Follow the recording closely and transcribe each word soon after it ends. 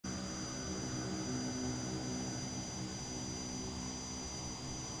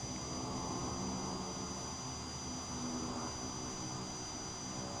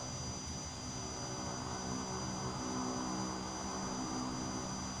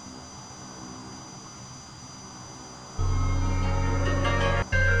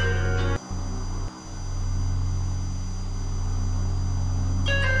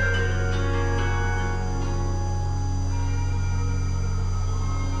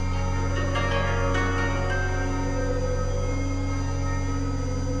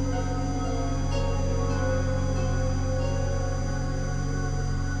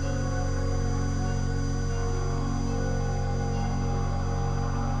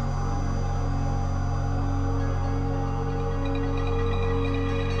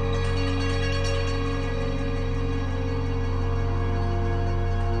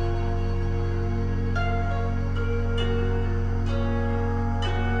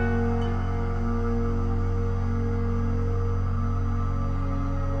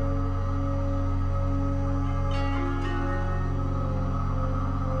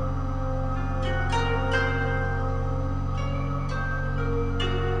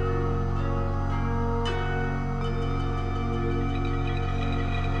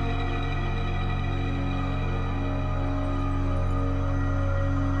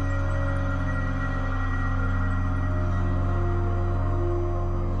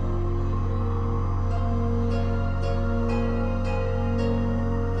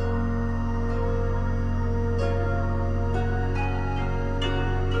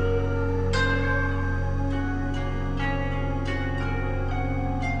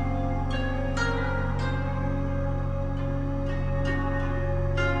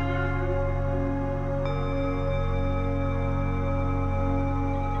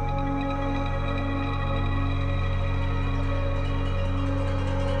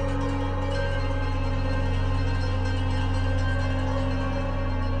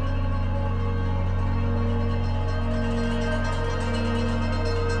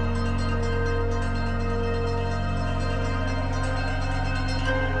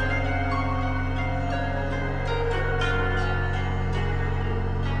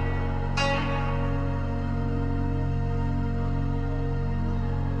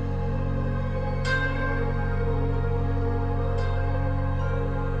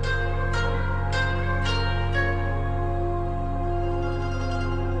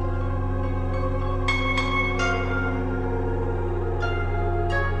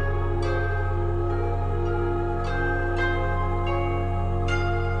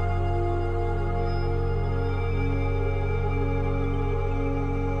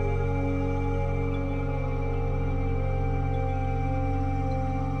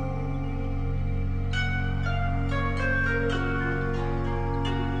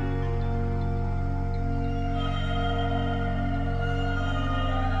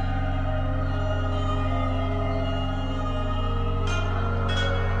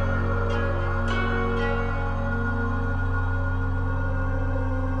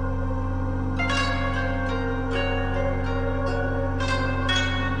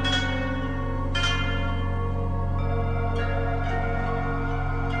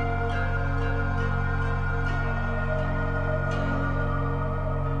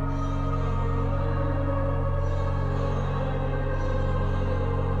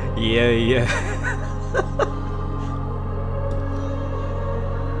Yeah.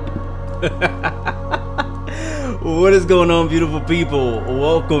 What is going on, beautiful people?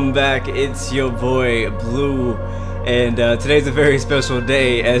 Welcome back. It's your boy Blue, and today's a very special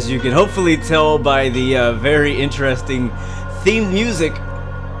day, as you can hopefully tell by the very interesting theme music.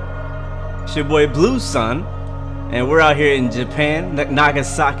 It's your boy Blue-san, and we're out here in Japan,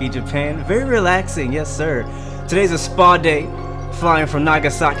 Nagasaki, Japan. Very relaxing, yes sir. Today's a spa day, flying from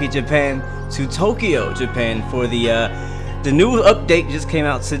Nagasaki, Japan to Tokyo, Japan for the new update just came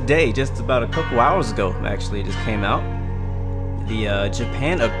out today, just about a couple hours ago. Actually, it just came out. The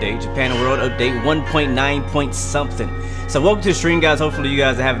Japan update, Japan World Update 1.9 point something. So welcome to the stream, guys. Hopefully you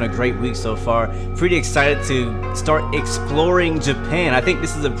guys are having a great week so far. Pretty excited to start exploring Japan. I think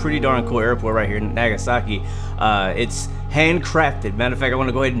this is a pretty darn cool airport right here in Nagasaki. It's handcrafted. Matter of fact, I want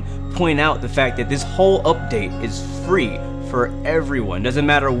to go ahead and point out the fact that this whole update is free for everyone. Doesn't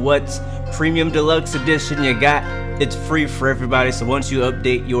matter what premium deluxe edition you got, it's free for everybody. So once you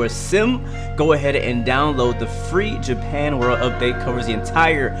update your sim, go ahead and download the free Japan World Update. Covers the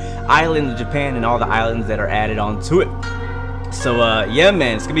entire island of Japan and all the islands that are added onto it. So yeah,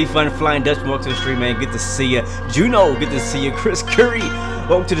 man, it's gonna be fun. Flying Dutchman, welcome to the stream, man. Good to see you. Juno, good to see you. Chris Curry,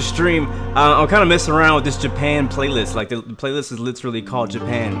 welcome to the stream. I'm kind of messing around with this Japan playlist. Like the playlist is literally called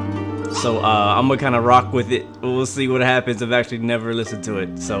Japan. So I'm gonna kind of rock with it. We'll see what happens. I've actually never listened to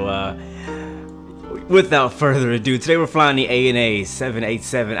it. So without further ado, today we're flying the ANA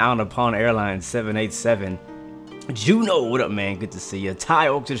 787 out of Pawn Airlines 787. Juno, what up, man? Good to see you. Ty,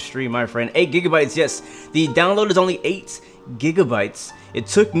 welcome to the stream, my friend. 8 gigabytes, yes. The download is only 8 gigabytes. It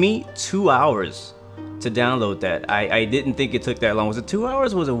took me 2 hours to download that. I didn't think it took that long. Was it 2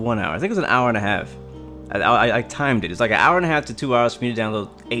 hours or was it 1 hour? I think it was an hour and a half. I timed it. It's like an hour and a half to 2 hours for me to download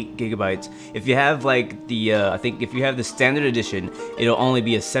 8 gigabytes. If you have like the, I think if you have the standard edition, it'll only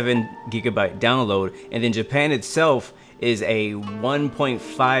be a 7 gigabyte download. And then Japan itself is a 1.5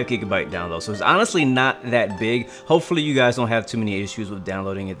 gigabyte download. So it's honestly not that big. Hopefully you guys don't have too many issues with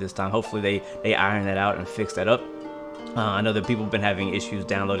downloading it this time. Hopefully they iron that out and fix that up. I know that people have been having issues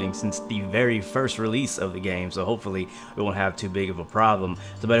downloading since the very first release of the game, so hopefully we won't have too big of a problem.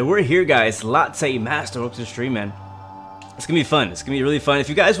 So, but we're here, guys. Latte Master, welcome to the stream, man. It's gonna be fun. It's gonna be really fun. If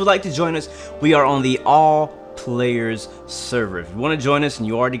you guys would like to join us, we are on the All Players server. If you want to join us and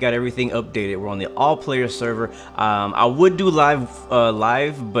you already got everything updated, we're on the All Players server. I would do live,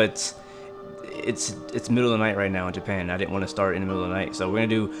 but it's middle of the night right now in Japan. I didn't want to start in the middle of the night, so we're gonna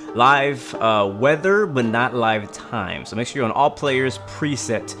do live weather but not live time. So make sure you're on all players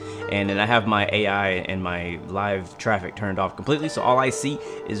preset, and then I have my AI and my live traffic turned off completely, so all I see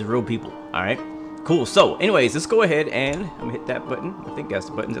is real people. All right, cool. So anyways, let's go ahead and I'm gonna hit that button. I think that's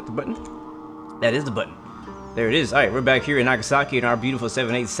the button. Is that the button? That is the button. There it is. All right, we're back here in Nagasaki in our beautiful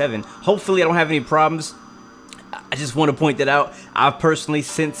 787. Hopefully I don't have any problems. I just want to point that out. I've personally,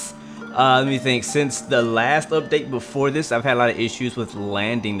 since let me think, since the last update before this, I've had a lot of issues with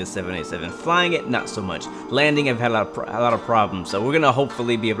landing the 787. Flying it, not so much. Landing, I've had a lot of problems. So we're gonna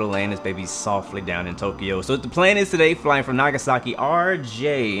hopefully be able to land this baby softly down in Tokyo. So the plan is today, flying from Nagasaki,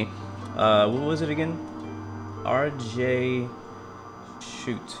 RJ, what was it again? RJ,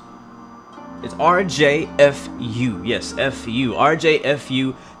 shoot. It's RJFU, yes, FU,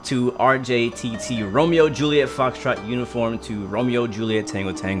 RJFU to RJTT, Romeo Juliet Foxtrot Uniform to Romeo Juliet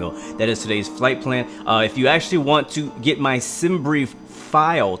Tango Tango. That is today's flight plan. If you actually want to get my sim brief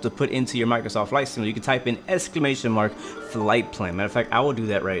file to put into your Microsoft Flight Simulator, you can type in ! flight plan. Matter of fact, I will do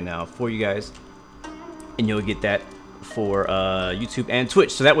that right now for you guys, and you'll get that for YouTube and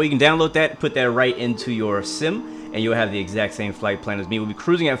Twitch. So that way you can download that, put that right into your sim, and you'll have the exact same flight plan as me. We'll be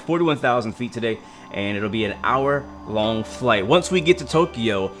cruising at 41,000 feet today, and it'll be an hour-long flight. Once we get to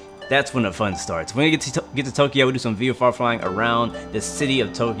Tokyo, that's when the fun starts. When we get to Tokyo, we'll do some VFR flying around the city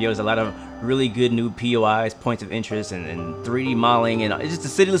of Tokyo. There's a lot of really good new POIs, points of interest, and 3D modeling, and it's just the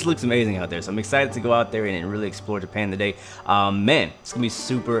city just looks amazing out there. So I'm excited to go out there and really explore Japan today. Man, it's gonna be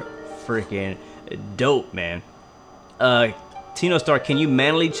super freaking dope, man. Tino Star, can you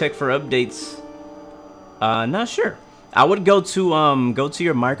manually check for updates? Not sure. I would go to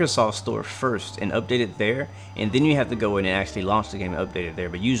your Microsoft store first and update it there, and then you have to go in and actually launch the game and update it there.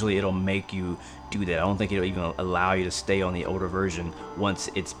 But usually it'll make you do that. I don't think it'll even allow you to stay on the older version once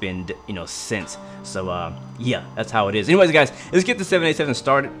it's been, you know, sent. So yeah, that's how it is. Anyways, guys, let's get the 787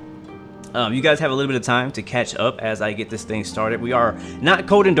 started. You guys have a little bit of time to catch up as I get this thing started. We are not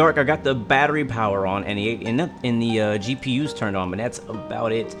cold and dark. I got the battery power on and the GPUs turned on, but that's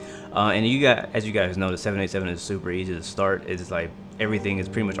about it. And as you guys know, the 787 is super easy to start. It's like everything is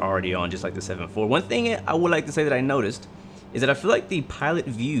pretty much already on, just like the 7.4. One thing I would like to say that I noticed is that I feel like the pilot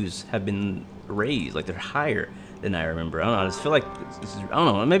views have been raised, like they're higher than I remember. I don't know, I just feel like, I don't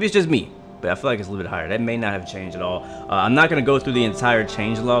know, maybe it's just me, but I feel like it's a little bit higher. That may not have changed at all. I'm not going to go through the entire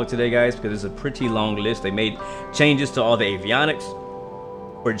changelog today, guys, because it's a pretty long list. They made changes to all the avionics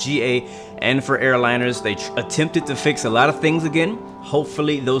for GA and for airliners. They attempted to fix a lot of things again.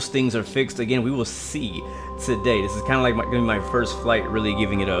 Hopefully those things are fixed again. We will see today. This is kind of like gonna be my first flight, really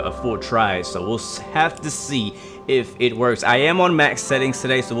giving it a full try, so we'll have to see if it works. I am on max settings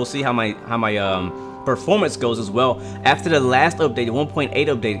today, so we'll see how my performance goes as well. After the last update, the 1.8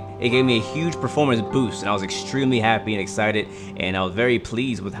 update, it gave me a huge performance boost, and I was extremely happy and excited, and I was very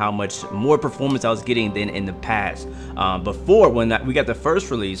pleased with how much more performance I was getting than in the past. Before, when we got the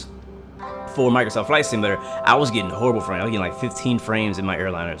first release for Microsoft Flight Simulator, I was getting horrible frames. I was getting like 15 frames in my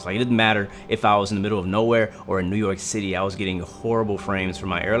airliners. Like, it didn't matter if I was in the middle of nowhere or in New York City. I was getting horrible frames for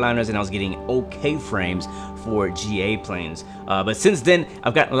my airliners, and I was getting okay frames for GA planes. But since then,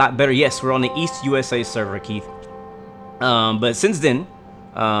 I've gotten a lot better. Yes, we're on the East USA server, Keith. But since then,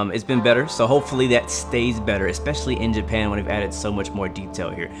 it's been better, so hopefully that stays better, especially in Japan when they've added so much more detail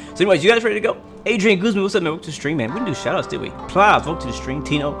here. So anyways, you guys ready to go? Adrian Guzman, what's up, man? Welcome to the stream, man. We didn't do shoutouts, did we? Plies, welcome to the stream.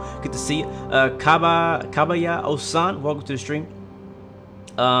 Tino, good to see you. Kabaya Osan, welcome to the stream.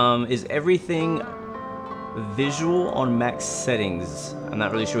 Is everything visual on max settings? I'm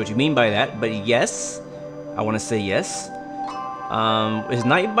not really sure what you mean by that, but yes, I want to say yes. Is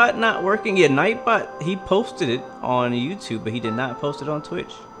Nightbot not working? Yeah, Nightbot, he posted it on YouTube, but he did not post it on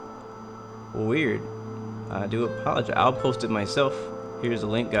Twitch. Weird. I do apologize. I'll post it myself. Here's the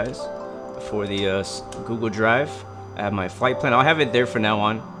link, guys, for the Google Drive. I have my flight plan. I'll have it there for now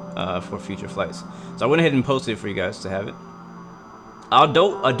on for future flights. So I went ahead and posted it for you guys to have it.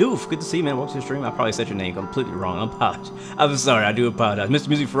 Adoof, good to see you, man. Welcome to the stream. I probably said your name completely wrong. I'm sorry. I do apologize. Mr.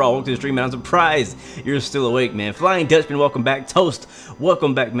 Music for All, welcome to the stream, man. I'm surprised you're still awake, man. Flying Dutchman, welcome back. Toast,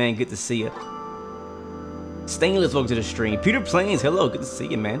 welcome back, man. Good to see you. Stainless, welcome to the stream. Peter Plains, hello. Good to see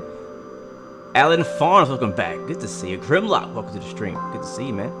you, man. Alan Farms, welcome back. Good to see you. Grimlock, welcome to the stream. Good to see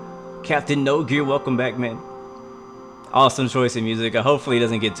you, man. Captain No Gear, welcome back, man. Awesome choice in music. Hopefully it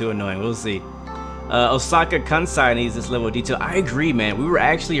doesn't get too annoying. We'll see. Osaka Kansai needs this level of detail. I agree, man. We were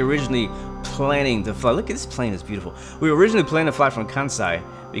actually originally planning to fly. Look at this plane, it's beautiful. We were originally planning to fly from Kansai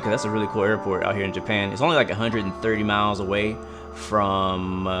because that's a really cool airport out here in Japan. It's only like 130 miles away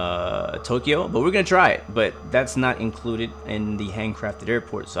from Tokyo, but we're gonna try it. But that's not included in the handcrafted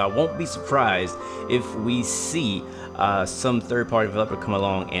airport, so I won't be surprised if we see some third-party developer come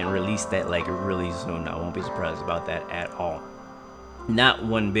along and release that like really soon. I won't be surprised about that at all. Not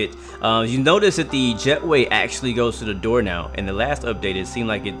one bit. You notice that the jetway actually goes to the door now. In the last update, it seemed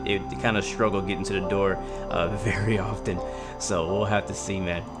like it kind of struggled getting to the door very often. So we'll have to see,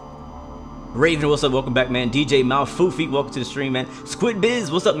 man. Raven, what's up? Welcome back, man. DJ Malfoofy, welcome to the stream, man. Squid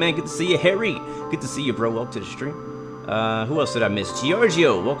Biz, what's up, man? Good to see you. Harry, good to see you, bro. Welcome to the stream. Who else did I miss?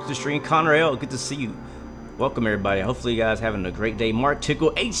 Giorgio, welcome to the stream. Connor L, good to see you. Welcome, everybody. Hopefully, you guys having a great day. Mark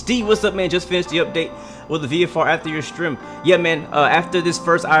Tickle HD, what's up, man? Just finished the update with the VFR after your stream. Yeah, man. After this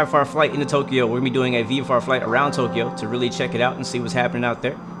first IFR flight into Tokyo, we're gonna be doing a VFR flight around Tokyo to really check it out and see what's happening out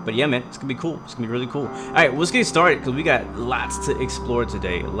there. But yeah, man, it's gonna be cool. It's gonna be really cool. All right, let's get started because we got lots to explore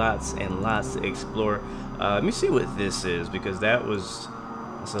today. Lots and lots to explore. Let me see what this is because that was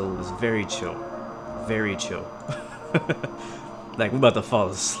it's very chill, very chill. Like, we're about to fall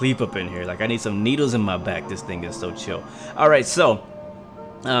asleep up in here. Like, I need some needles in my back. This thing is so chill. All right, so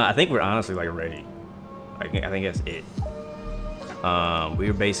I think we're honestly like ready. I think that's it.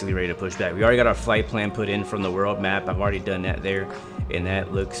 We're basically ready to push back. We already got our flight plan put in from the world map. I've already done that there, and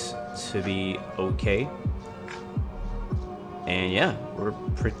that looks to be okay. And yeah, we're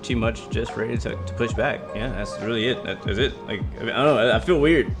pretty much just ready to push back. Yeah, that's really it. That's it. Like, I don't know. I feel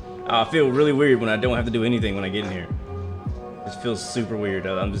weird. I feel really weird when I don't have to do anything when I get in here. It feels super weird.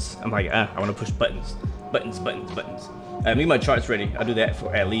 I'm like, I want to push buttons. I need my charts ready. I'll do that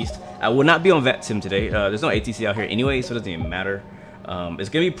for at least. I will not be on VATSIM today. There's no ATC out here anyway, so it doesn't even matter. It's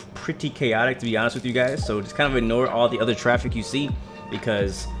gonna be pretty chaotic, to be honest with you guys. So just kind of ignore all the other traffic you see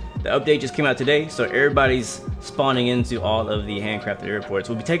because the update just came out today. So everybody's spawning into all of the handcrafted airports.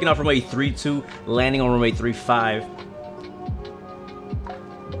 We'll be taking off runway 32, landing on runway 35,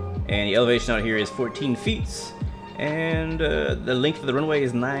 and the elevation out here is 14 feet. And the length of the runway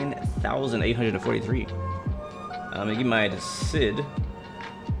is 9,843. I'm gonna give my SID.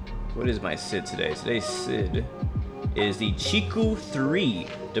 What is my SID today? Today's SID is the Chiku 3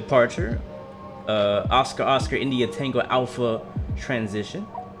 departure. Oscar India Tango Alpha transition.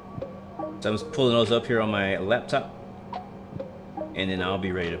 So I'm just pulling those up here on my laptop. And then I'll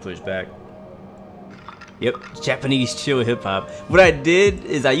be ready to push back. Yep, Japanese chill hip hop. What I did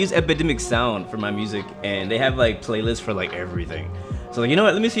is I use Epidemic Sound for my music, and they have like playlists for like everything. So like, you know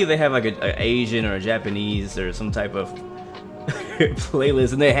what? Let me see if they have like a Asian or a Japanese or some type of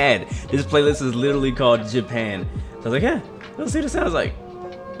playlist. And they had this playlist is literally called Japan. So I was like, yeah, let's see what it sounds like.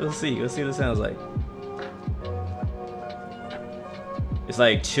 Let's see what it sounds like. It's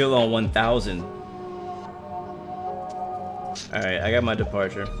like chill on 1000. All right, I got my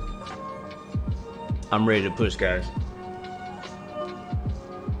departure. I'm ready to push, guys.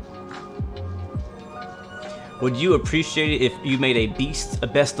 Would you appreciate it if you made a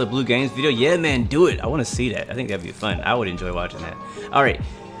best of Blue Games video? Yeah, man, do it. I want to see that. I think that'd be fun. I would enjoy watching that. All right,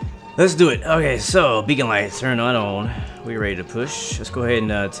 let's do it. Okay, so beacon lights turn on. We're ready to push. Let's go ahead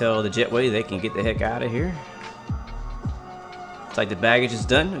and tell the jetway they can get the heck out of here. It's like the baggage is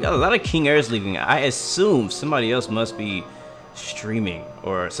done. We got a lot of King Airs leaving. I assume somebody else must be streaming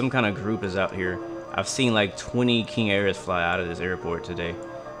or some kind of group is out here. I've seen like 20 King Airs fly out of this airport today,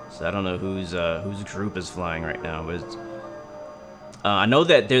 so I don't know whose group is flying right now. But it's, I know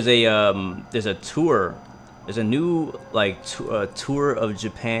that there's a tour, there's a new like tour of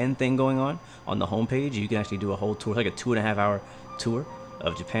Japan thing going on the homepage. You can actually do a whole tour, like a 2.5 hour tour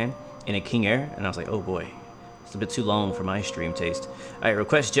of Japan in a King Air, and I was like, oh boy, it's a bit too long for my stream taste. All right,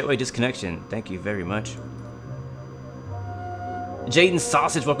 request jetway disconnection. Thank you very much. Jaden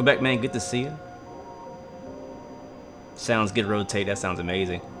Sausage, welcome back, man. Good to see you. Sounds good, rotate. That sounds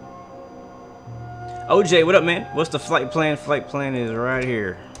amazing. OJ, what up, man? What's the flight plan? Flight plan is right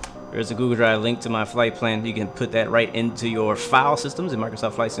here. There's a Google Drive link to my flight plan. You can put that right into your file systems in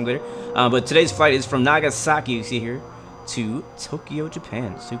Microsoft Flight Simulator. But today's flight is from Nagasaki, you see here, to Tokyo,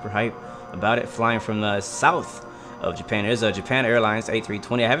 Japan. Super hype about it. Flying from the south of Japan. There's a Japan Airlines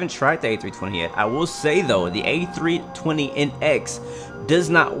A320. I haven't tried the A320 yet. I will say though, the A320NX does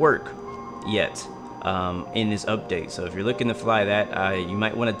not work yet in this update. So if you're looking to fly that, you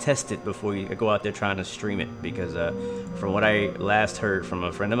might want to test it before you go out there trying to stream it, because from what I last heard from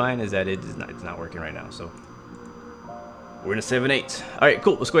a friend of mine is that it's not working right now. So we're in a 7.8. All right,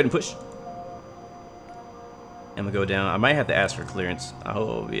 cool. Let's go ahead and push. And we'll go down. I might have to ask for clearance.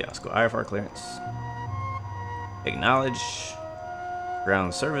 Oh yeah, let's go IFR clearance. Acknowledge,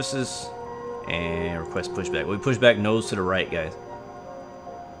 ground services, and request pushback. We push back nose to the right, guys.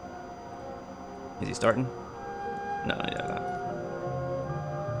 Is he starting? No, yeah, no.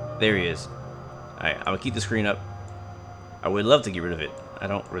 There he is. Alright, I'm gonna keep the screen up. I would love to get rid of it. I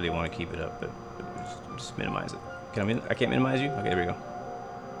don't really want to keep it up, but just minimize it. I can't minimize you? Okay, there we go.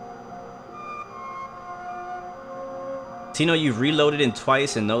 Tino, you've reloaded in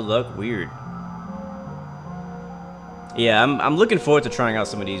twice and no luck? Weird. Yeah, I'm looking forward to trying out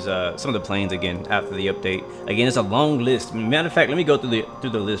some of the planes again after the update. Again, it's a long list. Matter of fact, let me go through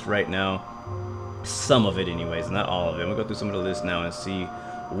the list right now. Some of it, anyways, not all of it. We'll go through some of the list now and see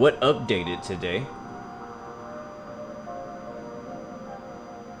what updated today.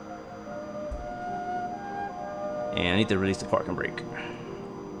 And I need to release the park and brake.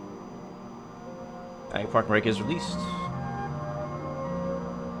 All right, park and brake is released.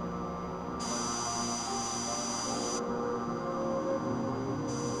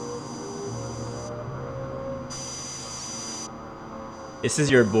 This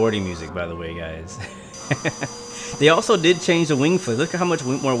is your boarding music, by the way, guys. They also did change the wing flex. Look at how much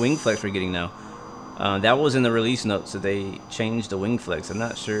more wing flex we're getting now. That was in the release notes, so they changed the wing flex. I'm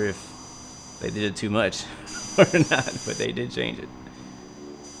not sure if they did it too much or not, but they did change it.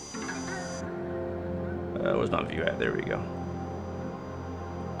 Where's my view at? There we go.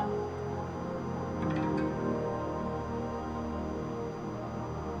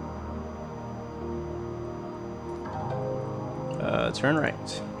 Turn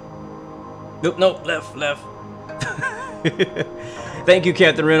right. Nope, nope, left. Thank you,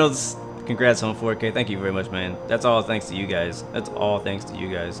 Captain Reynolds. Congrats on 4K. Thank you very much, man. That's all thanks to you guys. That's all thanks to you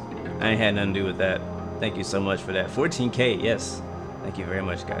guys. I ain't had nothing to do with that. Thank you so much for that. 14K, yes. Thank you very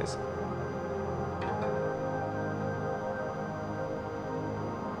much, guys.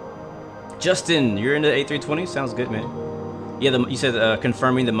 Justin, you're into A320? Sounds good, man. Yeah, you said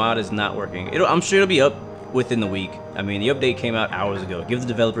confirming the mod is not working. I'm sure it'll be up within the week. I mean, the update came out hours ago. Give the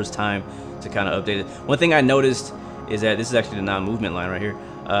developers time to kind of update it. One thing I noticed is that this is actually the non-movement line right here.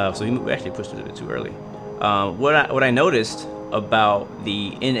 So we actually pushed it a bit too early. What I noticed about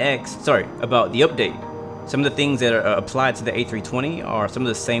the about the update, some of the things that are applied to the A320 are some of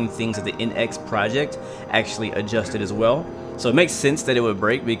the same things that the NX project actually adjusted as well. So it makes sense that it would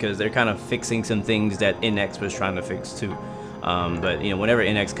break because they're kind of fixing some things that NX was trying to fix too. But you know, whenever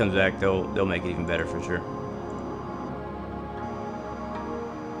NX comes back, they'll make it even better for sure.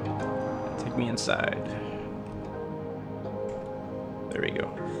 Take me inside. There we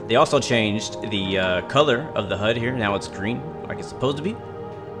go. They also changed the color of the HUD here. Now it's green, like it's supposed to be.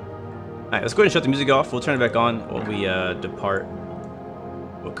 Alright, let's go ahead and shut the music off. We'll turn it back on when we depart.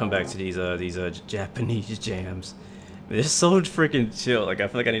 We'll come back to these Japanese jams. They're so freaking chill. Like, I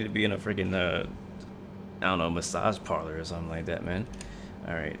feel like I need to be in a freaking, I don't know, massage parlor or something like that, man.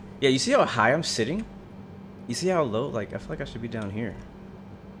 Alright. Yeah, you see how high I'm sitting? You see how low? Like, I feel like I should be down here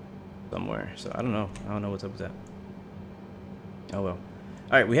somewhere. So, I don't know. I don't know what's up with that. Oh, well.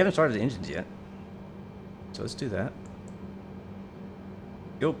 Alright, we haven't started the engines yet. So, let's do that.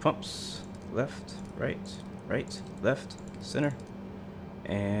 Go pumps. Left, right, right, left, center.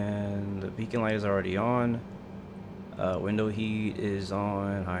 And the beacon light is already on. Window heat is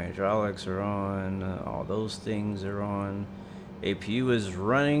on. Hydraulics are on. All those things are on. APU is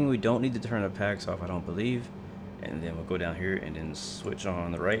running. We don't need to turn the packs off, I don't believe. And then we'll go down here and then switch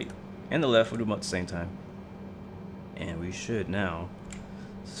on the right and the left. We'll do them at the same time. And we should now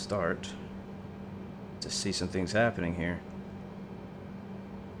start to see some things happening here.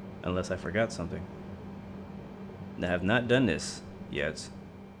 Unless I forgot something. I have not done this yet.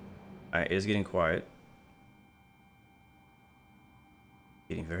 Alright, it is getting quiet.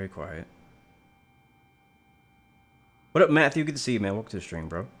 Getting very quiet. What up, Matthew? Good to see you, man. Welcome to the stream,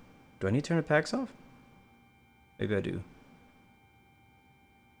 bro. Do I need to turn the packs off? Maybe I do.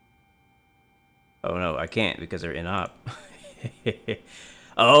 Oh no, I can't because they're in op.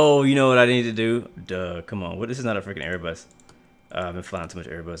 Oh, you know what I need to do? Duh, come on. What? This is not a freaking Airbus. I've been flying too much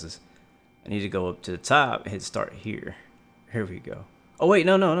Airbuses. I need to go up to the top and hit start here. Here we go. Oh wait,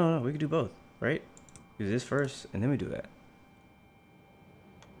 no. We can do both, right? Do this first and then we do that.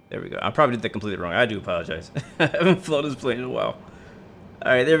 There we go. I probably did that completely wrong. I do apologize. I haven't flown this plane in a while.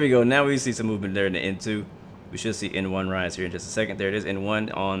 Alright, there we go. Now we see some movement there in the N2. We should see N1 rise here in just a second. There it is.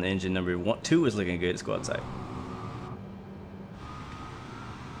 N1 on engine number 2 is looking good. Let's go outside.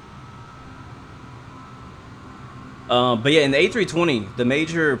 But yeah, in the A320, the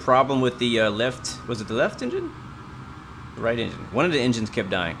major problem with the left, was it the left engine? The right engine. One of the engines kept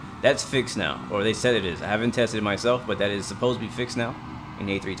dying. That's fixed now, or they said it is. I haven't tested it myself, but that is supposed to be fixed now in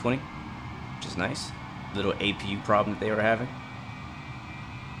the A320, which is nice. Little APU problem that they were having.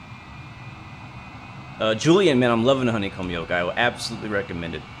 Julian, man, I'm loving the honeycomb yoke. I will absolutely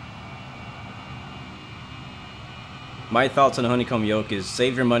recommend it. My thoughts on the honeycomb yoke is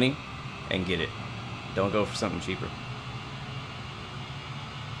save your money and get it. Don't go for something cheaper.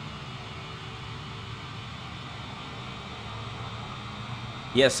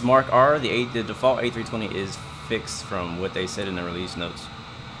 Yes, Mark R, the default A320 is fixed from what they said in the release notes.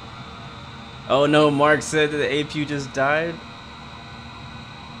 Oh no, Mark said that the APU just died.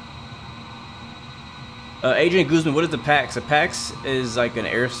 Adrian Guzman, what is the PAX? The PAX is like an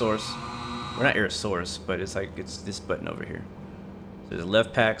air source. Well, not air source, but it's like, it's this button over here. So there's the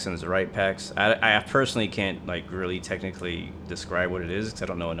left PAX and there's the right PAX. I personally can't like really technically describe what it is because I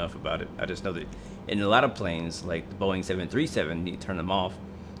don't know enough about it. I just know that in a lot of planes, like the Boeing 737, you need to turn them off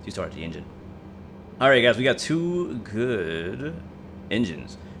to start the engine. Alright guys, we got 2 good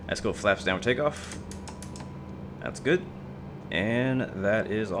engines. Let's go flaps down for takeoff. That's good. And that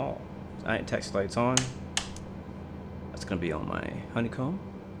is all. Alright, taxi lights on. That's going to be on my honeycomb.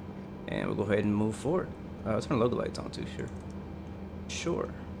 And we'll go ahead and move forward. Let's turn the logo lights on too, sure. Sure.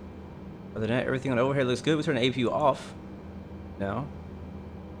 Other than that, everything on the overhead looks good. We turn the APU off now.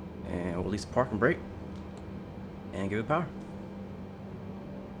 And we'll release the park and brake. And give it power.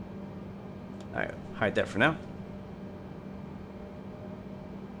 Alright, hide that for now.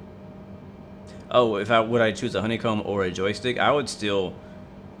 Oh, would I choose a honeycomb or a joystick? I would still,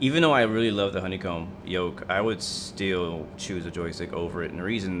 even though I really love the honeycomb yoke, I would still choose a joystick over it. And the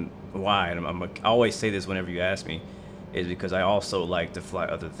reason why, and I always say this whenever you ask me, is because I also like to fly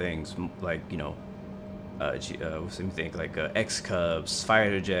other things, like, you know, what's you think, like X-Cubs,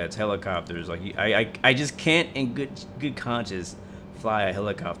 fighter jets, helicopters. Like I just can't in good conscience fly a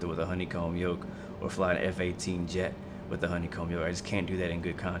helicopter with a honeycomb yoke or fly an F-18 jet with a honeycomb yoke. I just can't do that in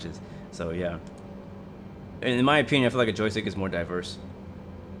good conscience. So yeah, and in my opinion, I feel like a joystick is more diverse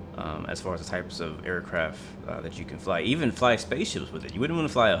as far as the types of aircraft that you can fly. Even fly spaceships with it. You wouldn't want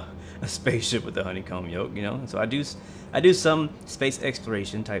to fly a spaceship with a honeycomb yoke, you know. So I do some space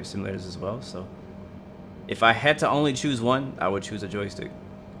exploration type simulators as well. So if I had to only choose one, I would choose a joystick.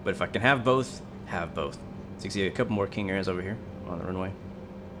 But if I can have both, have both. So you can see a couple more King Airs over here on the runway.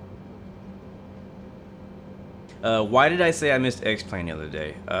 Why did I say I missed X-Plane the other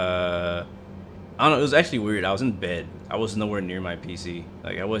day? I don't know, it was actually weird. I was in bed. I was nowhere near my PC.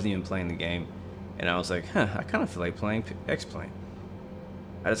 Like, I wasn't even playing the game. And I was like, huh, I kind of feel like playing X-Plane.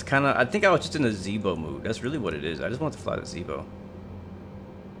 I think I was just in a Zebo mood. That's really what it is. I just want to fly the Zebo.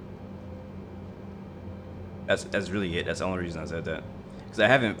 That's really it. That's the only reason I said that. Because I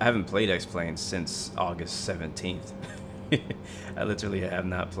haven't played X-Plane since August 17th. I literally have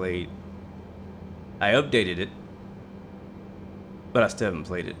not played. I updated it, but I still haven't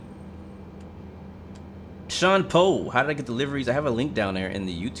played it. Sean Poe, how did I get the liveries? I have a link down there in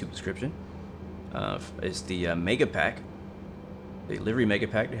the YouTube description. It's the Mega Pack, the livery Mega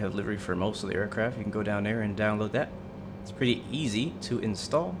Pack. They have livery for most of the aircraft. You can go down there and download that. It's pretty easy to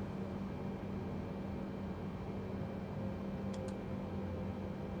install.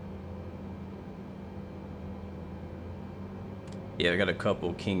 Yeah, I got a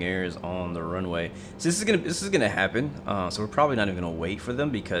couple King Airs on the runway. So this is gonna happen. So we're probably not even gonna wait for them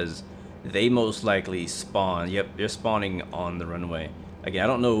because they most likely spawn. Yep, they're spawning on the runway. Again, I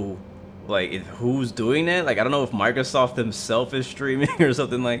don't know like who's doing that. Like I don't know if Microsoft themselves is streaming or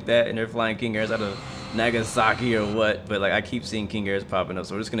something like that, and they're flying King Airs out of Nagasaki or what. But like I keep seeing King Airs popping up,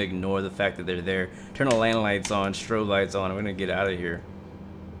 so we're just gonna ignore the fact that they're there. Turn the land lights on, strobe lights on. I'm gonna get out of here.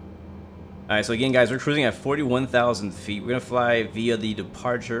 Alright, so again guys, we're cruising at 41,000 feet. We're going to fly via the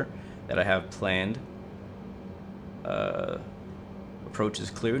departure that I have planned. Approach is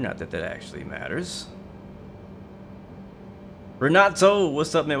clear, not that that actually matters. Renato,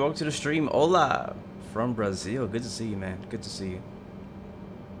 what's up man? Welcome to the stream. Hola, from Brazil. Good to see you man, good to see you.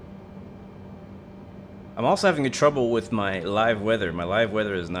 I'm also having trouble with my live weather. My live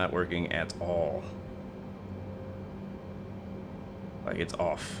weather is not working at all. Like it's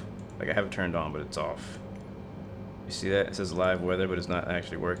off. Like I have it turned on, but it's off. You see that? It says live weather, but it's not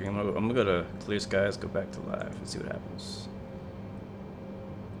actually working. I'm gonna go to clear skies, go back to live, and see what happens.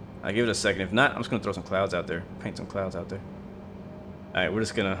 I'll give it a second. If not, I'm just gonna throw some clouds out there, paint some clouds out there. All right, we're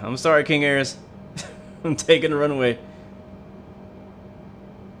just gonna. I'm sorry, King Airs. I'm taking the runway.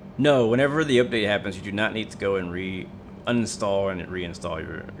 No, whenever the update happens, you do not need to go and uninstall and reinstall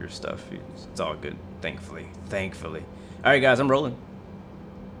your stuff. It's all good, thankfully. Thankfully. All right, guys, I'm rolling.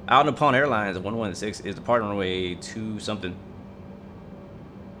 Out and Upon Airlines 116 is departing runway 2 something.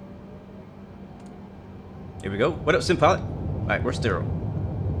 Here we go. What up, Sim Pilot? All right, we're sterile.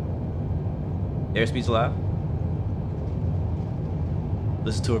 Airspeed's alive.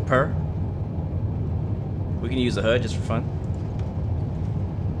 Listen to a purr. We can use the HUD just for fun.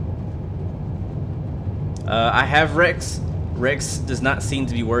 I have Rex. Rex does not seem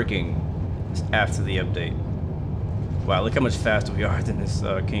to be working after the update. Wow, look how much faster we are than this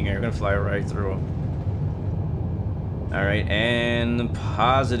King Air. We're gonna fly right through him. All right, and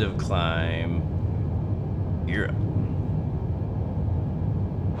positive climb. You're.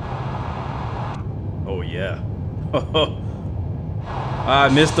 Oh yeah. I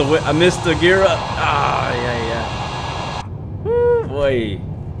missed the gear up. Ah, yeah. Woo, boy.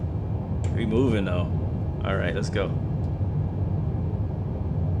 We moving though. All right, let's go.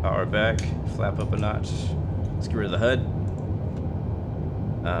 Power back. Flap up a notch. Let's get rid of the HUD.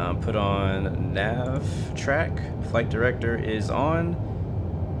 Put on nav track. Flight director is on.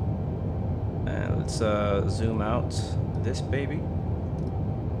 And let's zoom out this baby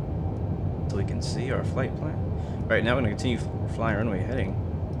so we can see our flight plan. All right, now we're gonna continue flying runway heading.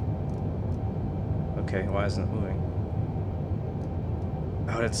 Okay, why isn't it moving?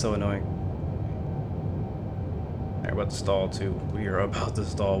 Oh, that's so annoying. All right, we're about to stall too. We are about to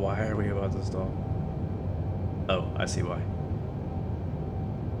stall. Why are we about to stall? Oh, I see why.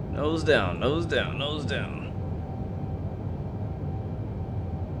 Nose down, nose down, nose down.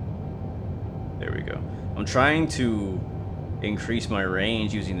 There we go. I'm trying to increase my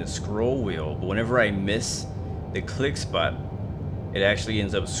range using the scroll wheel, but whenever I miss the click spot, it actually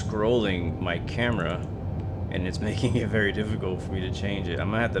ends up scrolling my camera, and it's making it very difficult for me to change it.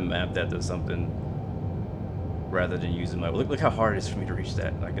 I'm gonna have to map that to something rather than using my... Look how hard it is for me to reach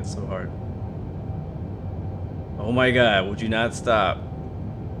that. Like, it's so hard. Oh my god, would you not stop?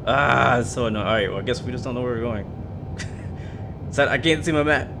 Ah, it's so annoying. Alright, well, I guess we just don't know where we're going. So I can't see my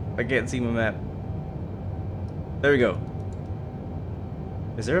map. I can't see my map. There we go.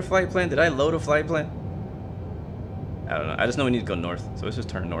 Is there a flight plan? Did I load a flight plan? I don't know. I just know we need to go north. So let's just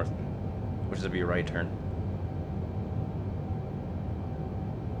turn north, which is to be a right turn.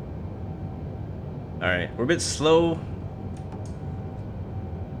 Alright, we're a bit slow.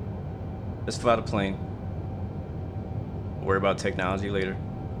 Let's fly the plane. Worry about technology later.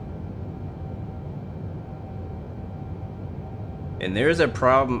 And there's a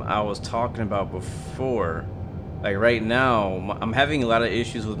problem I was talking about before. Like right now, I'm having a lot of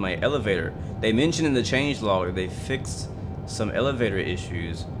issues with my elevator. They mentioned in the changelog that they fixed some elevator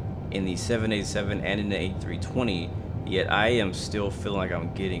issues in the 787 and in the A320, yet I am still feeling like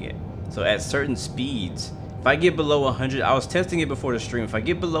I'm getting it. So at certain speeds, if I get below 100, I was testing it before the stream, if I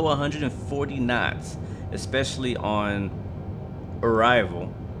get below 140 knots, especially on arrival,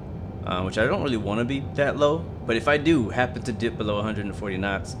 which I don't really want to be that low, but if I do happen to dip below 140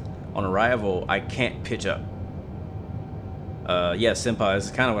 knots on arrival, I can't pitch up. Yeah, Senpai, this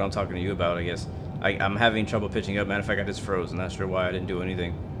is kind of what I'm talking to you about, I guess. I'm having trouble pitching up. Matter of fact, I just froze. I'm not sure why I didn't do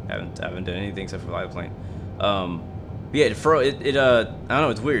anything. I haven't done anything except for live playing. Yeah, I don't know,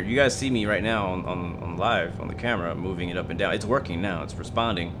 it's weird. You guys see me right now on live, on the camera, moving it up and down. It's working now, it's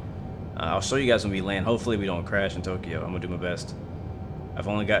responding. I'll show you guys when we land. Hopefully we don't crash in Tokyo. I'm gonna do my best. I've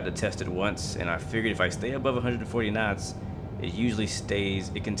only got to test it once, and I figured if I stay above 140 knots, it usually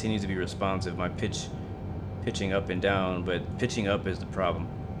stays, it continues to be responsive. My pitching up and down, but pitching up is the problem.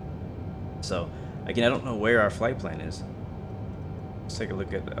 So, again, I don't know where our flight plan is. Let's take a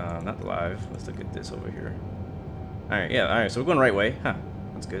look at, not live, let's look at this over here. Alright, yeah, alright, so we're going the right way. Huh,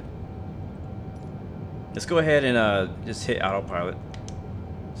 that's good. Let's go ahead and just hit autopilot,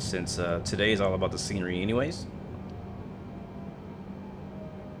 since today is all about the scenery anyways.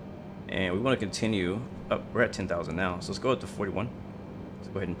 And we want to continue up. We're at 10,000 now, so let's go up to 41. Let's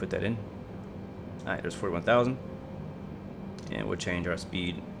go ahead and put that in. Alright, there's 41,000. And we'll change our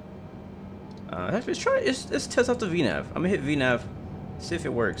speed. Let's test out the VNAV. I'm gonna hit VNAV, see if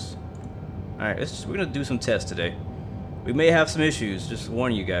it works. Alright, we're gonna do some tests today. We may have some issues, just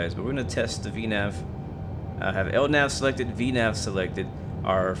warning you guys, but we're gonna test the VNAV. Have LNAV selected, VNAV selected.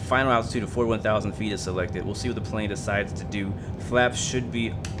 Our final altitude of 41,000 feet is selected. We'll see what the plane decides to do. Flaps should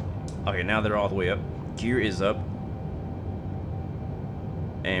be, okay, now they're all the way up. Gear is up.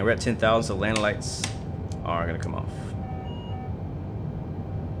 And we're at 10,000, so landing lights are gonna come off.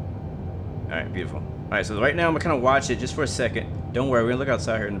 Alright, beautiful. Alright, so right now I'm gonna kind of watch it just for a second. Don't worry, we're gonna look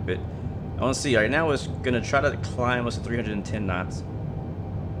outside here in a bit. I want to see, right now it's gonna try to climb us to 310 knots.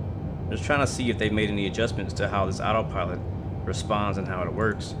 Just trying to see if they've made any adjustments to how this autopilot responds and how it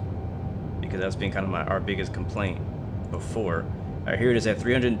works, because that's been kind of our biggest complaint before. Alright, here it is at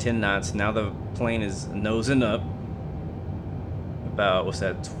 310 knots. Now the plane is nosing up about, what's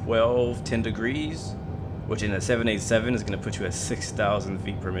that, 10 degrees, which in a 787 is going to put you at 6,000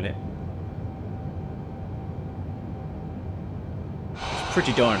 feet per minute. It's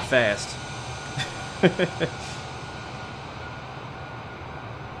pretty darn fast.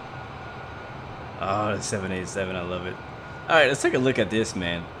 Oh, the 787, I love it. Alright, let's take a look at this,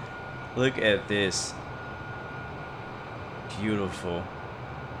 man. Look at this. Beautiful.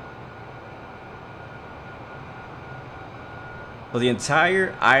 Well, the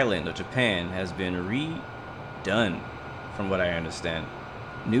entire island of Japan has been redone, from what I understand.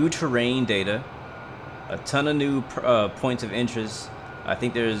 New terrain data, a ton of new points of interest. I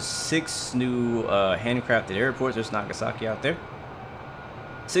think there's 6 new handcrafted airports. There's Nagasaki out there.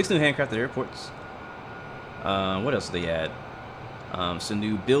 6 new handcrafted airports. What else did they add? Some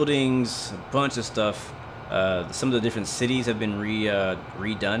new buildings, a bunch of stuff. Some of the different cities have been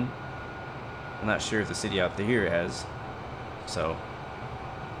redone. I'm not sure if the city out here has. So,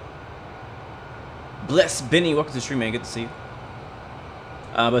 bless Benny, welcome to the stream, man. Good to see you.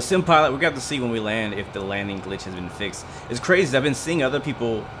 But Sim Pilot, we got to see when we land if the landing glitch has been fixed. It's crazy. I've been seeing other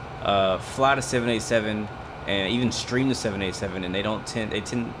people fly the 787 and even stream the 787, and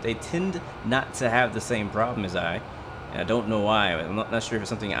they tend not to have the same problem as I. And I don't know why. I'm not sure if it's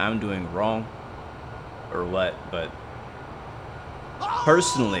something I'm doing wrong or what, but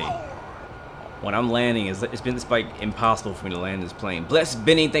personally, when I'm landing, it's like impossible for me to land this plane. Bless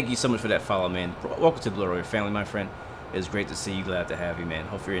Benny, thank you so much for that follow, man. Welcome to Blue Royal family, my friend. It's great to see you. Glad to have you, man.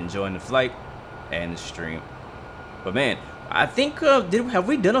 Hope you're enjoying the flight and the stream. But man, I think have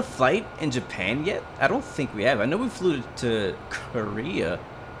we done a flight in Japan yet? I don't think we have. I know we flew to Korea.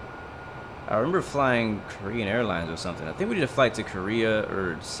 I remember flying Korean Airlines or something. I think we did a flight to Korea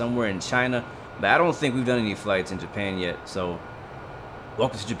or somewhere in China, but I don't think we've done any flights in Japan yet. So,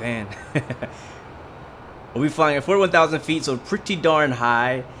 welcome to Japan. We'll be flying at 41,000 feet, so pretty darn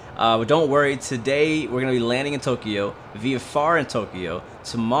high. But don't worry, today we're going to be landing in Tokyo, VFR in Tokyo.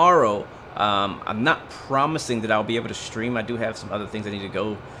 Tomorrow, I'm not promising that I'll be able to stream. I do have some other things I need to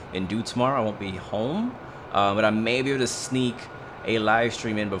go and do tomorrow. I won't be home, but I may be able to sneak a live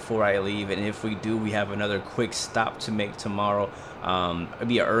stream in before I leave. And if we do, we have another quick stop to make tomorrow. It'll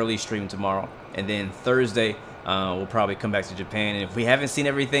be an early stream tomorrow. And then Thursday, we'll probably come back to Japan. And if we haven't seen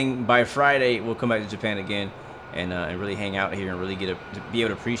everything by Friday, we'll come back to Japan again and really hang out here and really be able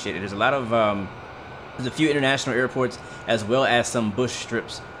to appreciate it. There's a lot of there's a few international airports as well as some bush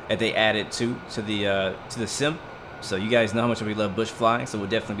strips that they added to the sim. So you guys know how much we love bush flying, so we'll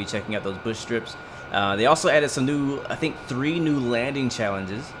definitely be checking out those bush strips. They also added some new, I think 3 new landing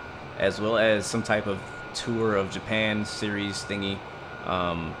challenges, as well as some type of tour of Japan series thingy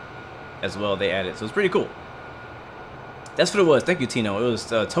as well they added. So it's pretty cool. That's what it was. Thank you, Tino. It was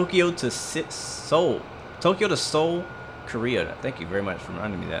Tokyo to Seoul. Tokyo to Seoul, Korea. Thank you very much for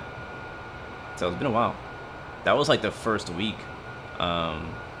reminding me that. So it's been a while. That was like the first week.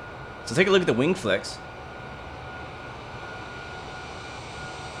 So take a look at the wing flex.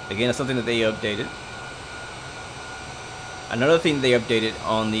 Again, it's something that they updated. Another thing they updated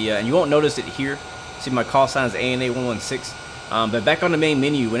on the, and you won't notice it here. See, my call sign is ANA116. But back on the main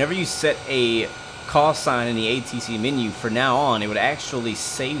menu, whenever you set a call sign in the ATC menu, from now on, it would actually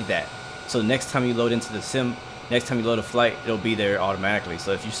save that. So next time you load into the sim, next time you load a flight, it'll be there automatically.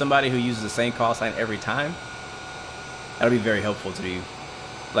 So if you're somebody who uses the same call sign every time, that'll be very helpful to you.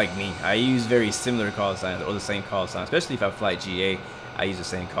 Like me, I use very similar call signs or the same call sign, especially if I fly GA. I use the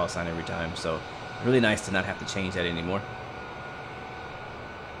same call sign every time. So really nice to not have to change that anymore.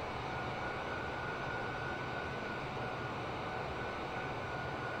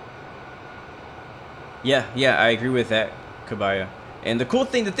 Yeah, I agree with that, Kabaya. And the cool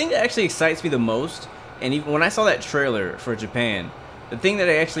thing, the thing that actually excites me the most, and even when I saw that trailer for Japan, the thing that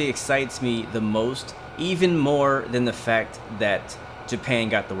actually excites me the most, even more than the fact that Japan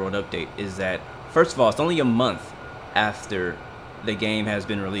got the world update, is that, first of all, it's only a month after the game has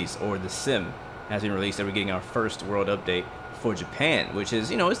been released, or the sim has been released, that we're getting our first world update for Japan, which is,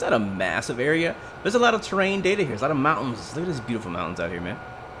 you know, it's not a massive area. There's a lot of terrain data here. There's a lot of mountains. Look at these beautiful mountains out here, man.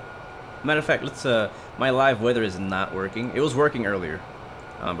 Matter of fact, let's, my live weather is not working. It was working earlier,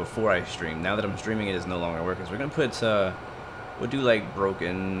 before I streamed. Now that I'm streaming, it is no longer working. So we're gonna put, we'll do like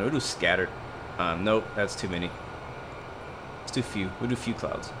broken, we'll do scattered. Nope, that's too many. It's too few. We'll do few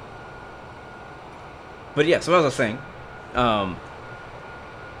clouds. But yeah, so as I was saying,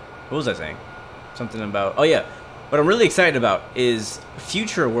 what was I saying? Something about, oh yeah, what I'm really excited about is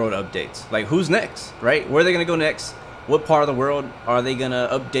future world updates. Like, who's next, right? Where are they gonna go next? What part of the world are they gonna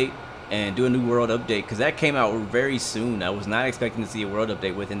update and do a new world update? Because that came out very soon. I was not expecting to see a world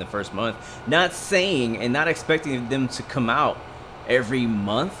update within the first month. Not saying and not expecting them to come out every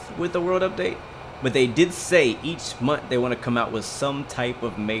month with a world update, but they did say each month they want to come out with some type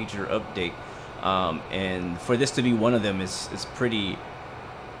of major update. And for this to be one of them is pretty.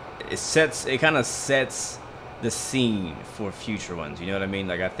 It kind of sets the scene for future ones. You know what I mean?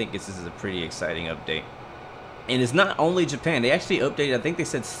 Like, I think this is a pretty exciting update. And it's not only Japan. They actually updated, I think they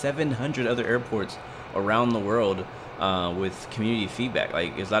said 700 other airports around the world with community feedback.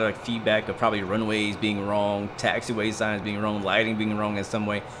 Like, there's a lot of feedback of probably runways being wrong, taxiway signs being wrong, lighting being wrong in some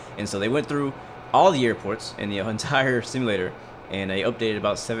way. And so they went through all the airports in the entire simulator, and they updated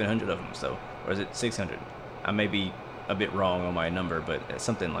about 700 of them. So, or is it 600? I may be a bit wrong on my number, but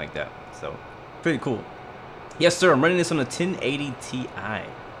something like that. So, pretty cool. Yes, sir. I'm running this on a 1080 Ti.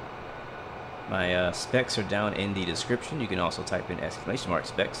 My specs are down in the description. You can also type in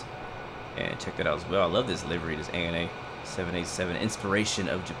 !specs and check that out as well. I love this livery, this ANA 787 inspiration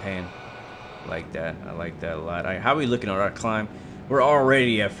of Japan. Like that. I like that a lot. How are we looking at our climb? We're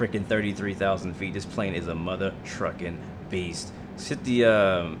already at freaking 33,000 feet. This plane is a mother trucking beast. Let's hit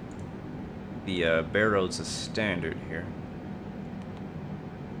the bare roads to standard here.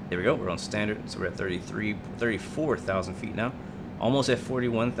 There we go. We're on standard. So we're at 34,000 feet now. Almost at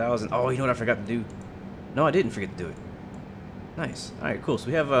 41,000. Oh, you know what I forgot to do? No, I didn't forget to do it. Nice. All right, cool. So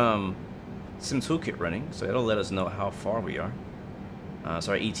we have Sim Toolkit running, so it'll let us know how far we are.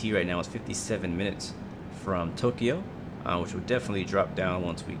 So our ET right now is 57 minutes from Tokyo, which will definitely drop down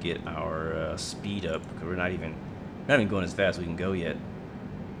once we get our speed up, because we're not even going as fast as we can go yet.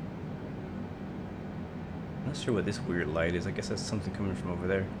 Not sure what this weird light is. I guess that's something coming from over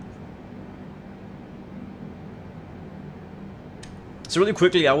there. So really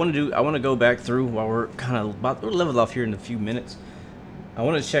quickly, I want to go back through while we're kind of about to level off here in a few minutes. I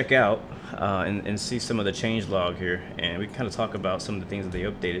want to check out and see some of the change log here, and we can kind of talk about some of the things that they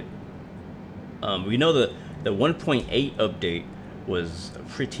updated. We know the 1.8 update was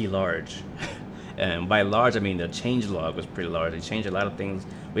pretty large, and by large I mean the change log was pretty large. They changed a lot of things.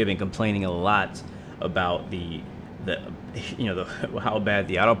 We have been complaining a lot about how bad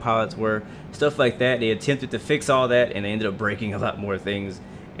the autopilots were, stuff like that. They attempted to fix all that, and they ended up breaking a lot more things.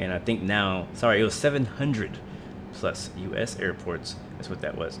 And I think now, sorry, it was 700 plus US airports. That's what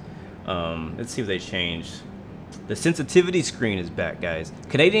that was. Let's see if they changed. The sensitivity screen is back, guys.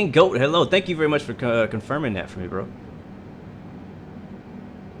 Canadian Goat, hello. Thank you very much for confirming that for me, bro.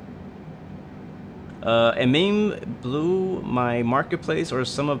 And Meme Blue, my marketplace or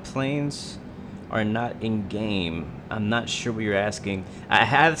some of planes are not in game. I'm not sure what you're asking. I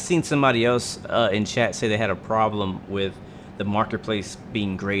have seen somebody else in chat say they had a problem with the marketplace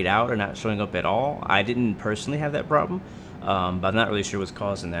being grayed out or not showing up at all. I didn't personally have that problem, but I'm not really sure what's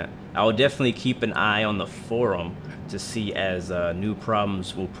causing that. I will definitely keep an eye on the forum to see, as new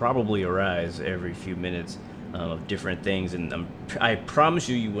problems will probably arise every few minutes of different things, and I promise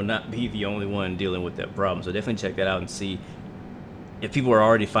you, you will not be the only one dealing with that problem. So definitely check that out and see if people are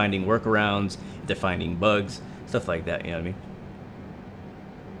already finding workarounds, if they're finding bugs, stuff like that, you know what I mean?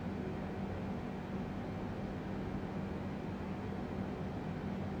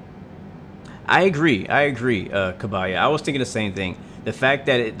 I agree, Kabaya. I was thinking the same thing. The fact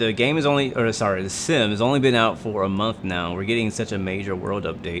that the game is only, or sorry, the sim has only been out for a month now. We're getting such a major world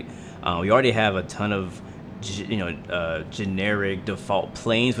update. We already have a ton of, generic default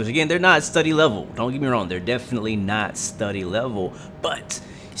planes, which again, they're not study level. Don't get me wrong, they're definitely not study level, but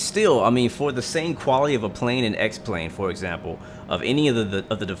still, I mean, for the same quality of a plane in X-Plane, for example, of any of the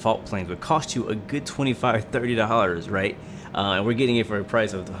default planes would cost you a good $25–30, right? And we're getting it for a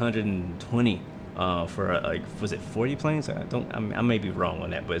price of 120 for like, was it 40 planes? I may be wrong on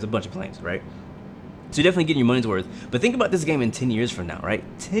that, but it's a bunch of planes, right? So you're definitely getting your money's worth. But think about this game in 10 years from now, right?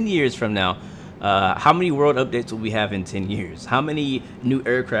 10 years from now, how many world updates will we have in 10 years? How many new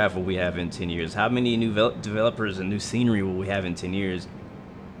aircraft will we have in 10 years? How many new developers and new scenery will we have in 10 years?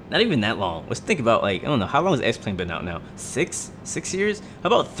 Not even that long. Let's think about, like, I don't know, how long has X-Plane been out now? Six years? How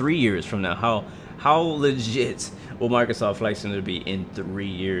about 3 years from now? How legit will Microsoft Flight Simulator be in 3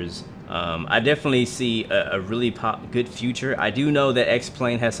 years? I definitely see a really good future. I do know that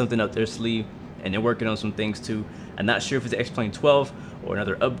X-Plane has something up their sleeve, and they're working on some things too. I'm not sure if it's X-Plane 12 or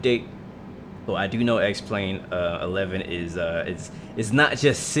another update. Well, I do know X-Plane 11 is not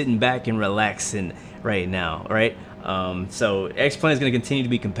just sitting back and relaxing right now, right? So X-Plane is going to continue to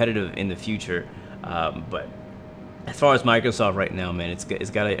be competitive in the future, but as far as Microsoft right now, man, it's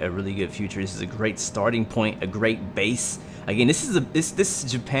got a really good future. This is a great starting point, a great base. Again, this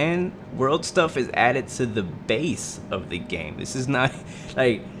Japan world stuff is added to the base of the game. This is not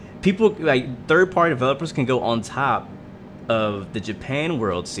like people, like third-party developers can go on top of the Japan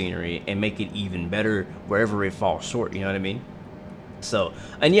world scenery and make it even better wherever it falls short, you know what I mean? So,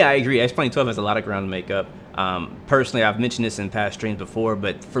 and yeah, I agree, X-Plane 12 has a lot of ground to make up. Personally, I've mentioned this in past streams before,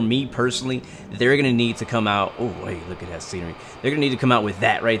 but for me personally, they're gonna need to come out, oh wait, look at that scenery. They're gonna need to come out with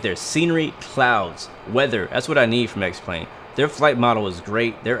that right there. Scenery, clouds, weather, that's what I need from X-Plane. Their flight model is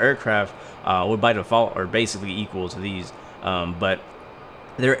great. Their aircraft would by default are basically equal to these, but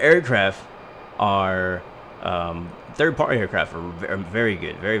their aircraft are third-party aircraft are very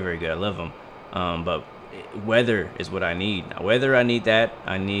good, very good. I love them, but weather is what I need. Weather, I need that.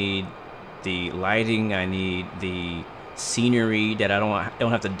 I need the lighting. I need the scenery that I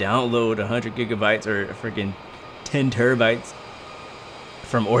don't have to download 100 gigabytes or freaking 10 terabytes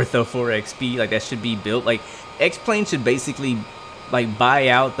from Ortho 4XP. Like, that should be built. Like, X-Plane should basically like buy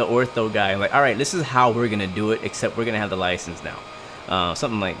out the Ortho guy. Like, all right, this is how we're gonna do it, except we're gonna have the license now.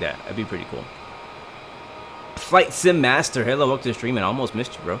 Something like that. That'd be pretty cool. Flight Sim Master, hello, welcome to the stream, and I almost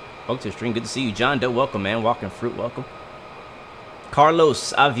missed you, bro. Welcome to the stream, good to see you. John Doe, welcome, man. Walking Fruit, welcome.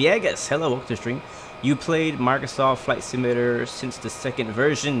 Carlos Aviegas, hello, welcome to the stream. You played Microsoft Flight Simulator since the 2nd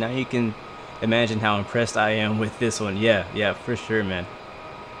version. Now you can imagine how impressed I am with this one. Yeah, for sure, man.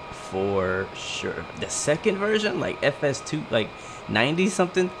 For sure. The 2nd version, like FS2, like 90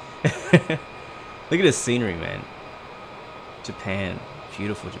 something. Look at this scenery, man. Japan,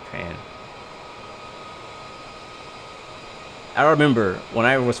 beautiful Japan. I remember when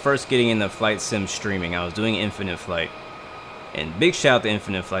I was first getting into flight sim streaming, I was doing Infinite Flight. And big shout out to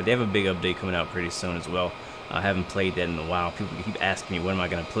Infinite Flight. They have a big update coming out pretty soon as well. I haven't played that in a while. People keep asking me, when am I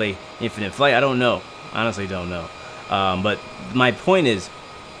going to play Infinite Flight? I don't know. Honestly, don't know. But my point is,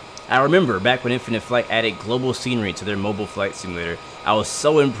 I remember back when Infinite Flight added global scenery to their mobile flight simulator, I was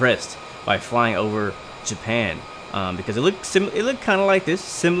so impressed by flying over Japan. Because it looked kind of like this,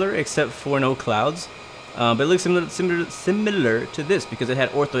 similar except for no clouds. But it looked similar to this because it had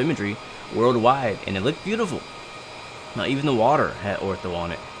ortho imagery worldwide, and it looked beautiful. Now, even the water had ortho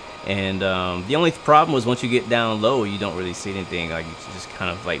on it. And the only problem was once you get down low, you don't really see anything. Like, it's just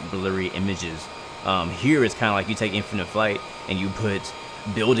kind of like blurry images. Here it's kind of like you take Infinite Flight and you put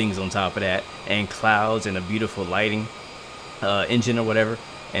buildings on top of that, and clouds, and a beautiful lighting engine or whatever,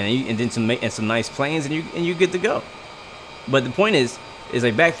 and then some nice planes, and you good to go. But the point is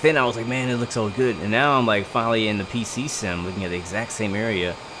like back then I was like, man, it looks so good, and now I'm like finally in the PC sim looking at the exact same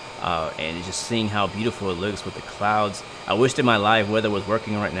area, and just seeing how beautiful it looks with the clouds. I wish that my live weather was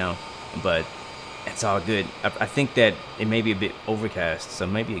working right now, but It's all good. I think that it may be a bit overcast, so it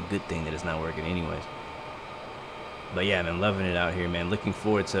might be a good thing that it's not working anyways. But yeah, man, loving it out here, man. Looking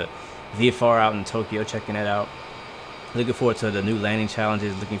forward to VFR out in Tokyo, checking that out. Looking forward to the new landing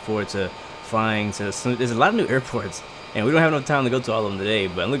challenges. Looking forward to flying to there's a lot of new airports, and we don't have enough time to go to all of them today,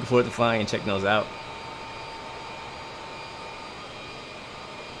 but I'm looking forward to flying and checking those out.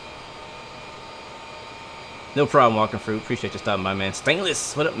 No problem, Walking Fruit. Appreciate you stopping by, man.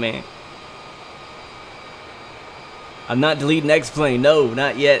 Stainless, what up, man? I'm not deleting X-Plane. No,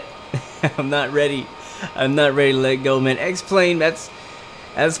 not yet. I'm not ready. I'm not ready to let go, man. X-Plane, that's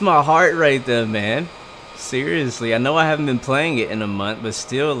my heart right there, man. Seriously, I know I haven't been playing it in a month, but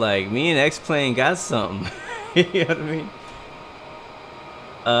still, like, me and X-Plane got something. You know what I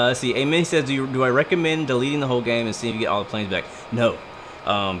mean? See, Amen says, do I recommend deleting the whole game and see if you get all the planes back? No.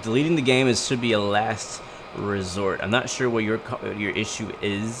 Deleting the game should be a last resort. I'm not sure what your issue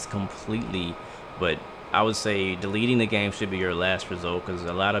is completely, but I would say deleting the game should be your last resort, because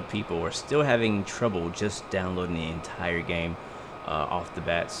a lot of people are still having trouble just downloading the entire game off the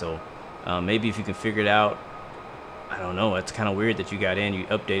bat. So maybe if you can figure it out, I don't know. It's kind of weird that you got in, you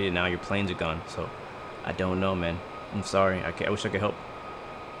updated, now your planes are gone. So I don't know, man. I'm sorry. I wish I could help.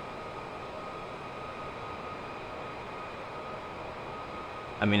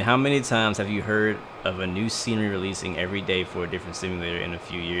 I mean, how many times have you heard of a new scenery releasing every day for a different simulator in a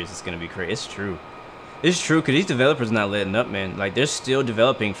few years? It's gonna be crazy. It's true. It's true, because these developers not letting up, man. Like, they're still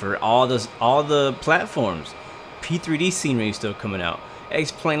developing for all the platforms. P3D scenery is still coming out.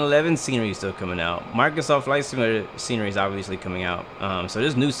 X-Plane 11 scenery is still coming out. Microsoft Flight Simulator scenery is obviously coming out. So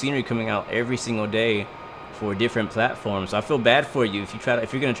there's new scenery coming out every single day for different platforms. So I feel bad for you if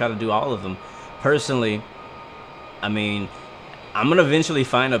you're gonna try to do all of them. Personally, I mean, I'm gonna eventually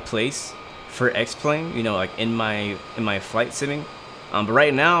find a place for X-Plane, you know, like in my flight simming. But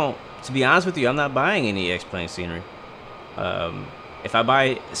right now, to be honest with you, I'm not buying any X-Plane scenery. If I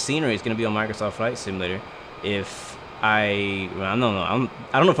buy scenery, it's gonna be on Microsoft Flight Simulator. If I don't know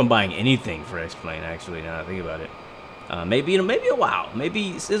if I'm buying anything for X-Plane, actually, now that I think about it. Maybe a while.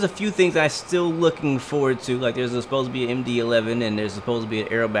 Maybe there's a few things I'm still looking forward to. Like, there's supposed to be an MD-11 and there's supposed to be an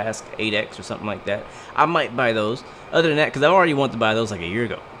Aerobask 8X or something like that. I might buy those. Other than that, because I already wanted to buy those like a year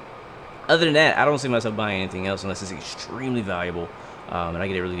ago. Other than that, I don't see myself buying anything else unless it's extremely valuable, and I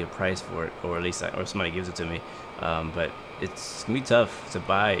get a really good price for it, or at least or somebody gives it to me. But it's gonna be tough to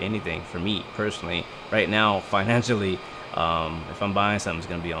buy anything for me personally right now financially. If I'm buying something, it's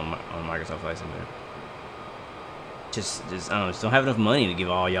gonna be on Microsoft Flight Simulator. Just I don't know, just don't have enough money to give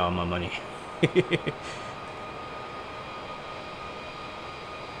all y'all my money.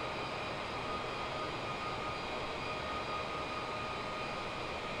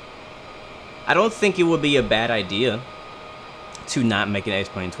 I don't think it would be a bad idea to not make an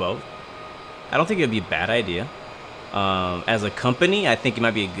X-Plane 12. I don't think it would be a bad idea. As a company, I think it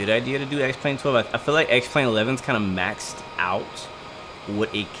might be a good idea to do X-Plane 12. I feel like X-Plane 11 is kind of maxed out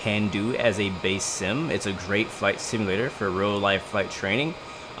what it can do as a base sim. It's a great flight simulator for real life flight training.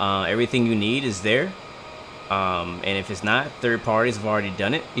 Everything you need is there. And if it's not, third parties have already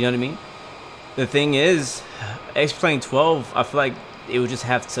done it. You know what I mean? The thing is, X-Plane 12, I feel like it would just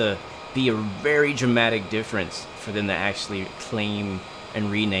have to be a very dramatic difference for them to actually claim and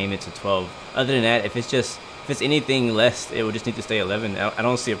rename it to 12. Other than that, if it's anything less, it would just need to stay 11. I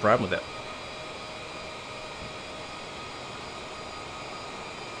don't see a problem with that.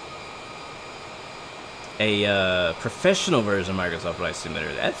 A professional version of Microsoft Flight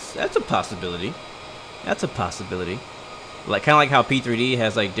Simulator, that's a possibility. That's a possibility. Like, kind of like how P3D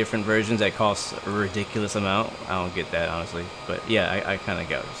has like different versions that cost a ridiculous amount. I don't get that, honestly, but yeah, I kind of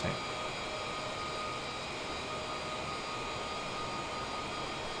get what you're saying.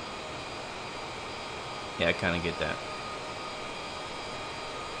 Yeah, I kind of get that.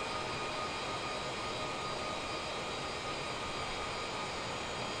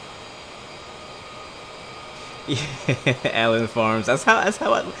 Yeah, Allen Farms. That's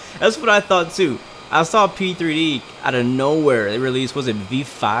what I thought too. I saw P3D out of nowhere. They released, was it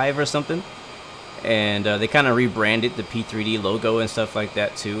V5 or something? And they kind of rebranded the P3D logo and stuff like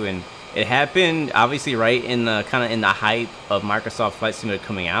that too. And it happened obviously right in the kind of in the hype of Microsoft Flight Simulator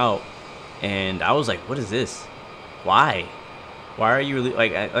coming out. And I was like, what is this? Why are you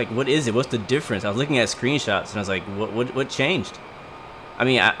like what is it? What's the difference? I was looking at screenshots and I was like, what changed? I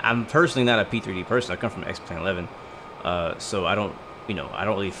mean, I'm personally not a P3D person. I come from X-Plane 11, so I don't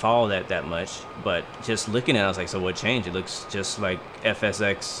really follow that much. But just looking at it, I was like, so what changed? It looks just like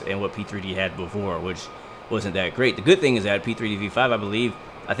FSX and what P3D had before, which wasn't that great. The good thing is that P3D V5, I believe,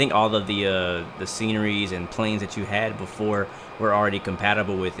 I think all of the sceneries and planes that you had before were already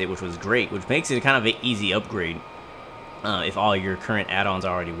compatible with it, which was great, which makes it kind of an easy upgrade if all your current add-ons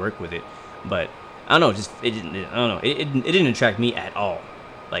already work with it. But I don't know, just I don't know, it didn't attract me at all,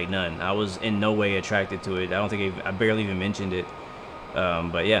 like none. I was in no way attracted to it. I don't think I barely even mentioned it.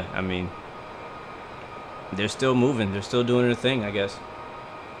 But yeah, I mean, they're still moving, they're still doing their thing, I guess.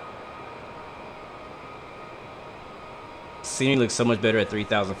 Scenery looks so much better at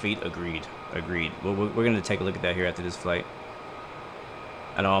 3,000 feet. Agreed. Well, we're going to take a look at that here after this flight.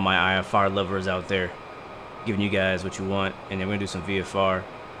 I know all my IFR lovers out there giving you guys what you want, and then we're going to do some VFR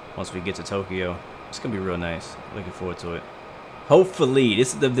once we get to Tokyo. It's going to be real nice. Looking forward to it. Hopefully,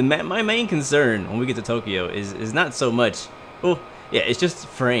 this is my main concern when we get to Tokyo is not so much, well, yeah, it's just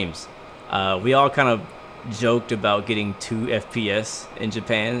frames. We all kind of joked about getting 2 FPS in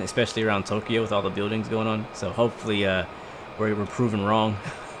Japan, especially around Tokyo with all the buildings going on. So hopefully we're proven wrong,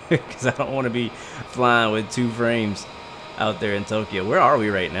 because I don't want to be flying with 2 frames out there in Tokyo. Where are we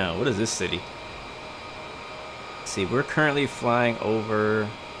right now? What is this city? Let's see, we're currently flying over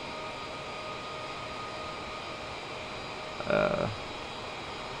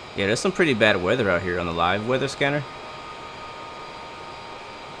yeah, there's some pretty bad weather out here on the live weather scanner.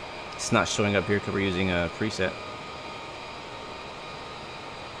 It's not showing up here because we're using a preset.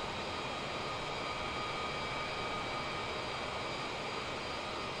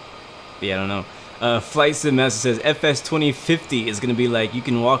 Yeah, I don't know. Flight Sim Master says FS 2050 is gonna be like you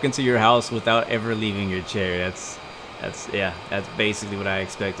can walk into your house without ever leaving your chair. That's basically what I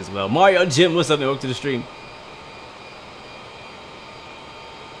expect as well. Mario Jim, what's up, man? Welcome to the stream.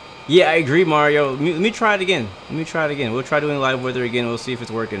 Yeah, I agree, Mario. Let me try it again. We'll try doing live weather again. We'll see if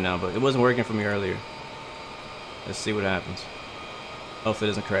it's working now, but it wasn't working for me earlier. Let's see what happens. Hopefully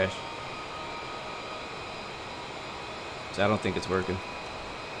it doesn't crash. So I don't think it's working.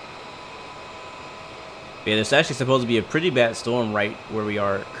 Yeah, there's actually supposed to be a pretty bad storm right where we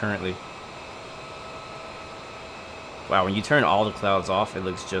are currently. Wow, when you turn all the clouds off, it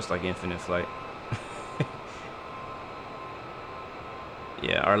looks just like Infinite Flight.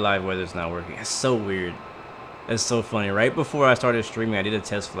 Yeah, our live weather's not working. It's so weird. It's so funny. Right before I started streaming, I did a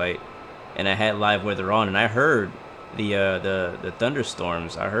test flight, and I had live weather on, and I heard the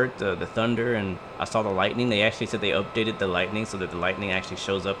thunderstorms. I heard the thunder, and I saw the lightning. They actually said they updated the lightning so that the lightning actually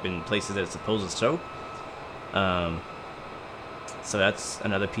shows up in places that it's supposed to show. So that's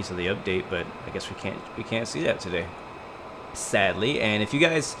another piece of the update, but I guess we can't see that today, sadly. And if you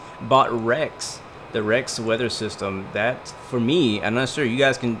guys bought Rex, the Rex weather system, that for me, I'm not sure, you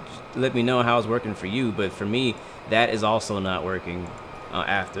guys can let me know how it's working for you, but for me that is also not working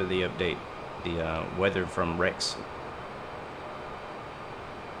after the update, the weather from Rex.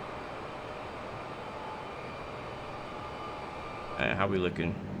 How we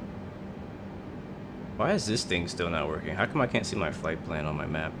looking? Why is this thing still not working? How come I can't see my flight plan on my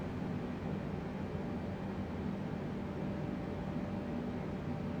map?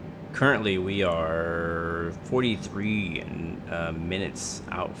 Currently, we are 43 minutes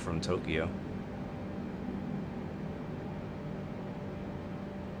out from Tokyo.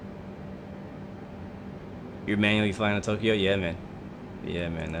 You're manually flying to Tokyo? Yeah, man. Yeah,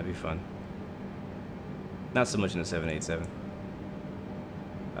 man, that'd be fun. Not so much in the 787.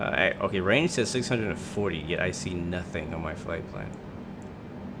 Okay, range says 640, yet I see nothing on my flight plan.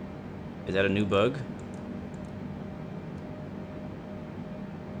 Is that a new bug?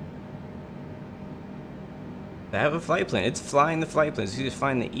 I have a flight plan. It's flying the flight plan. It's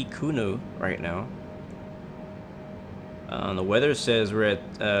flying the Ikuno right now. The weather says we're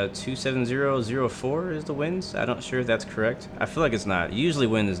at 27004 is the winds. I'm not sure if that's correct. I feel like it's not. Usually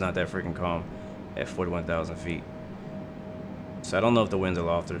wind is not that freaking calm at 41,000 feet. So I don't know if the winds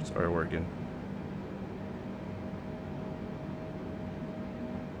aloft are working.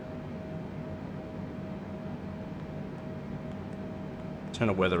 Turn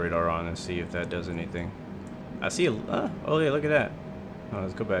the weather radar on and see if that does anything. I see a, oh yeah, look at that. Oh,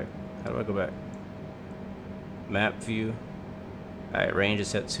 let's go back. How do I go back? Map view. Alright, range is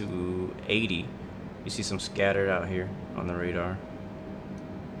set to 80. You see some scattered out here on the radar.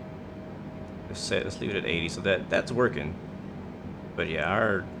 Let's leave it at 80. So that's working. But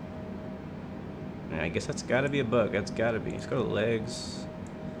yeah, I guess that's gotta be a bug. That's gotta be. Let's go to legs,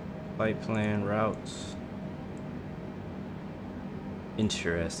 flight plan, routes.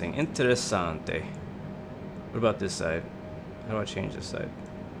 Interesting. Interessante. What about this side? How do I change this side?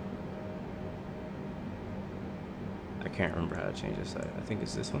 I can't remember how to change this side. I think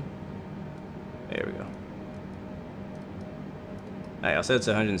it's this one. There we go. Alright, I'll set it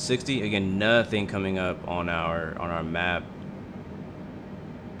to 160. Again, nothing coming up on our map.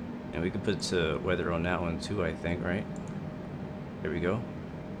 And we could put weather on that one too, I think, right? There we go.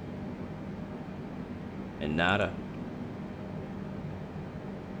 And nada.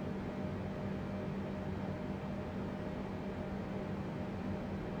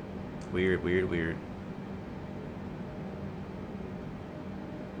 Weird, weird, weird.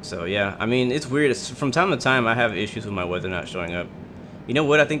 So yeah, I mean, it's weird. From time to time, I have issues with my weather not showing up. You know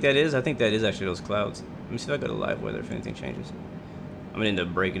what I think that is? I think that is actually those clouds. Let me see if I go to live weather if anything changes. I'm gonna end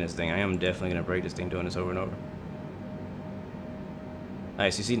up breaking this thing. I am definitely gonna break this thing doing this over and over.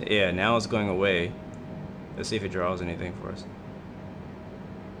 Alright, so you see, yeah, now it's going away. Let's see if it draws anything for us.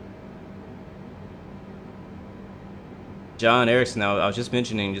 John Erickson, I was just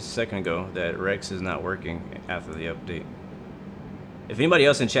mentioning just a second ago that Rex is not working after the update. If anybody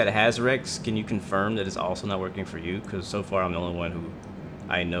else in chat has Rex, can you confirm that it's also not working for you? Because so far I'm the only one who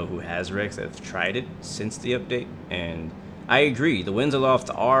I know who has Rex that have tried it since the update, and I agree, the winds aloft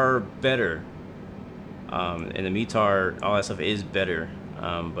are better, and the METAR, all that stuff is better,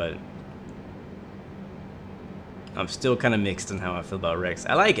 but I'm still kind of mixed on how I feel about Rex.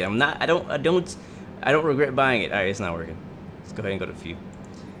 I like it. I don't regret buying it. All right, it's not working. Let's go ahead and go to View.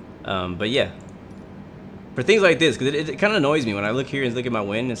 But yeah, for things like this, because it kind of annoys me when I look here and look at my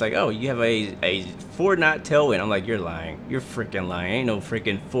wind. It's like, oh, you have a 4-knot tailwind. I'm like, you're lying. You're freaking lying. Ain't no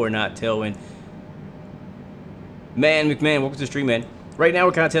freaking 4-knot tailwind. Man, McMahon, welcome to the stream, man. Right now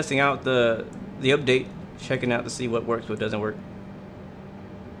we're kind of testing out the update, checking out to see what works, what doesn't work.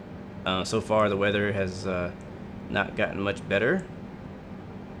 So far the weather has not gotten much better,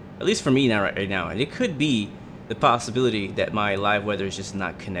 at least for me now right now, and it could be the possibility that my live weather is just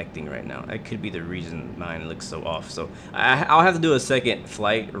not connecting right now. That could be the reason mine looks so off. So I'll have to do a second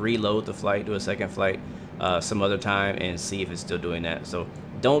flight, reload the flight, do a second flight some other time and see if it's still doing that. So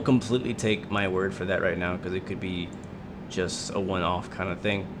don't completely take my word for that right now, because it could be just a one-off kind of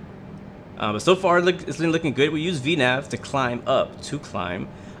thing. But so far it's been looking good. We use VNav to climb up,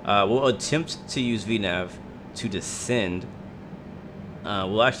 we'll attempt to use VNav to descend.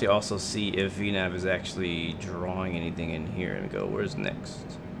 We'll actually also see if VNav is actually drawing anything in here. Let me go, where's next?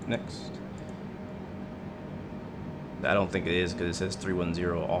 Next. I don't think it is, because it says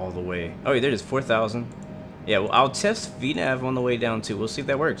 310 all the way. Oh, yeah, there it is, 4,000. Yeah, well, I'll test VNav on the way down too. We'll see if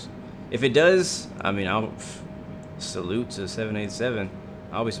that works. If it does, I mean, I'll salute to 787.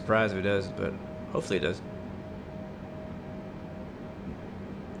 I'll be surprised if it does, but hopefully it does.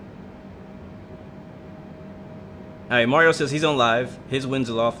 Alright, Mario says he's on live. His winds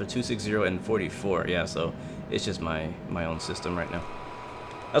aloft for 260 and 44. Yeah, so it's just my own system right now.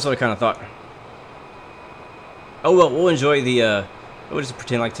 That's what I kind of thought. Oh well, we'll enjoy the. We'll just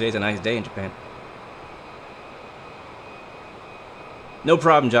pretend like today's a nice day in Japan. No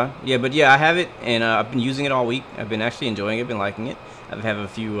problem, John. Yeah, but yeah, I have it, and I've been using it all week. I've been actually enjoying it, been liking it. I have a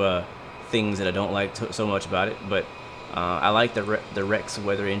few things that I don't like so much about it, but I like the Rex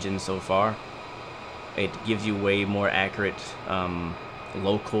weather engine so far. It gives you way more accurate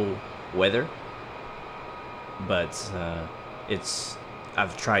local weather, but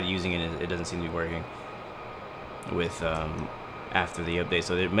I've tried using it and it doesn't seem to be working with after the update.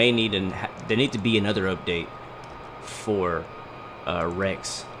 So there need to be another update for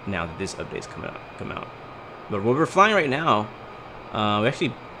Rex now that this update's come out. But where we're flying right now, we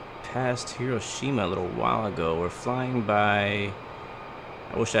actually passed Hiroshima a little while ago. We're flying by.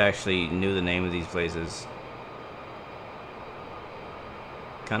 I wish I actually knew the name of these places.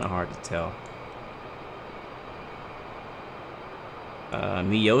 Kind of hard to tell.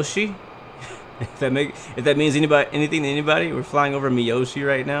 Miyoshi? if that means anything to anybody, we're flying over Miyoshi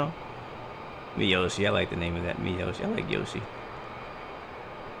right now. Miyoshi, I like the name of that. Miyoshi, I like Yoshi.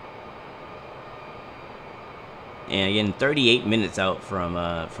 And again, 38 minutes out from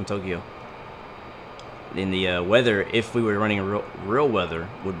Tokyo. In the weather, if we were running real weather,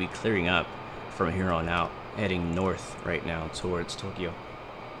 would be clearing up from here on out, heading north right now towards Tokyo.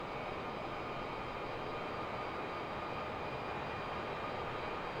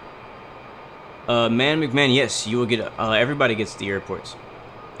 Man McMahon, yes, you will get. Everybody gets the airports.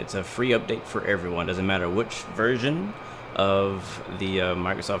 It's a free update for everyone. Doesn't matter which version of the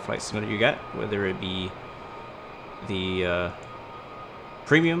Microsoft Flight Simulator you got, whether it be the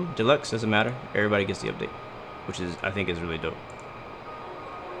Premium, Deluxe, doesn't matter. Everybody gets the update, which I think is really dope.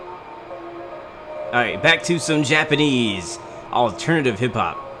 Alright, back to some Japanese alternative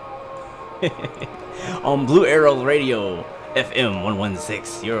hip-hop. On Blue Arrow Radio, FM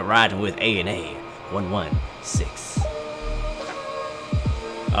 116. You're riding with A&A 116.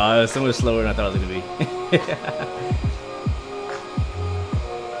 It's so much slower than I thought it was going to be.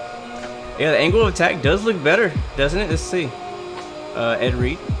 Yeah, the angle of attack does look better, doesn't it? Let's see. Ed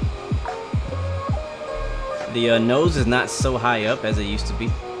Reed. The nose is not so high up as it used to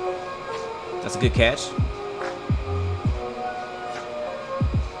be. That's a good catch.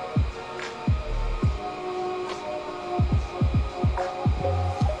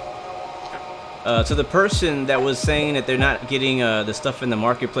 To the person that was saying that they're not getting the stuff in the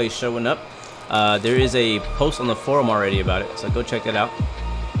marketplace showing up, there is a post on the forum already about it, so go check that out.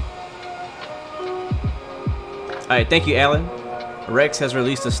 Alright, thank you, Alan. Rex has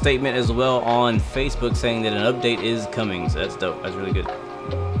released a statement as well on Facebook saying that an update is coming, so that's dope. That's really good.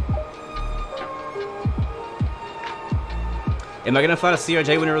 Am I gonna fly to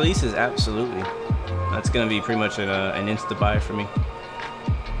CRJ when it releases? Absolutely. That's gonna be pretty much an instant buy for me.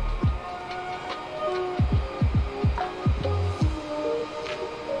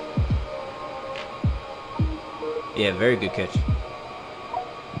 Yeah, very good catch.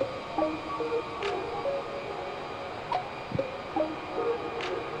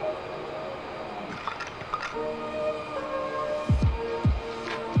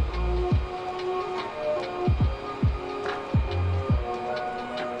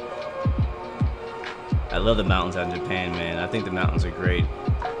 I love the mountains out in Japan, man. I think the mountains are great.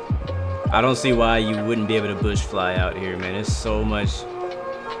 I don't see why you wouldn't be able to bush fly out here, man. There's so much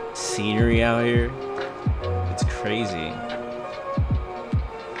scenery out here. It's crazy.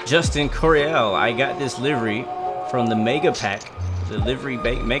 Justin Coriel, I got this livery from the Mega Pack, the livery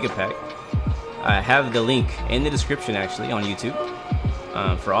Mega Pack. I have the link in the description actually on YouTube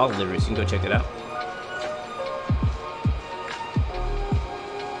for all the liveries. You can go check it out.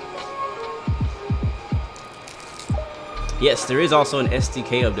 Yes, there is also an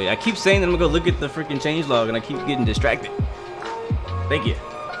SDK update. I keep saying that I'm gonna go look at the freaking changelog and I keep getting distracted. Thank you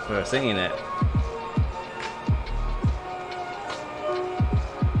for saying that.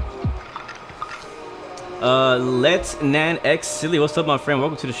 Let's Nan X Silly. What's up, my friend?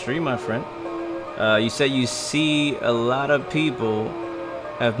 Welcome to the stream, my friend. You said you see a lot of people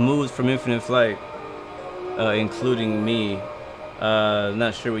have moved from Infinite Flight, including me.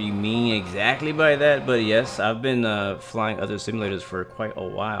 Not sure what you mean exactly by that, but yes, I've been flying other simulators for quite a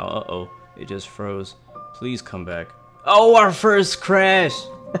while. Uh-oh, it just froze. Please come back. Oh, our first crash!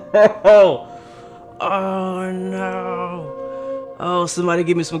 Oh no! Oh, somebody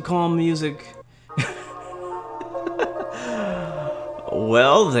give me some calm music.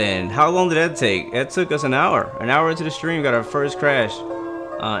 Well then, how long did that take? That took us an hour. An hour into the stream, got our first crash.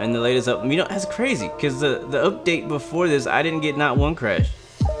 And the latest up, you know, that's crazy, because the update before this, I didn't get not one crash.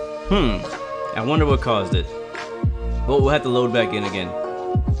 I wonder what caused it. Well, we'll have to load back in again.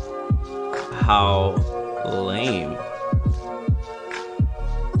 How lame.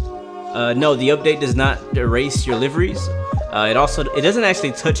 No, the update does not erase your liveries. It doesn't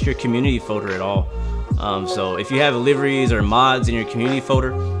actually touch your community folder at all. So if you have liveries or mods in your community folder,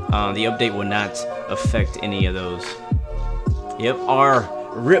 the update will not affect any of those. Yep,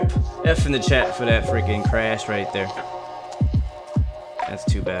 RIP F in the chat for that freaking crash right there. That's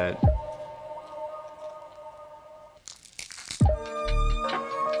too bad.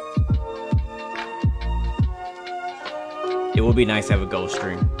 It would be nice to have a ghost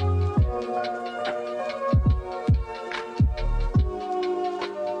stream.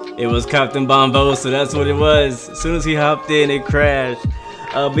 It was Captain Bombo, so that's what it was. As soon as he hopped in, it crashed.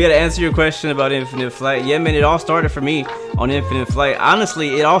 But yeah, to answer your question about Infinite Flight, yeah, man, it all started for me on Infinite Flight.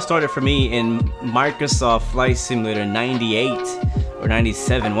 Honestly, it all started for me in Microsoft Flight Simulator 98 or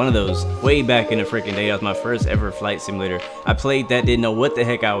 97, one of those, way back in the freaking day. That was my first ever flight simulator. I played that, didn't know what the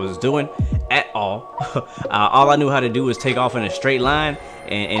heck I was doing at all. All I knew how to do was take off in a straight line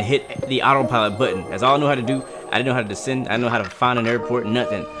and hit the autopilot button. That's all I knew how to do. I didn't know how to descend. I didn't know how to find an airport,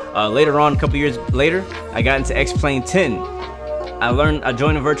 nothing. Later on, a couple years later, I got into X-Plane 10. I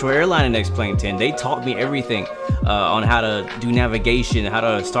joined a virtual airline in X-Plane 10. They taught me everything on how to do navigation, how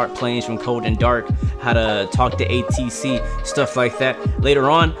to start planes from cold and dark, how to talk to ATC, stuff like that.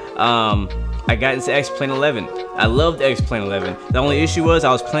 Later on, I got into X-Plane 11. I loved X-Plane 11. The only issue was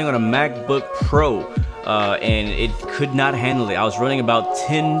I was playing on a MacBook Pro, and it could not handle it. I was running about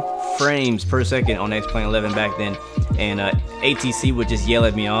 10 frames per second on X-Plane 11 back then, and ATC would just yell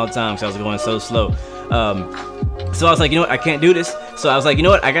at me all the time because I was going so slow. So I was like, you know what, I can't do this. So I was like, you know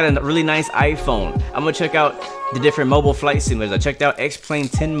what, I got a really nice iPhone. I'm gonna check out the different mobile flight simulators. I checked out X-Plane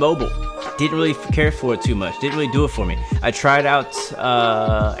 10 Mobile. Didn't really care for it too much. Didn't really do it for me. I tried out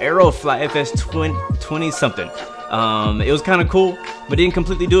Aerofly FS 20 something. It was kind of cool, but didn't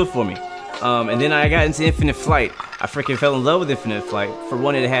completely do it for me. And then I got into Infinite Flight. I freaking fell in love with Infinite Flight. For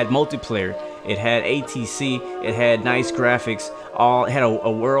one, it had multiplayer. It had ATC. It had nice graphics. It had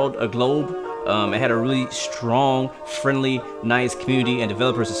a world, a globe. It had a really strong, friendly, nice community and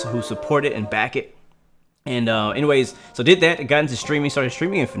developers who support it and back it. And anyways, so did that, got into streaming, started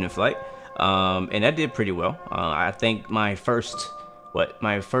streaming Infinite Flight, and that did pretty well. I think my first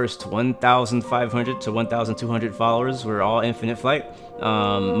 1,500 to 1,200 followers were all Infinite Flight.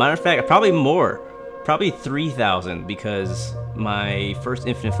 Matter of fact, probably more, probably 3,000, because my first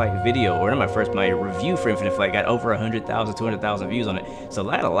Infinite Flight video, or not my first, my review for Infinite Flight got over 100,000, 200,000 views on it. So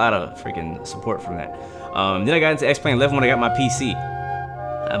I had a lot of freaking support from that. Then I got into X-Plane 11 when I got my PC.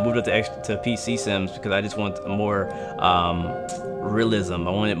 I moved up to PC Sims because I just want more realism.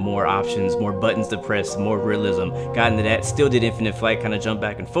 I wanted more options, more buttons to press, more realism. Got into that, still did Infinite Flight, kind of jumped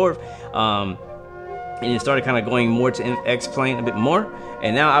back and forth. And it started kind of going more to X-Plane a bit more.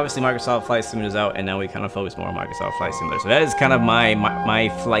 And now obviously Microsoft Flight Simulator is out, and now we kind of focus more on Microsoft Flight Simulator. So that is kind of my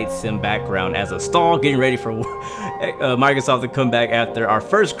flight sim background as a stall, getting ready for Microsoft to come back after our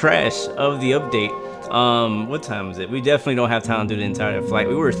first crash of the update. What time is it? We definitely don't have time to do the entire flight.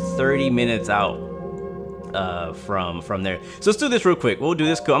 We were 30 minutes out from there. So let's do this real quick. We'll do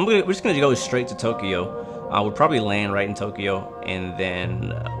this. We're just gonna go straight to Tokyo. We'll probably land right in Tokyo, and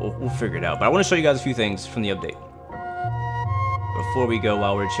then we'll figure it out. But I want to show you guys a few things from the update before we go,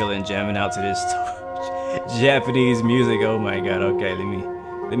 while we're chilling, jamming out to this Japanese music. Oh my god. Okay,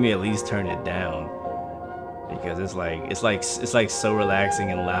 let me at least turn it down, because it's like so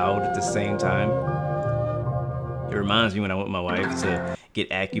relaxing and loud at the same time. It reminds me when I went with my wife to get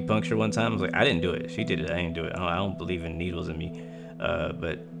acupuncture one time. I was like, I didn't do it. She did it. I didn't do it. I don't believe in needles in me.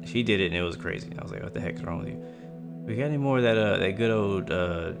 But she did it, and it was crazy. I was like, what the heck's wrong with you? We got any more of that good old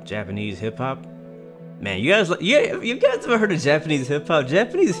Japanese hip hop? Man, you guys ever heard of Japanese hip hop?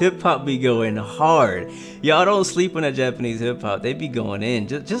 Japanese hip hop be going hard. Y'all don't sleep on that Japanese hip hop. They be going in,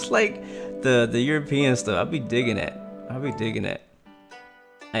 just like the European stuff. I'll be digging that.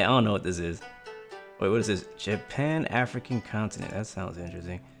 Hey, I don't know what this is. Wait, what is this? Japan, African continent. That sounds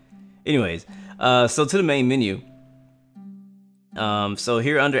interesting. Anyways, so to the main menu. So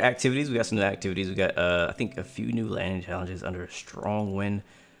here under activities, we got some new activities. We got I think a few new landing challenges under strong wind.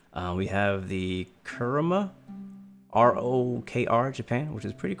 We have the Kurama, ROKR Japan, which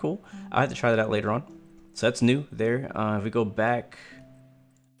is pretty cool. I have to try that out later on. So that's new there. If we go back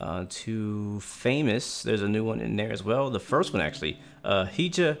to famous, there's a new one in there as well. The first one actually,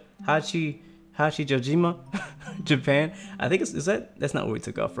 Hachijojima, Japan. I think that's not where we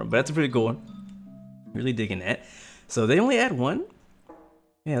took off from, but that's a pretty cool one. Really digging that. So they only add one.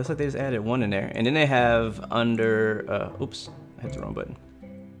 Yeah, looks like they just added one in there. And then they have under, oops, I hit the wrong button.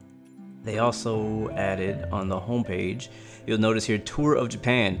 They also added on the homepage, you'll notice here, Tour of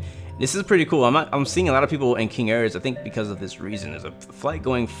Japan. This is pretty cool. I'm seeing a lot of people in King Airs, I think because of this reason. There's a flight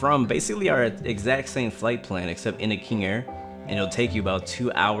going from basically our exact same flight plan, except in a King Air. And it'll take you about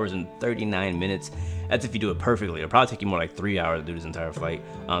 2 hours and 39 minutes. That's if you do it perfectly. It'll probably take you more like 3 hours to do this entire flight.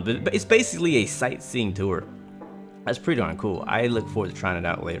 But it's basically a sightseeing tour. That's pretty darn cool. I look forward to trying it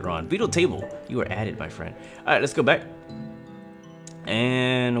out later on. Beetle table, you are added, my friend. All right, let's go back.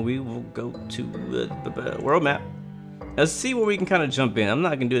 And we will go to world map. Let's see where we can kind of jump in. I'm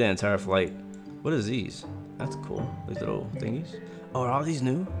not gonna do that entire flight. What is these? That's cool. These little thingies. Oh, are all these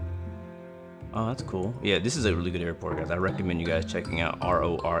new? Oh, that's cool. Yeah, this is a really good airport, guys. I recommend you guys checking out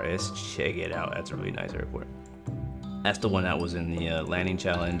RORS. Check it out. That's a really nice airport. That's the one that was in the landing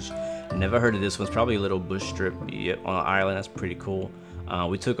challenge. Never heard of this one. It's probably a little bush strip. Yep, on an island. That's pretty cool.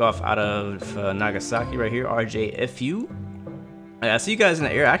 We took off out of Nagasaki right here. RJFU. I see you guys in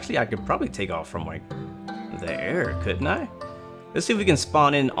the air. Actually, I could probably take off from like the air, couldn't I? Let's see if we can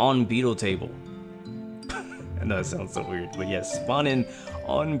spawn in on Beetle table. I know it sounds so weird, but yes, spawn in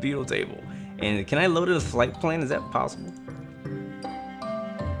on Beetle table. And can I load a flight plan? Is that possible?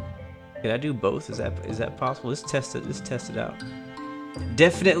 Can I do both? Is that possible? Let's test it. Let's test it out.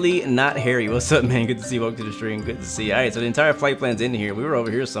 Definitely not Harry. What's up, man? Good to see you. Welcome to the stream. Good to see you. All right, so the entire flight plan's in here. We were over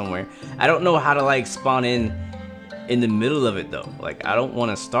here somewhere. I don't know how to like spawn in the middle of it though. Like I don't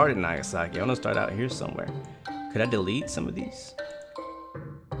want to start in Nagasaki. I want to start out here somewhere. Could I delete some of these?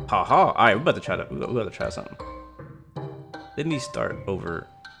 Haha. All right, we're about to try that. We're about to try something. Let me start over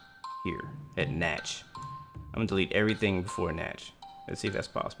here at Natch. I'm gonna delete everything before Natch. Let's see if that's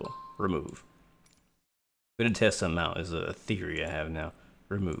possible. Remove. I'm gonna test something out. Is a theory I have now.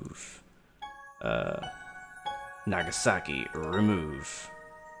 Remove. Nagasaki. Remove.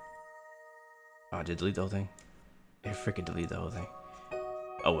 Oh, I did delete the whole thing. I freaking delete the whole thing.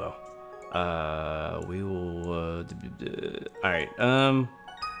 Oh well. We will. All right.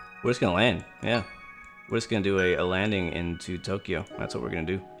 We're just gonna land. Yeah. We're just gonna do a landing into Tokyo. That's what we're gonna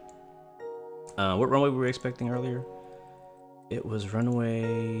do. What runway were we expecting earlier? It was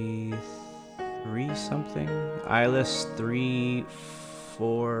runway 3 something. ILS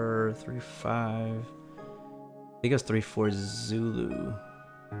 3435. think it's 3-4 Zulu.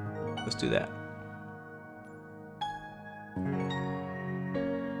 Let's do that.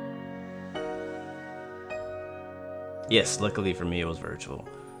 Yes, luckily for me it was virtual.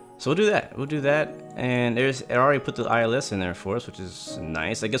 So we'll do that. We'll do that. And it already put the ILS in there for us, which is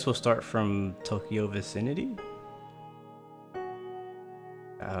nice. I guess we'll start from Tokyo vicinity.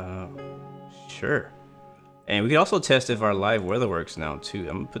 Sure. And we can also test if our live weather works now too.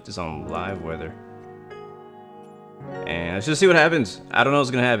 I'm gonna put this on live weather. And let's just see what happens. I don't know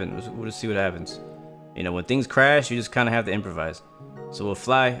what's gonna happen. We'll just see what happens. You know, when things crash, you just kind of have to improvise. So we'll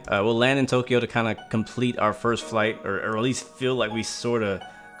fly. We'll land in Tokyo to kind of complete our first flight, or at least feel like we sort of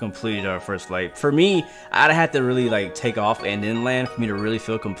completed our first flight. For me, I'd have to really like take off and then land for me to really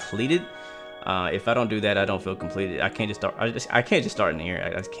feel completed. If I don't do that, I don't feel completed. I can't just start. I can't just start in the air.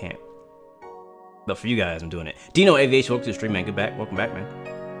 I just can't. But for you guys, I'm doing it. Dino Aviation, welcome to the stream, man. Good back. Welcome back, man.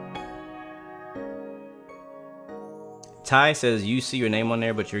 Ty says you see your name on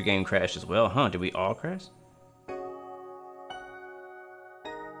there, but your game crashed as well. Huh? Did we all crash?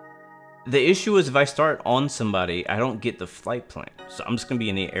 The issue is if I start on somebody, I don't get the flight plan. So I'm just gonna be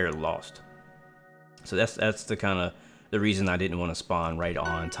in the air lost. So that's the kind of the reason I didn't want to spawn right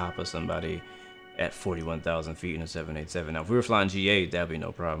on top of somebody at 41,000 feet in a 787. Now if we were flying G8, that'd be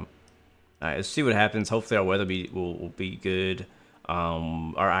no problem. All right, let's see what happens. Hopefully our weather will be good.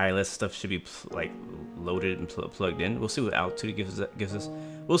 Our ILS stuff should be like loaded and plugged in. We'll see what altitude gives us.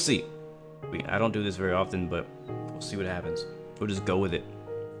 We'll see. I don't do this very often, but we'll see what happens. We'll just go with it.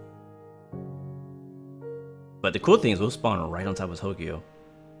 But the cool thing is we'll spawn right on top of Tokyo.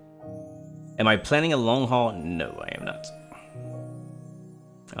 Am I planning a long haul? No, I am not.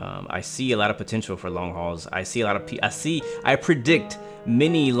 I see a lot of potential for long hauls. I see a lot of I predict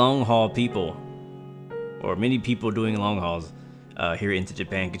many long haul people, or many people doing long hauls here into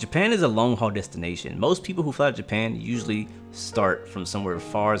Japan. Japan is a long haul destination. Most people who fly to Japan usually start from somewhere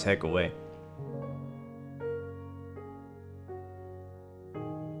far as heck away.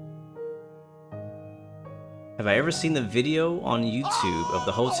 Have I ever seen the video on YouTube of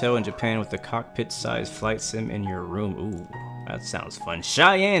the hotel in Japan with the cockpit-sized flight sim in your room? Ooh, that sounds fun.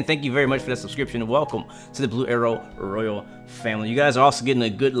 Cheyenne, thank you very much for that subscription. Welcome to the Blue Arrow Royal family. You guys are also getting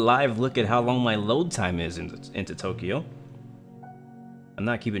a good live look at how long my load time is into Tokyo. I'm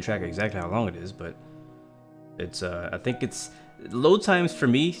not keeping track of exactly how long it is, but it's I think it's load times for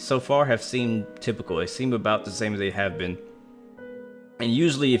me so far have seemed typical. They seem about the same as they have been. And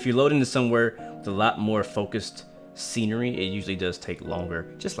usually if you're loading to somewhere with a lot more focused scenery, it usually does take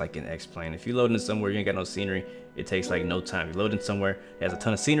longer, just like in X-Plane. If you're loading to somewhere you ain't got no scenery, it takes like no time. If you're loading somewhere that has a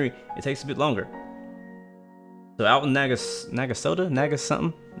ton of scenery, it takes a bit longer. So out in Nagasaki,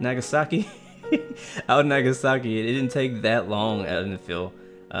 out in Nagasaki, it didn't take that long, I didn't feel,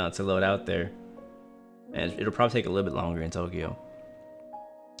 to load out there. And it'll probably take a little bit longer in Tokyo.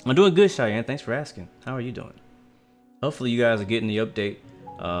 I'm doing good, Cheyenne. Thanks for asking. How are you doing? Hopefully you guys are getting the update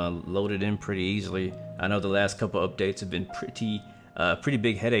loaded in pretty easily. I know the last couple updates have been pretty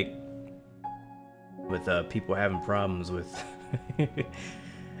big headache with people having problems with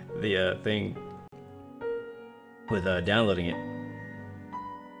the thing with downloading it.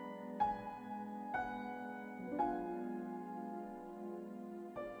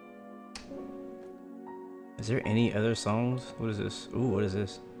 Is there any other songs? What is this? Ooh, what is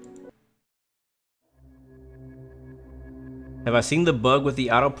this? Have I seen the bug with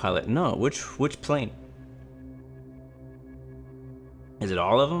the autopilot? No. Which plane? Is it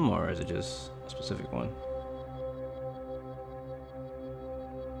all of them, or is it just a specific one?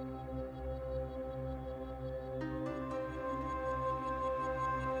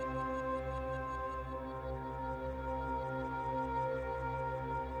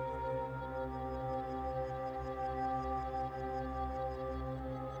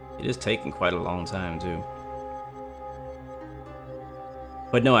 It is taking quite a long time too.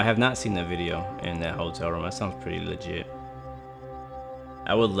 But no, I have not seen that video in that hotel room. That sounds pretty legit.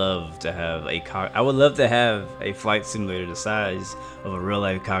 I would love to have a flight simulator the size of a real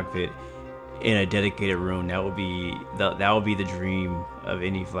life cockpit in a dedicated room. That would be the dream of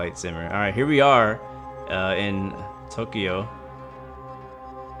any flight simmer. All right, here we are in Tokyo.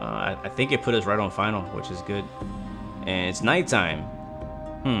 I think it put us right on final, which is good. And it's nighttime.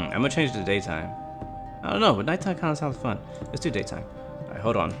 I'm gonna change it to daytime. I don't know, but nighttime kind of sounds fun. Let's do daytime. All right,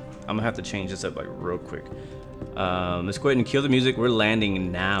 hold on. I'm gonna have to change this up like real quick. Let's go ahead and kill the music. We're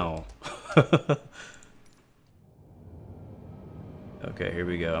landing now. Okay, here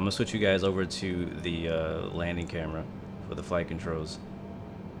we go. I'm gonna switch you guys over to the landing camera for the flight controls.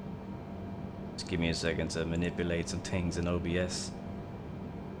 Just give me a second to manipulate some things in OBS.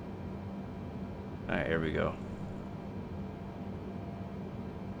 All right, here we go.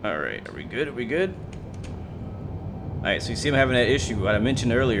 All right, are we good? Are we good? All right, so you see I'm having that issue what I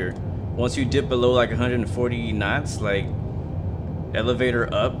mentioned earlier. Once you dip below like 140 knots, like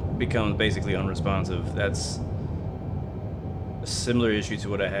elevator up becomes basically unresponsive. That's a similar issue to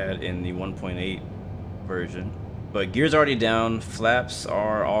what I had in the 1.8 version. But gear's already down, flaps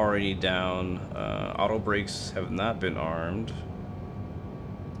are already down, auto brakes have not been armed.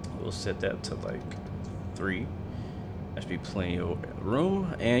 We'll set that to like 3. That should be plenty of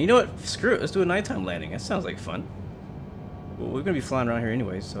room. And you know what? Screw it. Let's do a nighttime landing. That sounds like fun. Well, we're going to be flying around here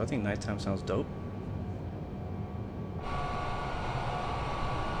anyway, so I think nighttime sounds dope.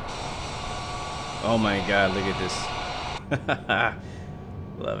 Oh my god, look at this.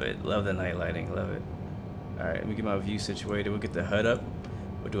 Love it. Love the night lighting. Love it. Alright, let me get my view situated. We'll get the HUD up.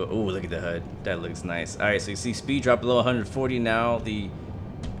 We'll do it. Oh, look at the HUD. That looks nice. Alright, so you see speed drop below 140 now.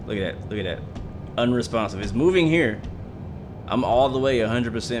 Look at that. Look at that. Unresponsive. It's moving here. I'm all the way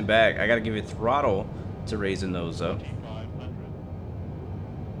 100% back. I gotta give it throttle to raise the nose up.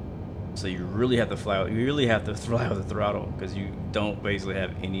 So you really have to fly. You really have to fly with the throttle because you don't basically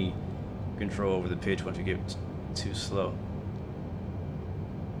have any control over the pitch once you get too slow.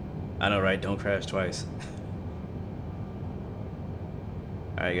 I know, right? Don't crash twice.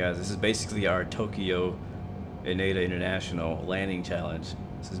 Alright guys, this is basically our Tokyo Ineda International landing challenge.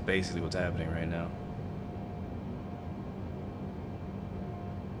 This is basically what's happening right now.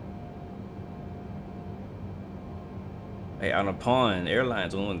 Hey, on a Pawn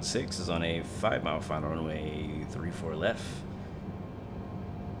Airlines 116 is on a 5-mile final runway 34 left.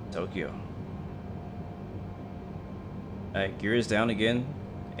 Tokyo. Alright, gear is down again,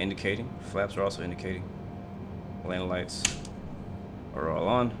 indicating. Flaps are also indicating. Landing lights are all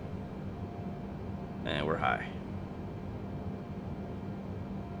on. And we're high.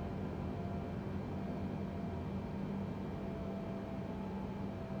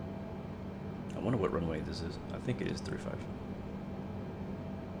 I wonder what runway this is. I think it is 35.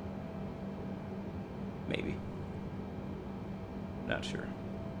 Maybe. Not sure.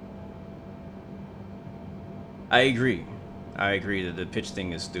 I agree. I agree that the pitch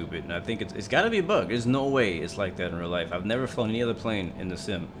thing is stupid, and I think it's got to be a bug. There's no way it's like that in real life. I've never flown any other plane in the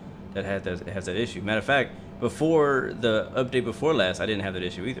sim that has that issue. Matter of fact, before the update before last, I didn't have that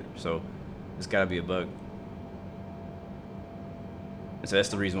issue either. So it's got to be a bug. And so that's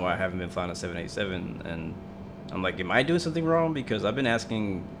the reason why I haven't been flying a 787. And I'm like, am I doing something wrong? Because I've been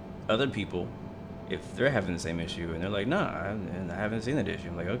asking other people if they're having the same issue, and they're like, nah, I haven't seen that issue.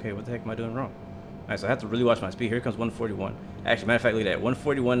 I'm like, okay, what the heck am I doing wrong? Alright, so I have to really watch my speed. Here comes 141. Actually, matter of fact, look at that.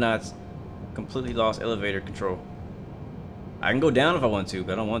 141 knots, completely lost elevator control. I can go down if I want to,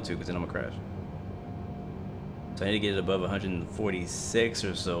 but I don't want to because then I'm gonna crash. So I need to get it above 146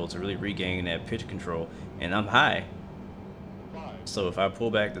 or so to really regain that pitch control, and I'm high. So if I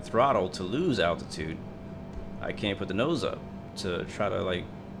pull back the throttle to lose altitude, I can't put the nose up to try to, like,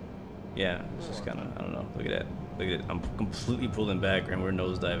 yeah, it's just kind of, I don't know. Look at that. Look at it. I'm completely pulling back, and we're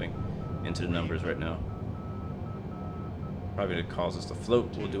nose diving into the numbers right now. Probably to cause us to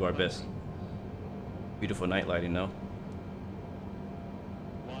float. We'll do our best. Beautiful night lighting, though.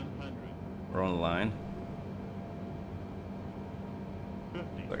 100. We're on the line. 50.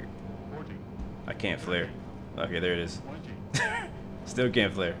 Like, 40. I can't flare. Okay, there it is. 20. Still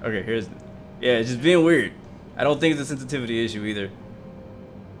can't flare. Okay, here's, yeah, it's just being weird. I don't think it's a sensitivity issue either.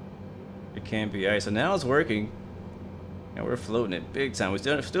 It can't be. Alright, so now it's working. And we're floating it big time.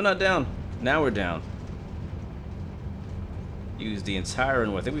 We're still not down. Now we're down. Use the entire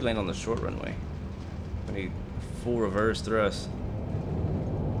runway. I think we land on the short runway. We need full reverse thrust.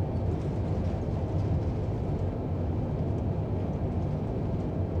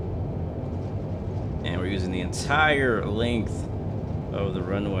 And we're using the entire length of the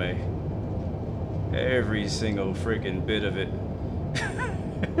runway. Every single freaking bit of it.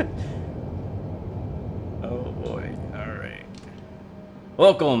 Oh boy. Alright.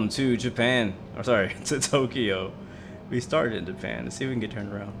 Welcome to Japan. Or sorry, to Tokyo. We started in Japan. Let's see if we can get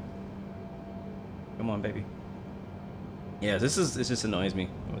turned around. Come on, baby. Yeah, it just annoys me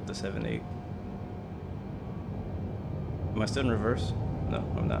with the 7.8. Am I still in reverse? No,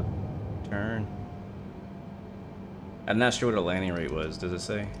 I'm not. Turn. I'm not sure what the landing rate was. Does it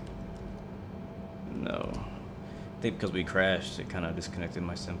say? No. I think because we crashed, it kind of disconnected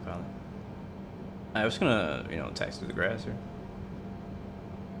my sim pilot. I was gonna, you know, taxi through the grass here.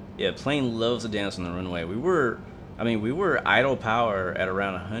 Yeah, plane loves to dance on the runway. We were idle power at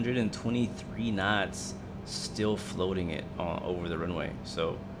around 123 knots, still floating it over the runway.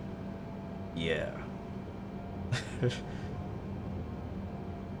 So, yeah. That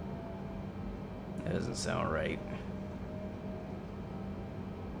doesn't sound right.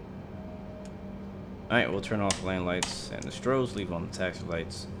 Alright, we'll turn off lane lights and the strobes, leave on the taxi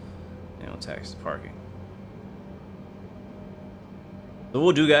lights, and we'll taxi parking. So what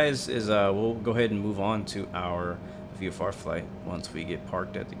we'll do, guys, is we'll go ahead and move on to our VFR flight once we get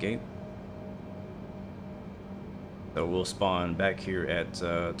parked at the gate. So we'll spawn back here at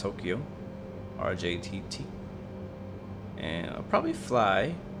Tokyo, RJTT, and I'll probably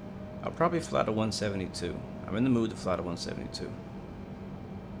fly to 172. I'm in the mood to fly to 172.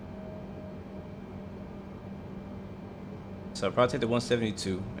 So I'll probably take the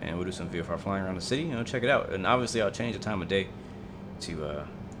 172 and we'll do some VFR flying around the city and check it out. And obviously I'll change the time of day to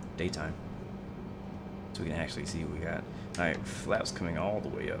daytime so we can actually see what we got. Alright, flaps coming all the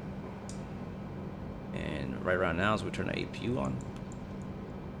way up. And right around now as we turn the APU on.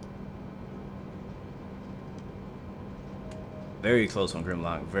 Very close one,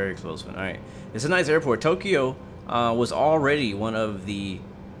 Grimlock. Very close one. Alright. It's a nice airport. Tokyo was already one of the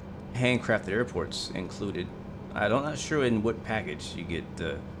handcrafted airports included. I'm not sure in what package you get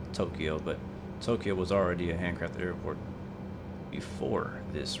Tokyo, but Tokyo was already a handcrafted airport before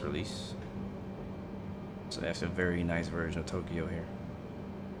this release. So that's a very nice version of Tokyo here.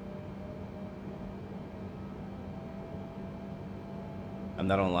 I'm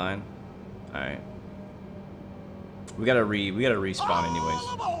not online. Alright. We gotta respawn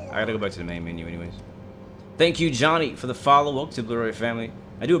anyways. I gotta go back to the main menu anyways. Thank you, Johnny, for the follow. Welcome to Blu-ray family.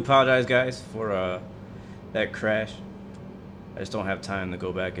 I do apologize, guys, for that crash. I just don't have time to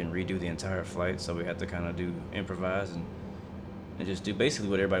go back and redo the entire flight, so we had to kind of improvise and just do basically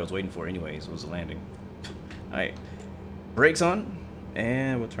what everybody was waiting for anyways, was the landing. Alright, brakes on,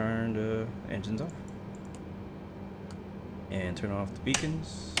 and we'll turn the engines off. And turn off the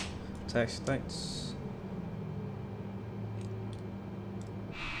beacons, taxi lights.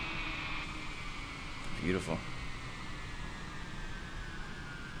 Beautiful.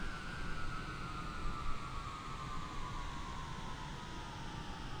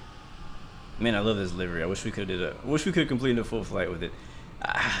 Man, I love this livery. I wish we could have completed a full flight with it.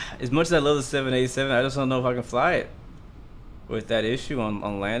 As much as I love the 787, I just don't know if I can fly it with that issue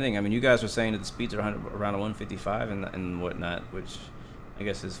on landing. I mean, you guys were saying that the speeds are around 155 and whatnot, which I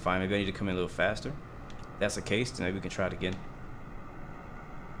guess is fine. Maybe I need to come in a little faster. If that's the case, then maybe we can try it again.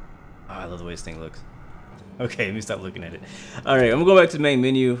 Oh, I love the way this thing looks. Okay, let me stop looking at it. Alright, I'm gonna go back to the main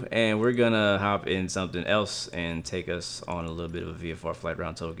menu and we're gonna hop in something else and take us on a little bit of a VFR flight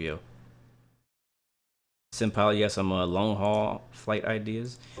around Tokyo. Senpai, you have some long haul flight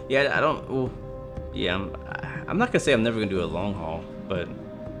ideas? Yeah, I'm not gonna say I'm never gonna do a long haul, but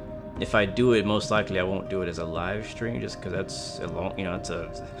if I do it, most likely I won't do it as a live stream, just because that's a long, it's a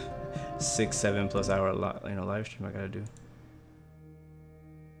 6-7+ hour live stream I gotta do.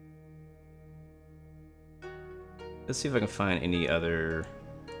 Let's see if I can find any other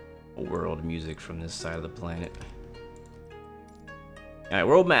world music from this side of the planet. Alright,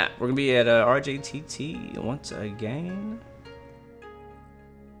 world map. We're gonna be at RJTT once again.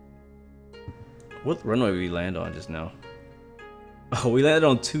 What runway did we land on just now? Oh, we landed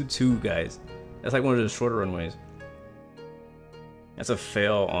on 22, guys. That's like one of the shorter runways. That's a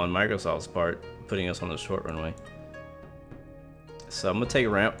fail on Microsoft's part, putting us on the short runway. So I'm gonna take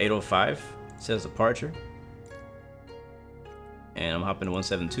ramp 805. It says departure. And I'm hopping to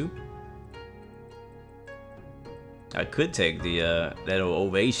 172. I could take the that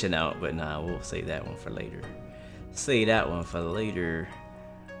ovation out, but nah, we'll save that one for later. Save that one for later.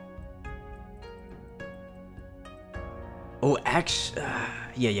 Oh, actually,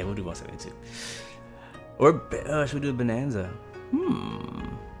 yeah, we'll do 172. Or should we do a Bonanza?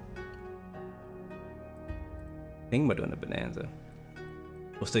 Think about doing a Bonanza.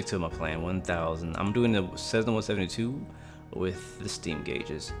 We'll stick to my plan. 1000. I'm doing the Cessna 172 with the steam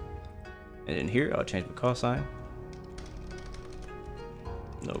gauges, and in here I'll change the call sign.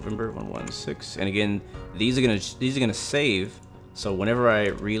 November 116, and again, these are gonna save. So whenever I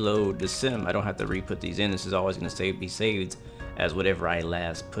reload the sim, I don't have to re-put these in. This is always gonna be saved as whatever I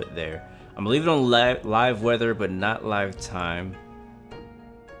last put there. I'm gonna leave it on live weather, but not live time.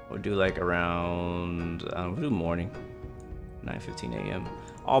 We'll do like around we'll do morning, 9:15 a.m.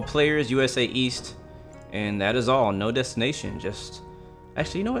 All players USA East, and that is all. No destination. Just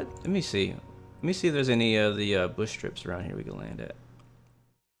actually, you know what? Let me see if there's any of the bush strips around here we can land at.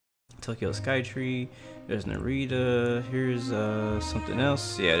 Tokyo Skytree, there's Narita, here's something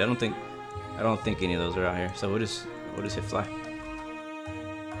else. Yeah, I don't think any of those are out here. So we'll just hit fly.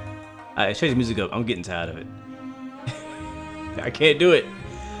 Alright, change the music up. I'm getting tired of it. I can't do it.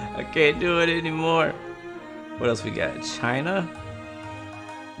 I can't do it anymore. What else we got? China?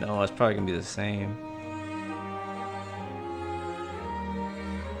 No, it's probably gonna be the same.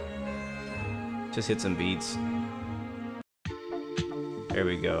 Just hit some beats. There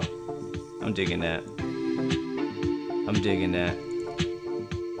we go. I'm digging that. I'm digging that.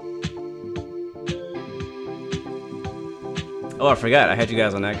 Oh, I forgot. I had you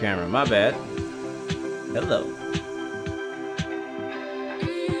guys on that camera. My bad. Hello.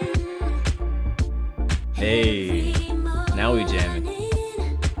 Hey. Now we jamming.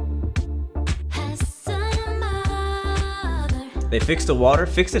 They fixed the water?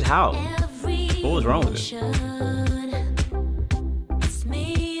 Fixed it how? What was wrong with it?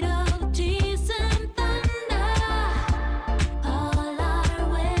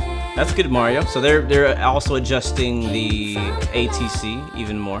 That's good, Mario. So they're also adjusting the ATC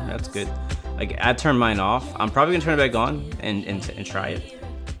even more. That's good. Like, I turned mine off. I'm probably gonna turn it back on and try it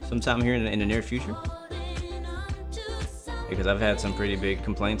sometime here in the near future, because I've had some pretty big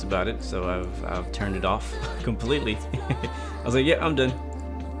complaints about it. So I've turned it off completely. I was like, yeah, I'm done.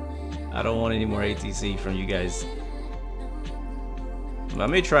 I don't want any more ATC from you guys. I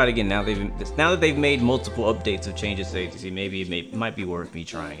may try it again now that they've made multiple updates of changes to ATC. Maybe it might be worth me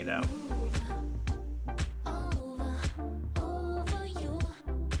trying it out.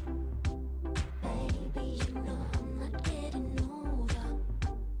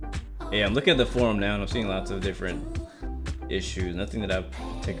 Yeah, I'm looking at the forum now and I'm seeing lots of different issues. Nothing that I've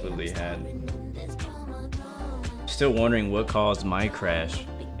particularly had. Still wondering what caused my crash,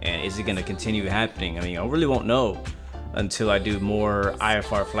 and is it going to continue happening? I mean, I really won't know until I do more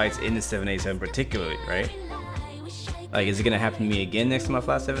IFR flights in the 787 particularly, right? Like, is it gonna happen to me again next time I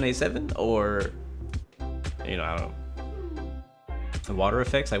fly 787? Or, you know, I don't know. The water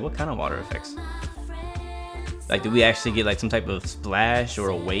effects? Like, what kind of water effects? Like, do we actually get like some type of splash or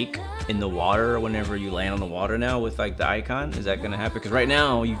a wake in the water whenever you land on the water now with like the icon? Is that gonna happen? Because right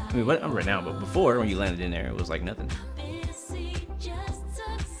now, right now, but before when you landed in there, it was like nothing.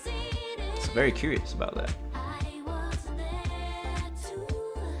 So very curious about that.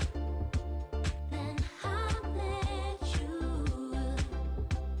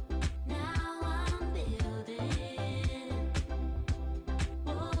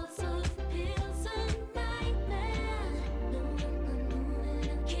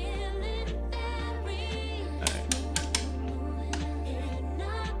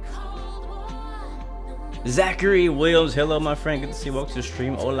 Zachary Williams, hello my friend, good to see you. Welcome to the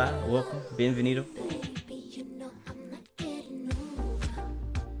stream. Hola, welcome, bienvenido.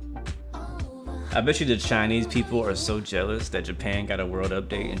 I bet you the Chinese people are so jealous that Japan got a world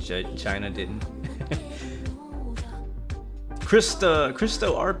update and China didn't. Christo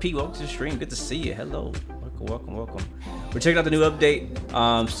RP, welcome to the stream, good to see you. Hello, welcome. We're checking out the new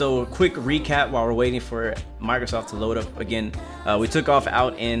update. So quick recap while we're waiting for Microsoft to load up again. We took off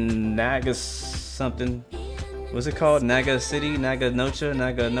out in something. What's it called? Naga City? Naga Nocha?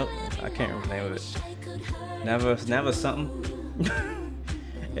 I can't remember the name of it. Nava something.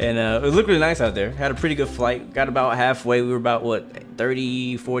 And it looked really nice out there. Had a pretty good flight. Got about halfway. We were about, what,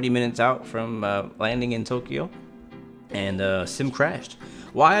 30-40 minutes out from landing in Tokyo. And sim crashed.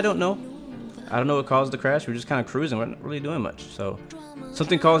 Why? I don't know. I don't know what caused the crash. We're just kind of cruising. We're not really doing much. So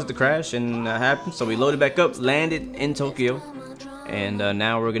something caused the crash and happened. So we loaded back up, landed in Tokyo. And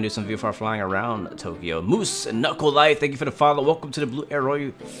now we're gonna do some VFR flying around Tokyo. Moose and Knuckle Life, thank you for the follow. Welcome to the Blue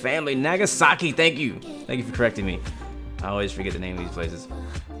Arrow family. Nagasaki, thank you for correcting me. I always forget the name of these places.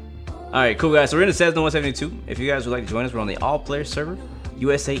 All right, cool guys. So we're in the Cessna 172. If you guys would like to join us, we're on the all-player server,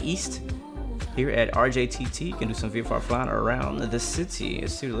 USA East, here at RJTT. You can do some VFR flying around the city.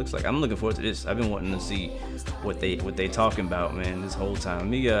 Let's see what it looks like. I'm looking forward to this. I've been wanting to see what they talking about, man, this whole time. Let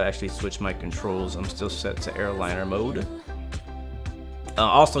me actually switch my controls. I'm still set to airliner mode.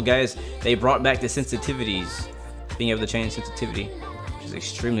 Also, guys, they brought back the sensitivities, being able to change sensitivity, which is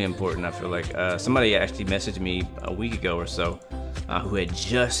extremely important. I feel like somebody actually messaged me a week ago or so who had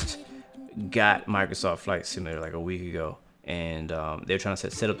just got Microsoft Flight Simulator like a week ago, and they're trying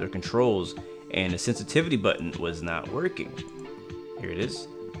to set up their controls, and the sensitivity button was not working. Here it is,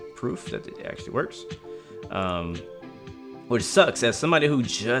 proof that it actually works. Which sucks as somebody who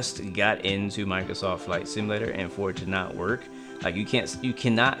just got into Microsoft Flight Simulator, and for it to not work. Like, you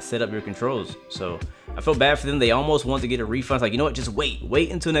cannot set up your controls. So I feel bad for them. They almost want to get a refund. It's like, you know what, just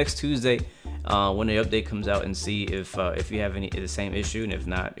wait until next Tuesday when the update comes out and see if you have the same issue, and if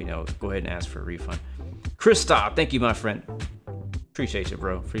not, you know, go ahead and ask for a refund. Kristoff, thank you, my friend. Appreciate you,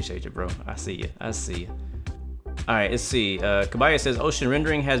 bro. I see you. All right, let's see. Kabaya says ocean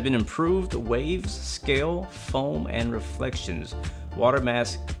rendering has been improved. Waves, scale, foam, and reflections. Water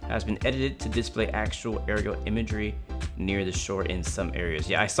mask has been edited to display actual aerial imagery near the shore in some areas.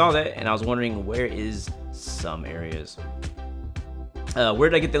 Yeah, I saw that and I was wondering, where is some areas? Where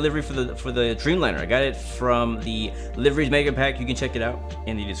did I get the livery for the Dreamliner? I got it from the Liveries Mega Pack. You can check it out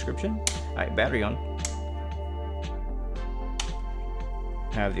in the description. All right, battery on.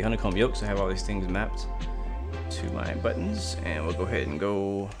 I have the honeycomb yoke, so I have all these things mapped to my buttons, and we'll go ahead and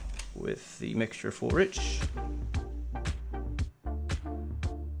go with the mixture full rich.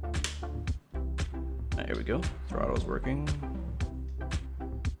 Right, here we go. Throttle's working.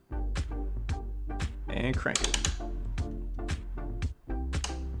 And crank it.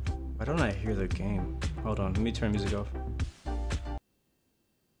 Why don't I hear the game? Hold on, let me turn music off.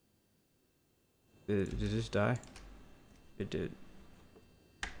 Did this die? It did.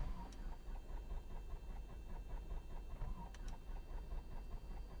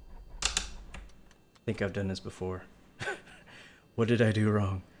 I think I've done this before. What did I do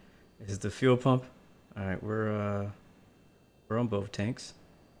wrong? Is it the fuel pump? All right, we're on both tanks.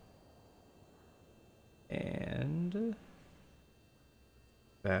 And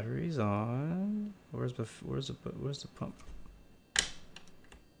batteries on. Where's the pump?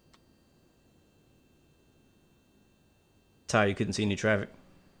 Ty, you couldn't see any traffic.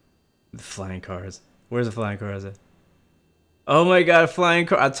 The flying cars. Where's the flying cars at? Oh my god, flying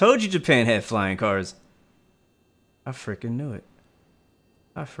car. I told you Japan had flying cars. I freaking knew it.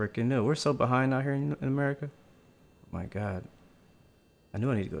 I freaking knew it. We're so behind out here in America. Oh my god. I knew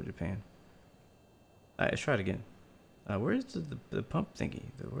I need to go to Japan. Alright, let's try it again. Where's the pump thingy?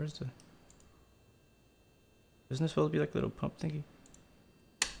 Where's the... Isn't this supposed to be like a little pump thingy?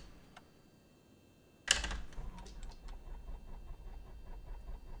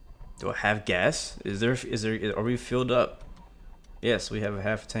 Do I have gas? Are we filled up? Yes, we have a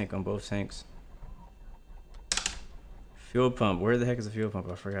half tank on both tanks. Fuel pump. Where the heck is the fuel pump?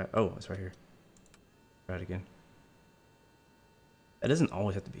 I forgot. Oh, it's right here. Try it again. That doesn't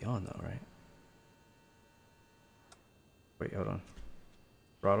always have to be on though, right? Wait, hold on.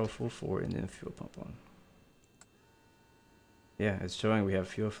 Throttle full forward and then fuel pump on. Yeah, it's showing we have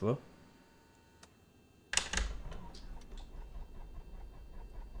fuel flow.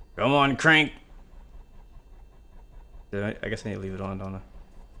 Come on, crank! I guess I need to leave it on, don't I?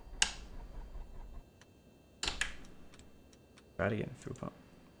 Try it again, fuel pump.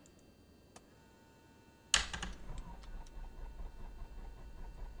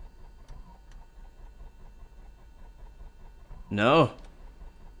 No,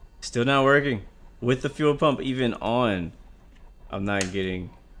 still not working. With the fuel pump even on, I'm not getting,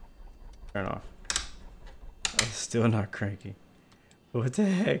 turn off. I'm still not cranking. What the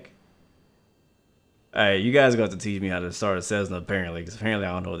heck? Alright, you guys got to teach me how to start a Cessna apparently, because apparently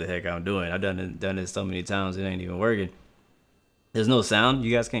I don't know what the heck I'm doing. I've done it so many times it ain't even working. There's no sound,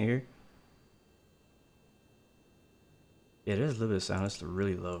 you guys can't hear? Yeah, there's a little bit of sound, it's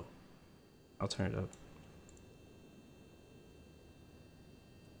really low. I'll turn it up.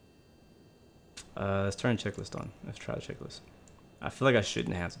 Let's turn checklist on. Let's try the checklist. I feel like I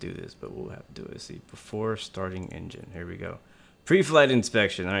shouldn't have to do this, but we'll have to do it. Let's see, before starting engine. Here we go. Pre-flight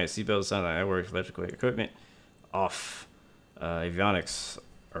inspection. All right, seatbelt, sound networks, electrical equipment off. Avionics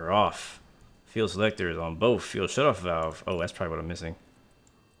are off. Fuel selectors on both. Fuel shutoff valve. Oh, that's probably what I'm missing.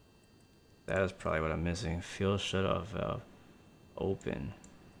 That is probably what I'm missing. Fuel shutoff valve open.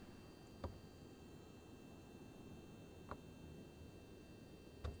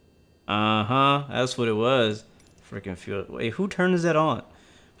 That's what it was. Freaking fuel. Wait, who turns that on?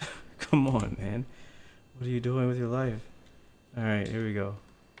 Come on, man. What are you doing with your life? All right, here we go.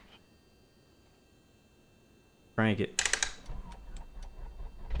 Crank it.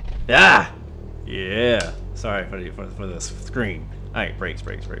 Ah! Yeah. Sorry for the screen. All right, brakes.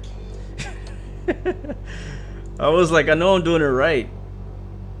 I was like, I know I'm doing it right.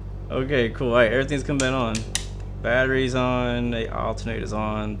 Okay, cool. All right, everything's coming on. Batteries on, alternators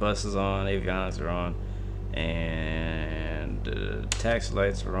on, buses on, avionics are on, and taxi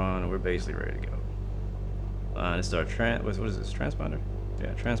lights are on. We're basically ready to go. This is our what is this, transponder?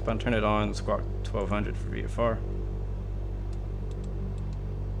 Yeah, transponder. Turn it on. Squawk 1200 for VFR.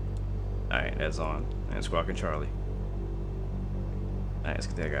 All right, that's on. And squawking Charlie. All right, let's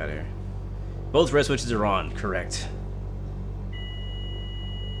get that guy out of here. Both red switches are on. Correct.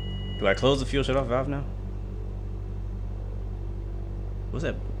 Do I close the fuel shutoff valve now? What's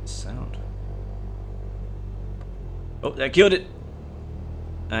that sound? Oh, that killed it.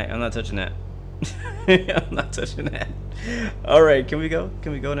 Alright, I'm not touching that. I'm not touching that. Alright, can we go?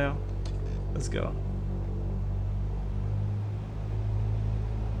 Can we go now? Let's go.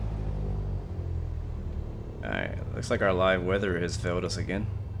 Alright, looks like our live weather has failed us again.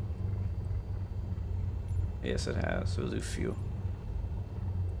 Yes, it has. So we'll do fuel.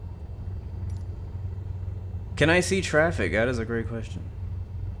 Can I see traffic? That is a great question.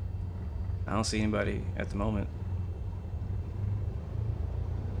 I don't see anybody at the moment.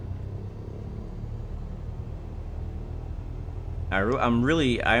 I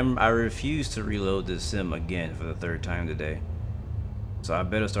refuse to reload this sim again for the 3rd time today. So I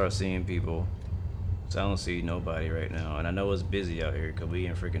better start seeing people. So I don't see nobody right now, and I know it's busy out here because we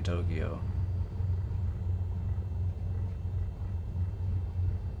in freaking Tokyo.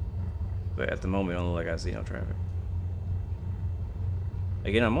 But at the moment, it don't look like I see no traffic.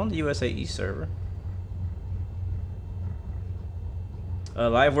 Again, I'm on the USA East server.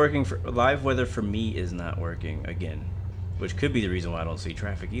 Live weather for me is not working again, which could be the reason why I don't see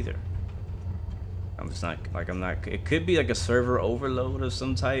traffic either. I'm just not like it could be like a server overload of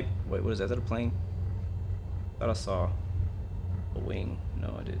some type. Wait, what is that? Is that a plane? Thought I saw a wing.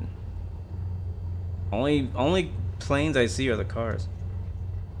 No, I didn't. Only planes I see are the cars.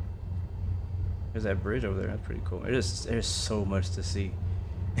 There's that bridge over there. That's pretty cool. There's so much to see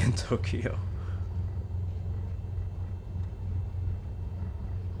in Tokyo.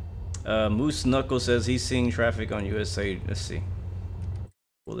 Moose Knuckle says he's seeing traffic on USA. Let's see.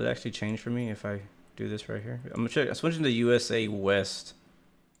 Will it actually change for me if I do this right here? I'm gonna check. I'm switching to USA West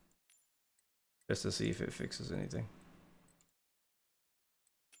just to see if it fixes anything.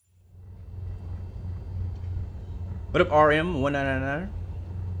 What up, RM1999?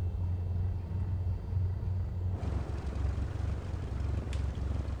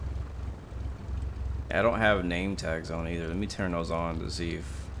 I don't have name tags on either. Let me turn those on to see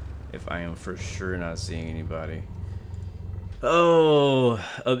if I am for sure not seeing anybody. Oh,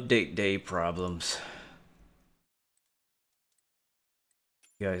 update day problems.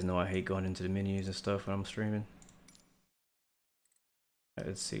 You guys know I hate going into the menus and stuff when I'm streaming.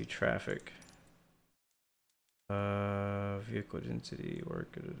 Let's see, traffic. Vehicle density,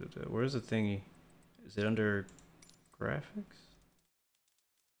 work. Where's the thingy? Is it under graphics?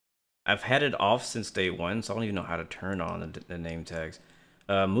 I've had it off since day one, so I don't even know how to turn on the name tags.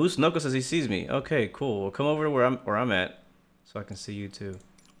 Moose Knuckle says he sees me. Okay, cool. Well, come over to where I'm at, so I can see you too.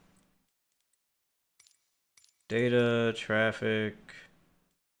 Data, traffic.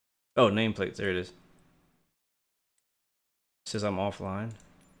 Oh, nameplates. There it is. It says I'm offline.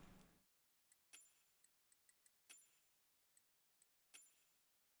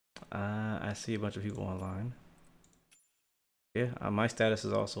 I see a bunch of people online. Yeah, my status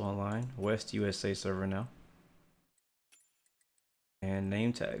is also online. West USA server now. And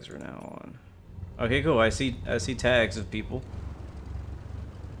name tags are now on. Okay, cool. I see tags of people.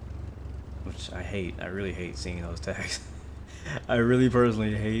 Which I hate. I really hate seeing those tags. I really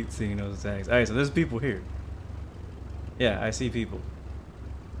personally hate seeing those tags. Alright, so there's people here. Yeah, I see people.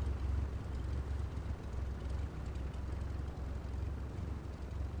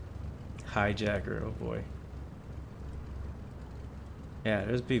 Hijacker, oh boy. Yeah,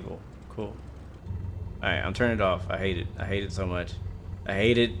 there's people. Cool. Alright, I'm turning it off. I hate it. I hate it so much. I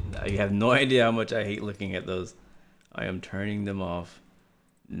hate it. You have no idea how much I hate looking at those. I am turning them off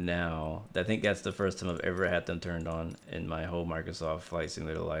now. I think that's the first time I've ever had them turned on in my whole Microsoft Flight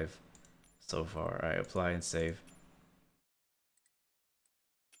Simulator life so far. Alright, apply and save.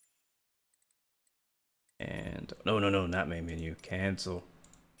 And no, not main menu. Cancel.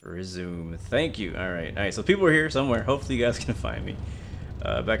 Resume. Thank you. Alright, so people are here somewhere. Hopefully you guys can find me.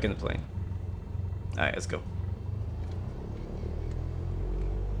 Back in the plane. Alright, let's go.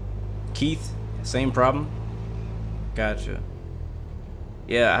 Keith, same problem? Gotcha.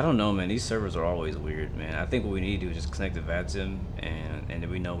 Yeah, I don't know, man. These servers are always weird, man. I think what we need to do is just connect the VATSIM and then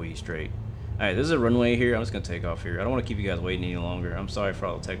we know we straight. Alright, this is a runway here. I'm just gonna take off here. I don't want to keep you guys waiting any longer. I'm sorry for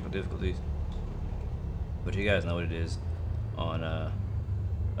all the technical difficulties. But you guys know what it is on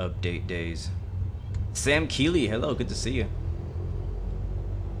update days. Sam Keeley, hello, good to see you.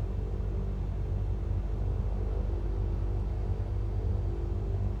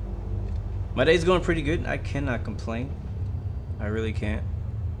 My day's going pretty good. I cannot complain. I really can't.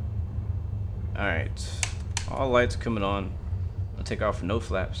 Alright. All lights coming on. I'll take off no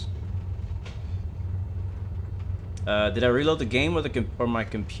flaps. Did I reload the game or my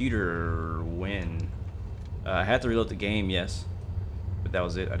computer? When? I had to reload the game, yes. But that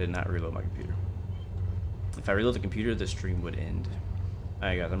was it. I did not reload my computer. If I reload the computer, the stream would end.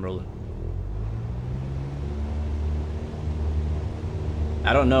 Alright guys, I'm rolling.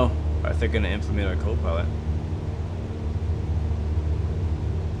 I don't know if they're gonna implement a co-pilot.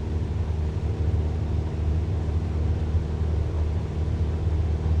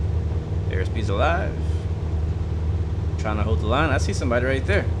 Airspeed's alive. Trying to hold the line. I see somebody right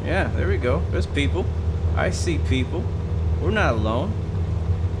there. Yeah, there we go. There's people. I see people. We're not alone.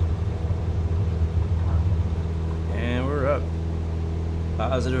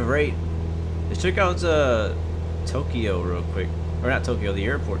 Positive rate. Let's check out Tokyo real quick. Or not Tokyo, the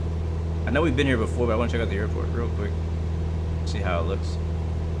airport. I know we've been here before, but I want to check out the airport real quick. See how it looks.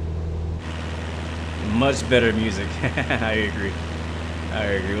 Much better music. I agree. I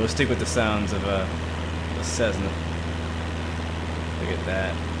agree. We'll stick with the sounds of the Cessna. Look at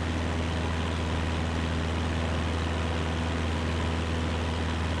that.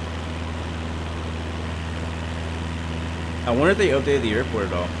 I wonder if they updated the airport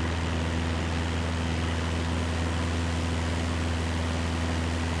at all.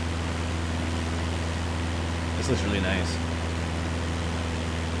 This looks really nice.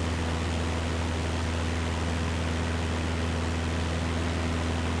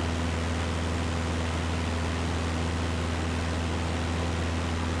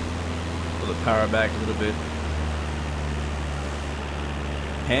 Pull the power back a little bit.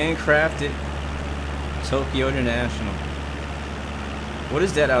 Handcrafted Tokyo International. What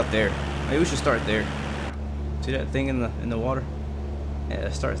is that out there? Maybe we should start there. See that thing in the water? Yeah,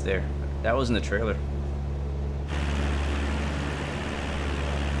 it starts there. That was in the trailer.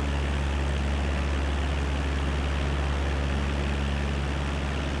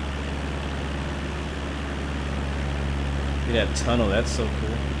 Look at that tunnel, that's so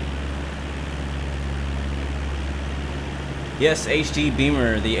cool. Yes, HD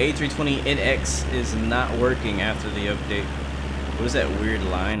Beamer, the A320NX is not working after the update. What is that weird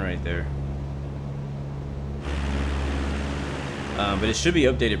line right there? But it should be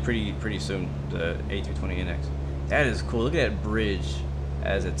updated pretty soon, the A320NX. That is cool. Look at that bridge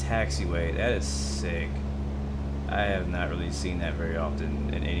as a taxiway. That is sick. I have not really seen that very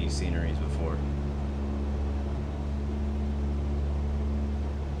often in any sceneries before.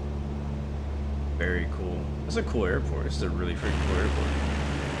 Very cool. It's a cool airport. This is a really freaking cool airport.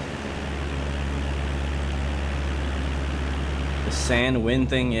 The sand wind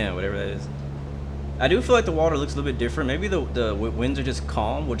thing, yeah, whatever that is. I do feel like the water looks a little bit different. Maybe the winds are just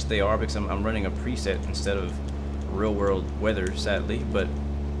calm, which they are because I'm running a preset instead of real world weather, sadly. But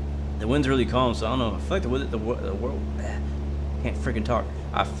the wind's really calm, so I don't know. I feel like the world can't freaking talk.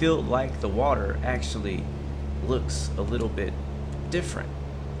 I feel like the water actually looks a little bit different.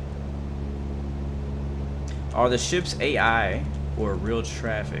 Are the ships AI or real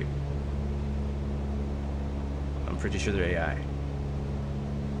traffic? I'm pretty sure they're AI.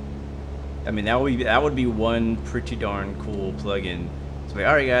 I mean, that would be one pretty darn cool plugin. So,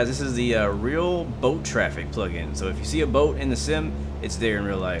 all right, guys, this is the real boat traffic plugin. So if you see a boat in the sim, it's there in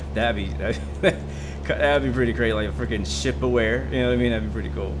real life. That'd be pretty great, like a freaking ship aware. You know what I mean? That'd be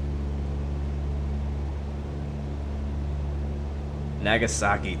pretty cool.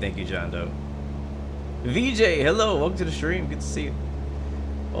 Nagasaki, thank you, John Doe. VJ, hello, welcome to the stream. Good to see you.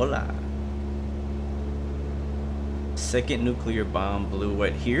 Hola. Second nuclear bomb blew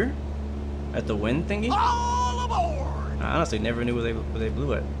what here? At the wind thingy? All aboard! I honestly never knew where they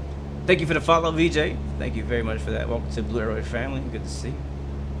blew at. Thank you for the follow, VJ. Thank you very much for that. Welcome to Blue Arrow family. Good to see you.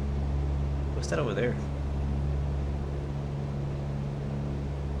 What's that over there?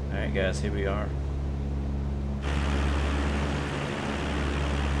 Alright guys, here we are.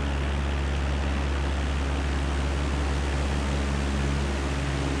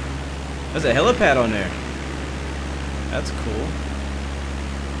 There's a helipad on there. That's cool.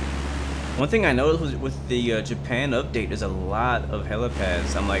 One thing I noticed was with the Japan update, there's a lot of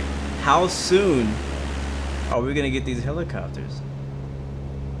helipads. I'm like, how soon are we gonna get these helicopters?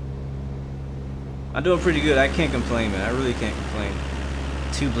 I'm doing pretty good. I can't complain, man. I really can't complain.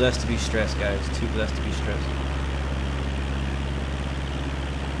 Too blessed to be stressed, guys. Too blessed to be stressed.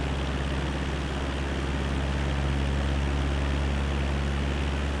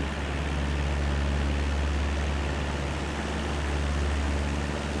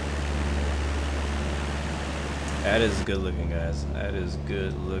 That is good looking, guys. That is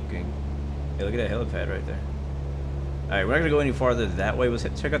good looking. Hey, look at that helipad right there. Alright, we're not gonna go any farther that way. Let's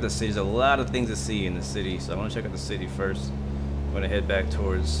check out the city. There's a lot of things to see in the city, so I want to check out the city first. I'm gonna head back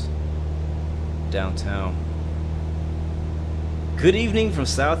towards downtown. Good evening from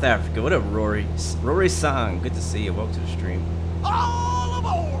South Africa. What up, Rory? Rory Sang, good to see you. Welcome to the stream. All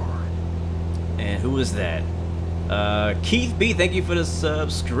aboard! And who is that? Keith B, thank you for the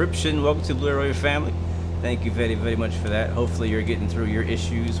subscription. Welcome to Blue Arrow family. Thank you very, very much for that. Hopefully you're getting through your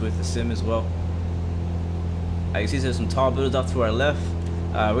issues with the sim as well. I can see there's some tall buildings off to our left.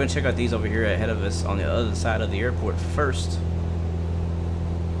 We're gonna check out these over here ahead of us on the other side of the airport first.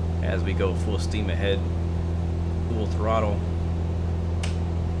 As we go full steam ahead, full throttle.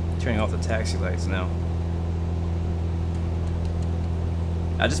 Turning off the taxi lights now.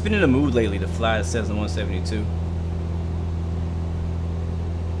 I've just been in a mood lately to fly the Cessna 172.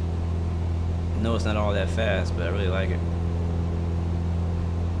 know it's not all that fast, but I really like it.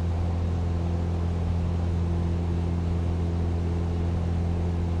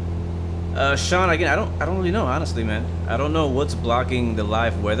 Sean, again, I don't really know, honestly, man. I don't know what's blocking the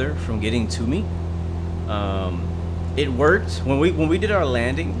live weather from getting to me. It worked when we did our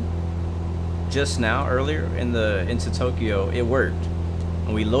landing just now earlier into Tokyo. It worked.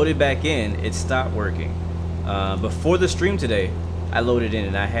 When we loaded back in, it stopped working. Before the stream today, I loaded in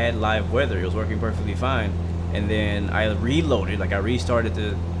and I had live weather. It was working perfectly fine. And then I reloaded, like I restarted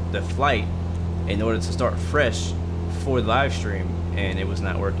the flight in order to start fresh for the live stream, and it was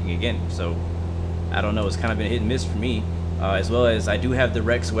not working again. So I don't know, it's kind of been a hit and miss for me, as well as I do have the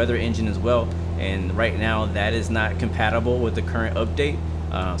Rex weather engine as well, and right now that is not compatible with the current update.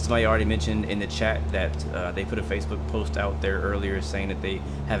 Somebody already mentioned in the chat that they put a Facebook post out there earlier saying that they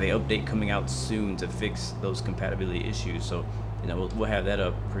have an update coming out soon to fix those compatibility issues. So you know, we'll have that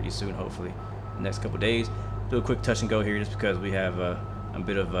up pretty soon, hopefully the next couple days. Do a quick touch and go here just because we have a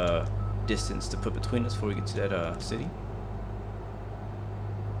bit of distance to put between us before we get to that city.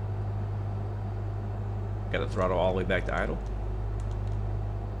 Got the throttle all the way back to idle.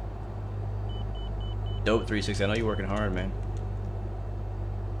 Dope 360. I know you're working hard, man.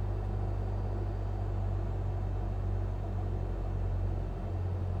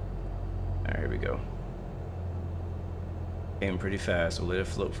 Alright, here we go. Came pretty fast. We'll let it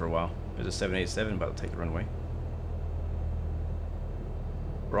float for a while. There's a 787 about to take the runway.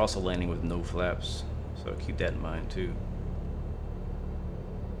 We're also landing with no flaps, so keep that in mind too.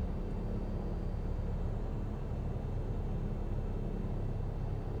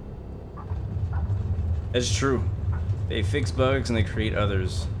 That's true. They fix bugs and they create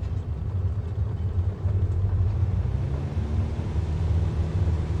others.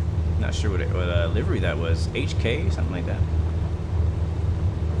 Not sure what livery that was. HK, something like that.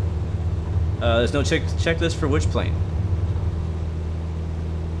 There's no checklist for which plane.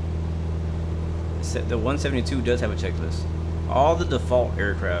 The 172 does have a checklist. All the default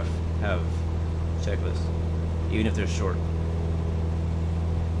aircraft have checklists, even if they're short.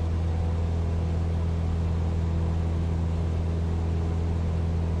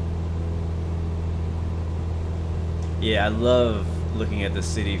 Yeah, I love looking at the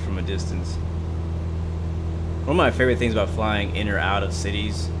city from a distance. One of my favorite things about flying in or out of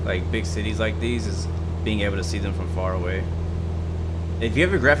cities, like big cities like these, is being able to see them from far away. If you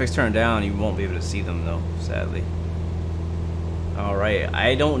have your graphics turned down, you won't be able to see them though, sadly. Alright,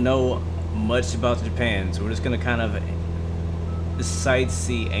 I don't know much about Japan, so we're just gonna kind of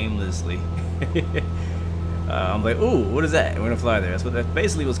sightsee aimlessly. I'm like, ooh, what is that? We're gonna fly there. That's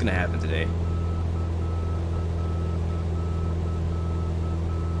basically what's gonna happen today.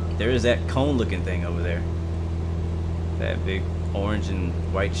 There is that cone looking thing over there. That big orange and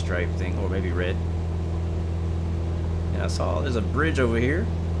white stripe thing, or maybe red. And I saw there's a bridge over here.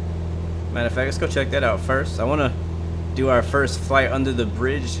 Matter of fact, let's go check that out first. I want to do our first flight under the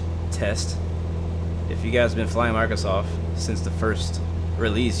bridge test. If you guys have been flying Microsoft since the first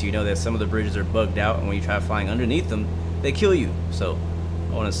release, you know that some of the bridges are bugged out, and when you try flying underneath them, they kill you. So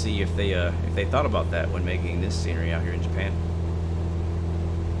I want to see if they thought about that when making this scenery out here in Japan.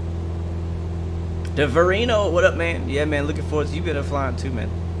 DeVarino, what up, man? Yeah, man, looking forward to you better flying too, man.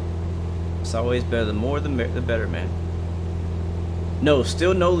 It's always better. The more, the better, man. No,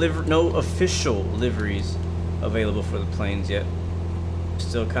 still no official liveries available for the planes yet.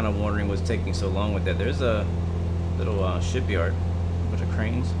 Still kind of wondering what's taking so long with that. There's a little shipyard, a bunch of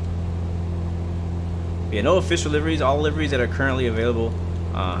cranes. Yeah, no official liveries. All liveries that are currently available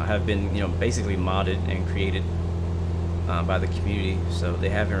have been, you know, basically modded and created by the community, so they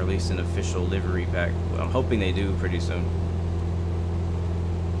haven't released an official livery pack. I'm hoping they do pretty soon.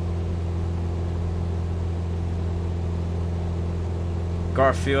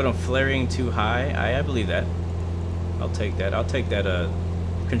 Garfield, I'm flaring too high. I believe that. I'll take that. I'll take that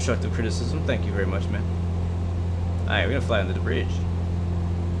constructive criticism. Thank you very much, man. Alright, we're gonna fly under the bridge.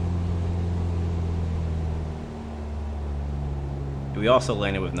 We also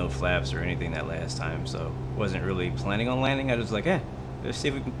landed with no flaps or anything that last time, so wasn't really planning on landing. I was like, let's see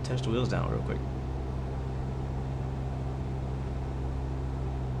if we can touch the wheels down real quick.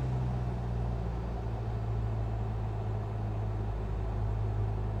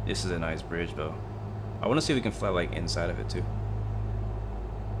 This is a nice bridge, though. I want to see if we can fly like inside of it too.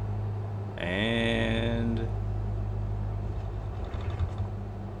 And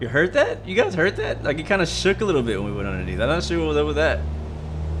you heard that? You guys heard that? Like, it kind of shook a little bit when we went underneath. I'm not sure what was up with that.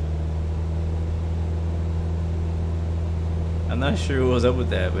 I'm not sure what was up with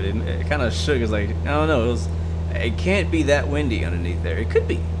that, but it kind of shook. It's like, I don't know. It can't be that windy underneath there. It could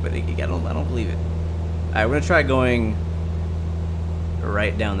be, but I don't believe it. All right, we're gonna try going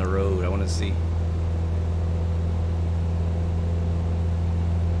right down the road. I want to see.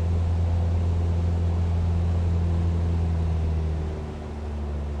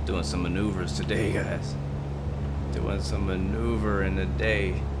 Doing some maneuvers today, guys. Doing some maneuvering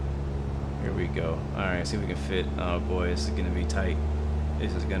today. Here we go. All right, see if we can fit. Oh boy, this is gonna be tight.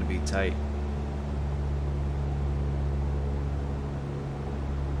 This is gonna be tight.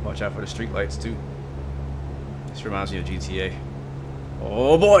 Watch out for the street lights too. This reminds me of GTA.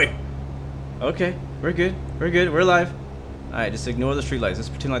 Oh boy. Okay, we're good. We're good. We're alive. All right, just ignore the street lights. Let's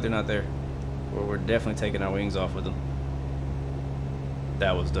pretend like they're not there. We're definitely taking our wings off with them.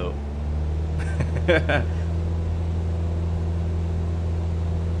 That was dope.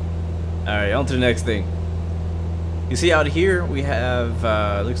 Alright, on to the next thing. You see out here we have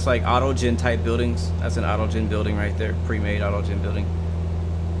looks like autogen type buildings. That's an autogen building right there, pre-made autogen building.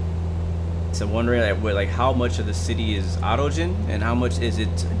 So I'm wondering like how much of the city is autogen and how much is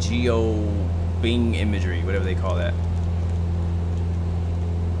it geo Bing imagery, whatever they call that.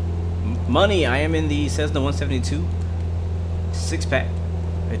 Money, I am in the Cessna 172 6-pack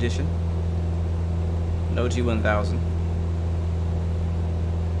edition. No G1000.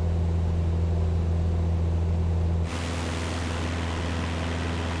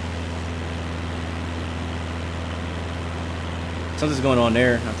 Something's going on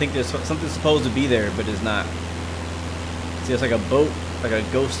there. I think there's something supposed to be there, but it's not. See, it's like a boat, like a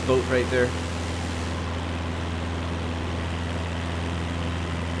ghost boat right there.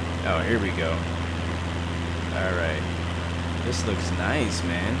 Oh, here we go. All right. This looks nice,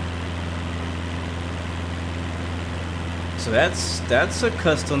 man. So that's a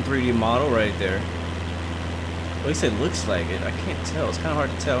custom 3D model right there. At least it looks like it. I can't tell. It's kind of hard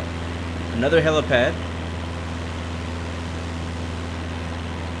to tell. Another helipad.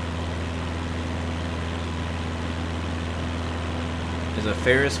 There's a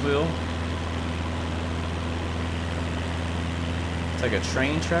Ferris wheel. It's like a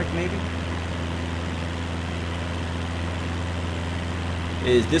train track, maybe?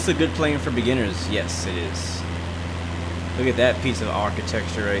 Is this a good plane for beginners? Yes, it is. Look at that piece of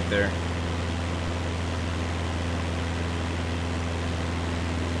architecture right there.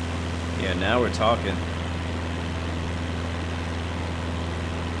 Yeah, now we're talking.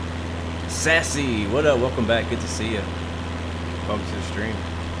 Sassy, what up? Welcome back. Good to see you. Welcome to the stream.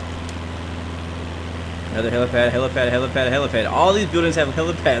 Another helipad. All these buildings have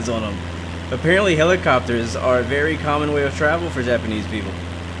helipads on them. Apparently helicopters are a very common way of travel for Japanese people.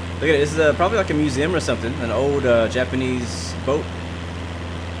 Look at it. This is probably like a museum or something. An old Japanese boat.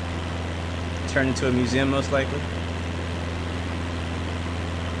 Turned into a museum most likely.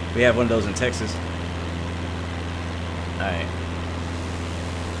 We have one of those in Texas. Alright.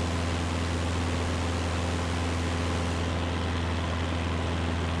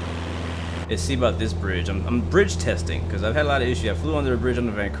 Let's see about this bridge. I'm bridge testing because I've had a lot of issues. I flew under a bridge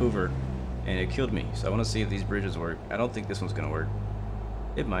under Vancouver and it killed me. So I want to see if these bridges work. I don't think this one's gonna work.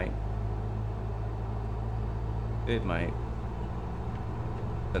 It might. It might.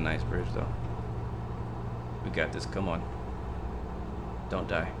 It's a nice bridge though. We got this. Come on. Don't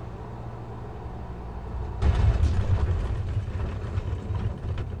die.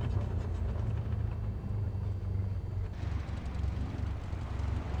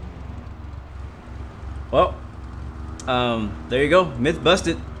 Well, there you go. Myth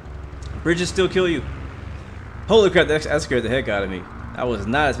busted. Bridges still kill you. Holy crap, that scared the heck out of me. I was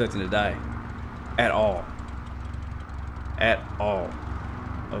not expecting to die. At all. At all.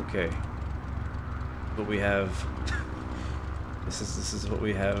 Okay. What we have. This is what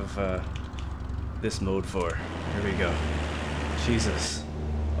we have this mode for. Here we go. Jesus.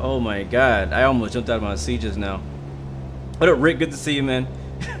 Oh my god. I almost jumped out of my seat just now. What up, Rick? Good to see you, man.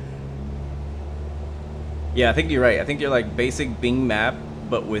 Yeah, I think you're right. I think you're like basic Bing map,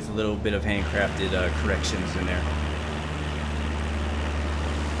 but with a little bit of handcrafted corrections in there.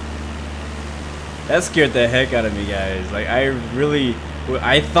 That scared the heck out of me, guys. Like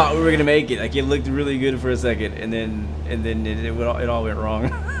I thought we were gonna make it. Like it looked really good for a second, and then it all went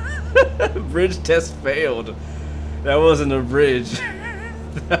wrong. Bridge test failed. That wasn't a bridge.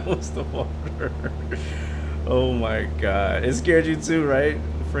 That was the water. Oh my god, it scared you too, right?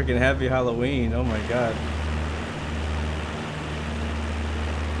 Freaking happy Halloween. Oh my god.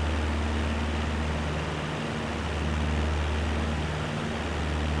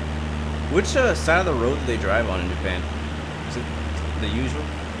 Which side of the road do they drive on in Japan? Is it the usual?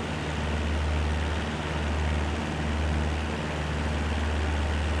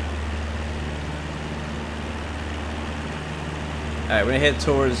 Alright, we're gonna head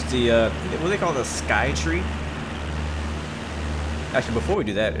towards the, what do they call the Sky Tree? Actually, before we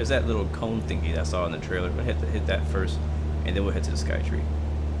do that, there's that little cone thingy that I saw in the trailer. We're gonna hit that first, and then we'll head to the Sky Tree.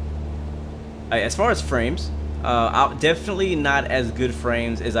 Alright, as far as frames, definitely not as good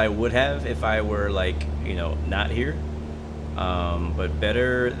frames as I would have if I were, like, you know, not here. But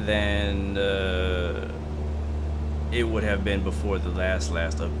better than it would have been before the last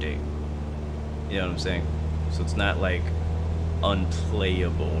update. You know what I'm saying? So it's not like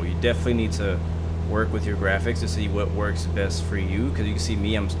unplayable. You definitely need to work with your graphics to see what works best for you, because you can see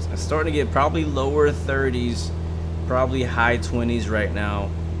me, I'm starting to get probably lower 30s, probably high 20s right now,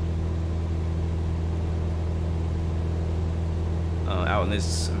 out in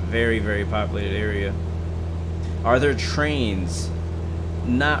this very populated area. Are there trains?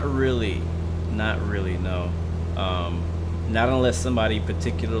 Not really, no. Not unless somebody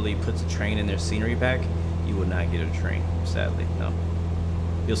particularly puts a train in their scenery pack. You will not get a train, sadly, no.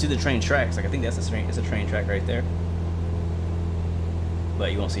 You'll see the train tracks, like I think that's a train, it's a train track right there.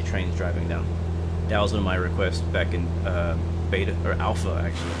 But you won't see trains driving down. That was one of my requests back in beta, or alpha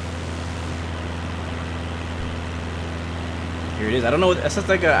actually. Here it is, I don't know, what, that's just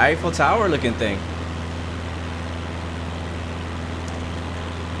like an Eiffel Tower looking thing.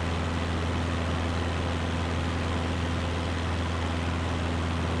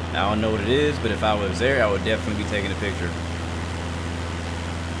 I don't know what it is, but if I was there, I would definitely be taking a picture.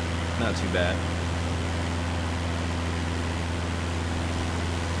 Not too bad.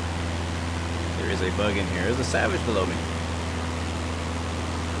 There is a bug in here. There's a savage below me.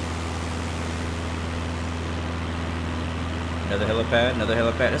 Another helipad, another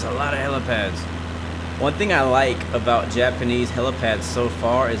helipad. There's a lot of helipads. One thing I like about Japanese helipads so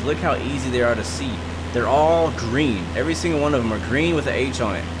far is look how easy they are to see. They're all green. Every single one of them are green with an H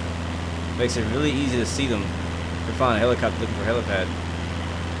on it. Makes it really easy to see them. If you're flying a helicopter looking for a helipad.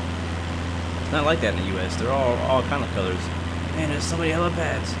 It's not like that in the US. They're all kind of colors. Man, there's so many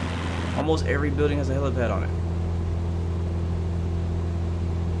helipads. Almost every building has a helipad on it.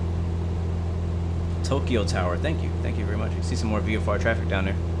 Tokyo Tower, thank you very much. You can see some more VFR traffic down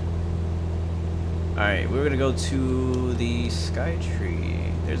there. Alright, we're gonna go to the Sky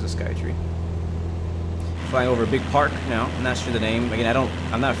Tree. There's a Sky Tree. Flying over a big park now. I'm not sure the name. Again,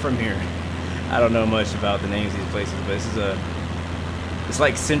 I'm not from here. I don't know much about the names of these places, but this is it's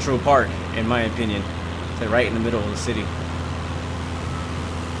like Central Park, in my opinion. It's like right in the middle of the city.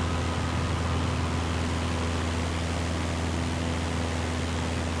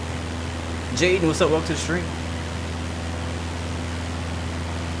 Jaden, what's up? Welcome to the stream.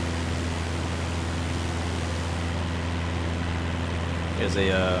 There's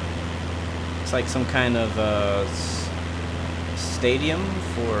a, it's like some kind of stadium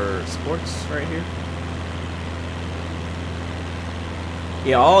for sports right here.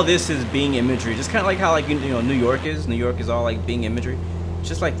 Yeah, all this is Bing imagery, just kind of like how, like, you know, New York is. New York is all like Bing imagery,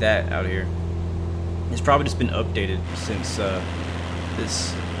 just like that out here. It's probably just been updated since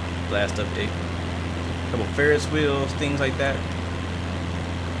this last update. A couple Ferris wheels, things like that.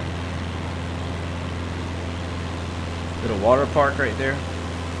 Little water park right there.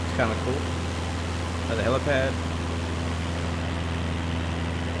 It's kind of cool. Another helipad.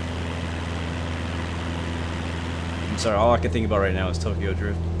 I'm sorry, all I can think about right now is Tokyo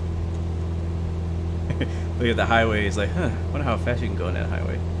Drift. Look at the highway, it's like, huh, I wonder how fast you can go on that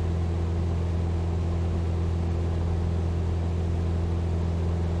highway.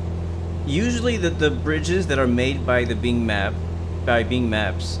 Usually the bridges that are made by the Bing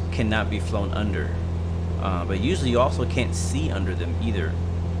Maps cannot be flown under. But usually you also can't see under them either.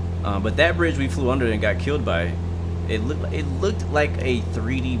 But that bridge we flew under and got killed by, it looked like a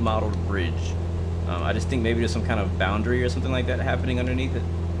 3D modeled bridge. I just think maybe there's some kind of boundary or something like that happening underneath it.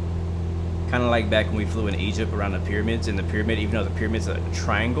 Kind of like back when we flew in Egypt around the pyramids. In the pyramid, even though the pyramid's a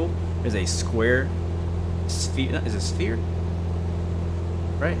triangle, there's a square sphere. Is it sphere?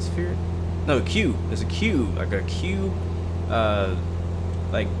 Right, sphere? No, cube. There's a cube, like a cube,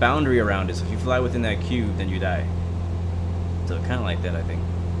 like boundary around it. So if you fly within that cube, then you die. So kind of like that, I think.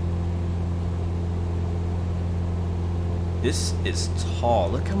 This is tall.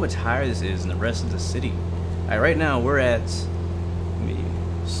 Look how much higher this is than the rest of the city. Alright, right now we're at, let me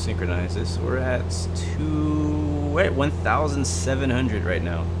synchronize this. We're at 1,700 right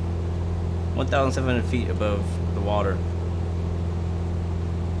now. 1,700 feet above the water.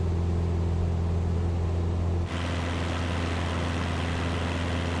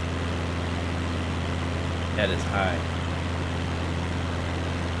 That is high.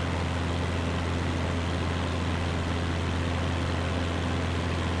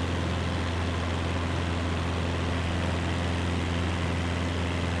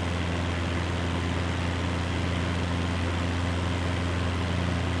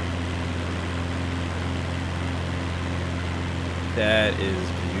 That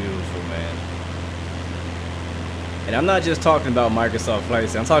is beautiful, man. And I'm not just talking about Microsoft Flight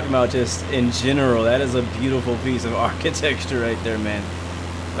Sim. I'm talking about just in general. That is a beautiful piece of architecture right there, man.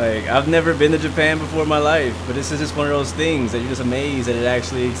 Like, I've never been to Japan before in my life, but this is just one of those things that you're just amazed that it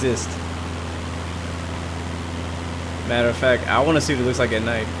actually exists. Matter of fact, I want to see what it looks like at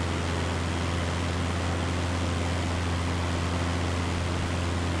night.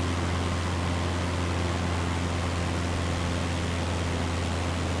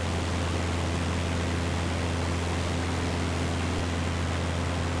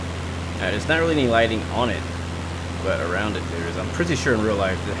 There's not really any lighting on it, but around it there is. I'm pretty sure in real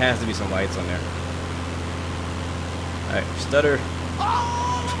life there has to be some lights on there. Alright, stutter.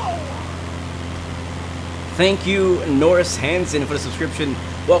 Thank you, Norris Hansen, for the subscription.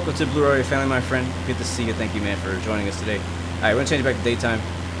 Welcome to Blue Area family, my friend. Good to see you. Thank you, man, for joining us today. Alright, we're going to change it back to daytime.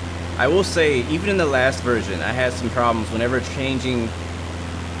 I will say, even in the last version, I had some problems whenever changing...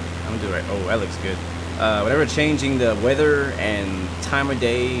 I'm going to do it right. Oh, that looks good. Whenever changing the weather and time of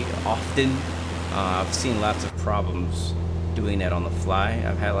day often, I've seen lots of problems doing that on the fly.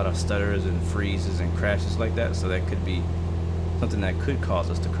 I've had a lot of stutters and freezes and crashes like that, so that could be something that could cause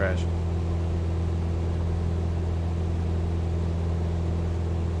us to crash.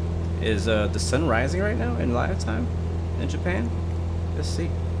 Is the sun rising right now in live time in Japan? Let's see.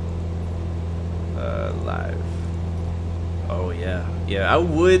 Live. Oh yeah, yeah. I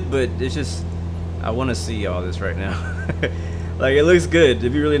would, but it's just. I want to see all this right now. Like, it looks good.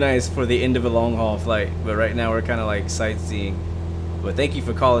 It'd be really nice for the end of a long haul flight, but right now we're kind of like sightseeing. But thank you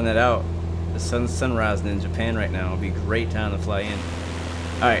for calling that out. The sun's rising in Japan right now. It'll be a great time to fly in.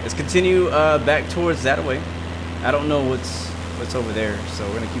 All right, let's continue back towards that way. I don't know what's over there, so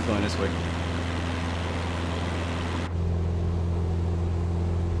we're gonna keep going this way.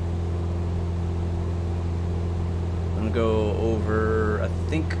 I'm gonna go over, I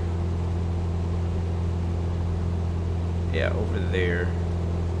think. Yeah, over there.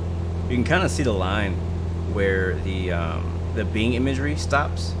 You can kind of see the line where the Bing imagery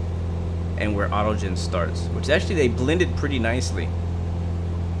stops and where AutoGen starts, which actually they blended pretty nicely.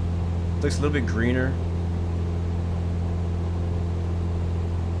 Looks a little bit greener.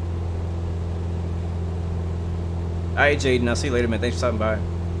 Alright, Jaden, I'll see you later, man. Thanks for stopping by.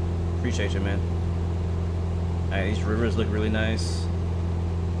 Appreciate you, man. Alright, these rivers look really nice.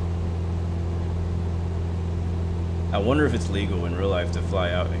 I wonder if it's legal in real life to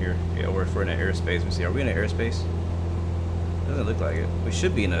fly out here. Yeah, or if we're in an airspace. Let me see. Are we in an airspace? Doesn't look like it. We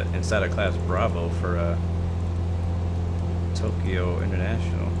should be inside a class Bravo for Tokyo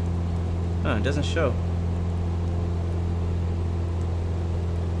International. Huh, it doesn't show.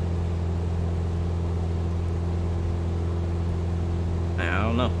 I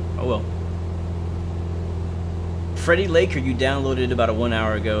don't know. Oh well. Freddie Laker, you downloaded it about 1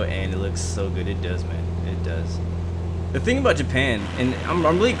 hour ago, and it looks so good. It does, man. It does. The thing about Japan, and I'm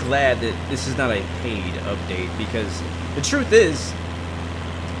really glad that this is not a paid update, because the truth is,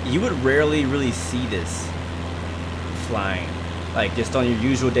 you would rarely really see this flying, like just on your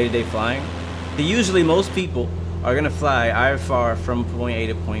usual day-to-day flying. Usually most people are gonna fly IFR from point A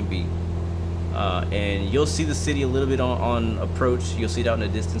to point B, and you'll see the city a little bit on approach. You'll see it out in the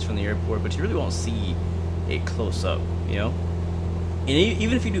distance from the airport, but you really won't see it close up, you know. And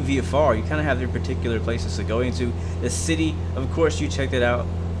even if you do VFR, you kind of have their particular places to go into. The city, of course, you check that out.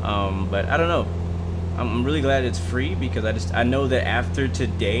 But I don't know. I'm really glad it's free, because I know that after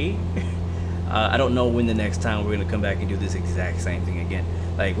today, I don't know when the next time we're gonna come back and do this exact same thing again.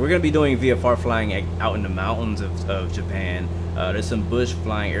 Like, we're gonna be doing VFR flying out in the mountains of Japan. There's some bush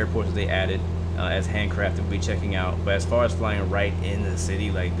flying airports that they added as handcrafted we'll be checking out. But as far as flying right in the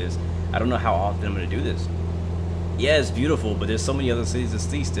city like this, I don't know how often I'm gonna do this. Yeah, it's beautiful, but there's so many other cities to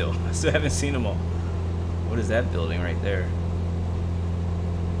see still. I still haven't seen them all. What is that building right there?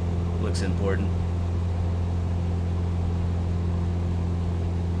 Looks important.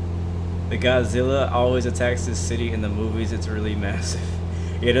 The Godzilla always attacks this city in the movies. It's really massive.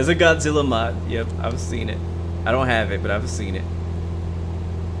 Yeah, there's a Godzilla mod. Yep, I've seen it. I don't have it, but I've seen it.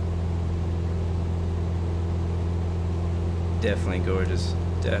 Definitely gorgeous.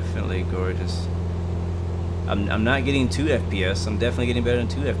 Definitely gorgeous. I'm not getting 2 FPS. I'm definitely getting better than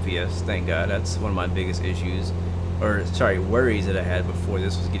 2 FPS. Thank God. That's one of my biggest issues, or sorry, worries that I had before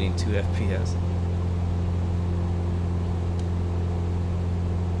this was getting 2 FPS.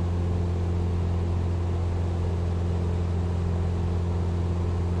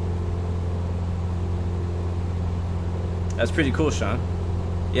 That's pretty cool, Sean.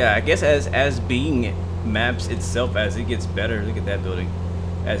 Yeah, I guess as Bing maps itself, as it gets better, look at that building.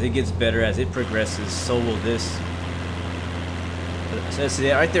 As it gets better, as it progresses, so will this. So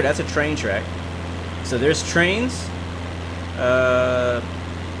see right there, that's a train track. So there's trains, and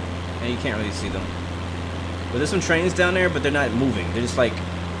you can't really see them. But there's some trains down there, but they're not moving. They're just like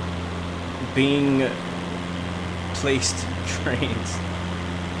being placed trains.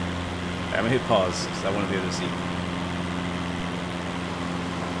 Alright, I'm gonna hit pause because I want to be able to see.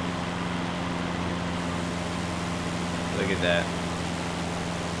 Look at that.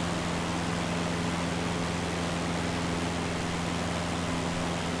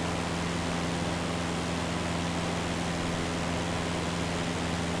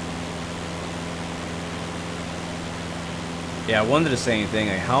 Yeah, I wondered the same thing.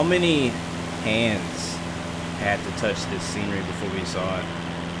 Like, how many hands had to touch this scenery before we saw it?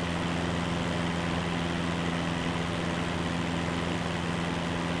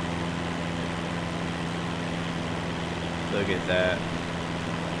 Look at that.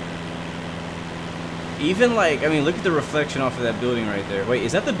 Even like, I mean, look at the reflection off of that building right there. Wait,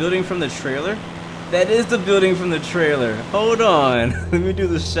 is that the building from the trailer? That is the building from the trailer. Hold on. Let me do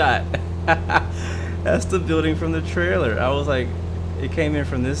the shot. That's the building from the trailer. I was like, it came in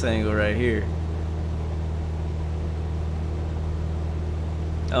from this angle right here.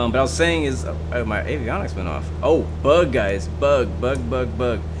 But I was saying is, my avionics went off. Oh, bug, guys. Bug.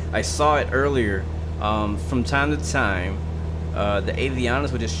 I saw it earlier. From time to time, the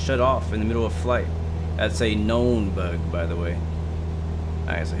avionics would just shut off in the middle of flight. That's a known bug, by the way.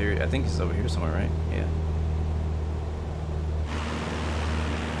 Alright, so here, I think it's over here somewhere, right? Yeah.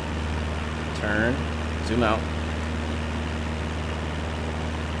 Turn, zoom out.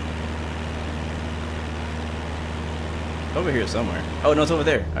 Over here somewhere. Oh no, it's over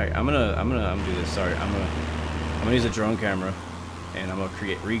there. Alright, I'm gonna do this. Sorry, I'm gonna use a drone camera, and I'm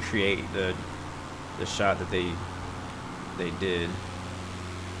gonna recreate the shot that they did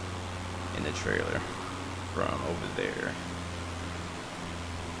in the trailer from over there.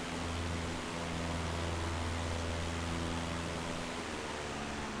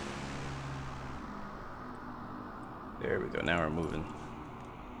 There we go. Now we're moving.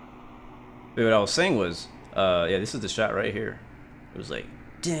 But what I was saying was, yeah, this is the shot right here. It was like,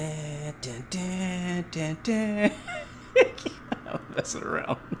 dun, dun, dun, dun, dun. I'm messing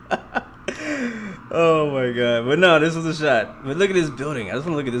around. Oh my god. But no, this was the shot. But look at this building. I just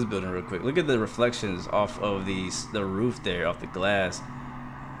want to look at this building real quick. Look at the reflections off of the roof there, off the glass.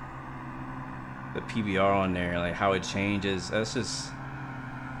 The PBR on there, like how it changes. That's just...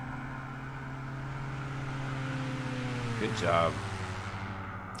 Good job.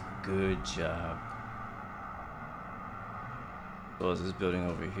 Good job. So is this building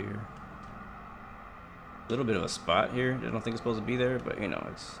over here? A little bit of a spot here. I don't think it's supposed to be there, but you know,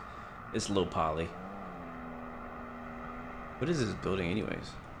 it's low poly. What is this building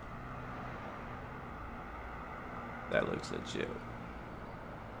anyways? That looks legit.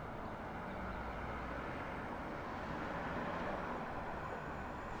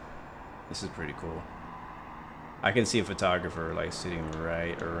 This is pretty cool. I can see a photographer like sitting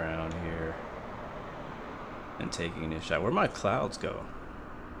right around here and taking this shot. Where'd my clouds go?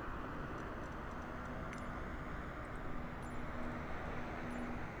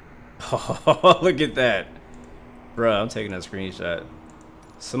 Oh, look at that. Bruh, I'm taking a screenshot.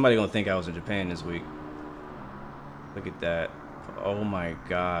 Somebody gonna think I was in Japan this week. Look at that. Oh my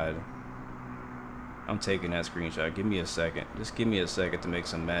god. I'm taking that screenshot. Give me a second. Just give me a second to make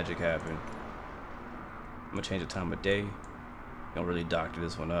some magic happen. I'm gonna change the time of day. Don't really doctor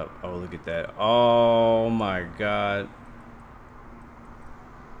this one up. Oh, look at that. Oh my god.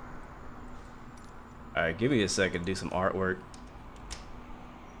 Alright, give me a second to do some artwork.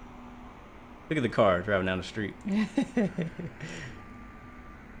 Look at the car driving down the street.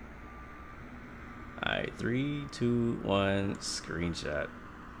 Alright, 3, 2, 1, screenshot.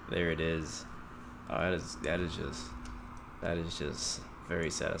 There it is. Oh, that is just very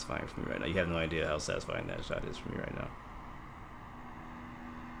satisfying for me right now. You have no idea how satisfying that shot is for me right now.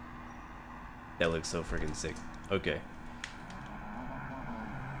 That looks so freaking sick. Okay.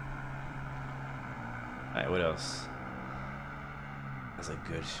 Alright, what else? That's a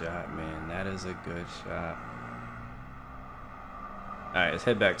good shot, man. That is a good shot. Alright, let's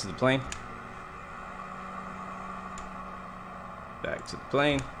head back to the plane. Back to the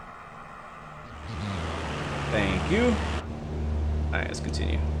plane. Thank you. Alright, let's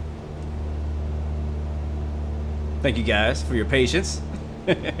continue. Thank you guys for your patience.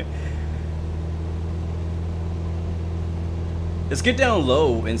 Let's get down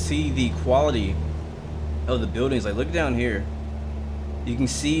low and see the quality of the buildings. Like, look down here. You can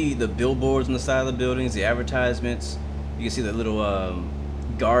see the billboards on the side of the buildings, the advertisements. You can see the little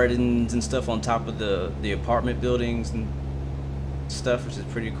gardens and stuff on top of the apartment buildings. And stuff, which is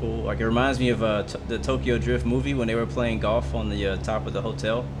pretty cool. Like, it reminds me of the Tokyo Drift movie when they were playing golf on the top of the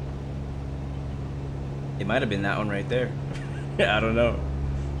hotel. It might have been that one right there. I don't know.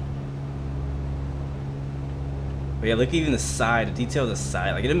 But yeah, look, even the side, the detail of the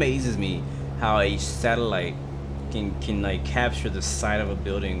side. Like, it amazes me how a satellite can like capture the side of a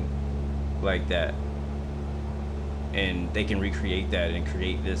building like that, and they can recreate that and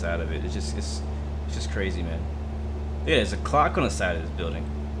create this out of it. It's just crazy, man. Yeah, there's a clock on the side of this building,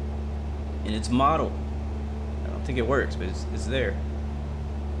 and it's modeled. I don't think it works, but it's there.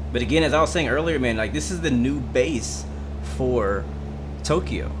 But again, as I was saying earlier, man, like, this is the new base for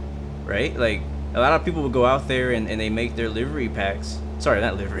Tokyo, right? Like, a lot of people will go out there and they make their livery packs. Sorry,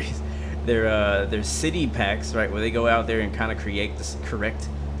 not liveries. Their city packs, right? Where they go out there and kind of correct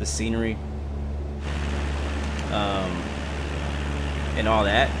the scenery, and all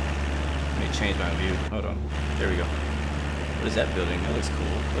that. Let me change my view. Hold on. There we go. What is that building? That looks cool.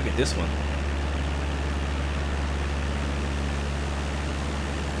 Look at this one.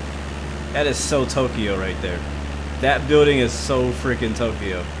 That is so Tokyo right there. That building is so freaking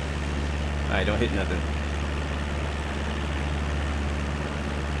Tokyo. Alright, don't hit nothing.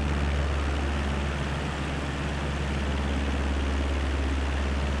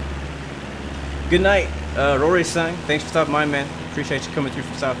 Good night, Rory-san. Thanks for stopping by, man. Appreciate you coming through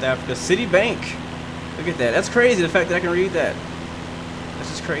from South Africa. Citibank. Look at that. That's crazy, the fact that I can read that. That's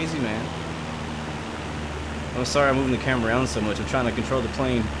just crazy, man. I'm sorry I'm moving the camera around so much. I'm trying to control the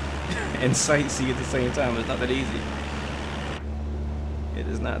plane and sightsee at the same time. It's not that easy. It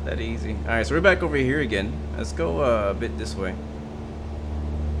is not that easy. Alright, so we're back over here again. Let's go a bit this way.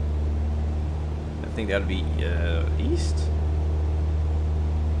 I think that would be east.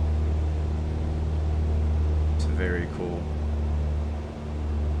 It's very cool.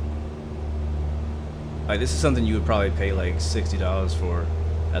 Like, this is something you would probably pay like $60 for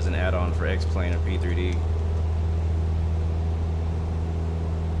as an add-on for X-Plane or P3D.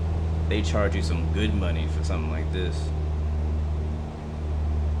 They charge you some good money for something like this.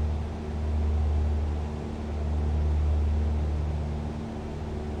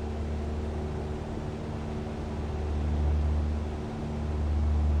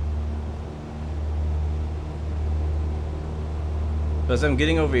 But as I'm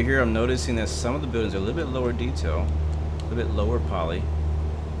getting over here, I'm noticing that some of the buildings are a little bit lower detail, a little bit lower poly.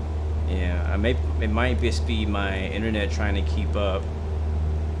 Yeah, it might just be my internet trying to keep up.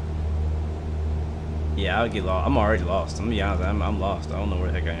 Yeah, I'll get lost. I'm already lost. I'm gonna be honest, I'm lost. I don't know where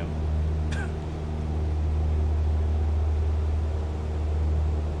the heck I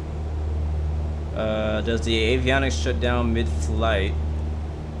am. Does the avionics shut down mid-flight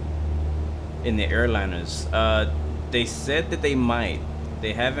in the airliners? They said that they might.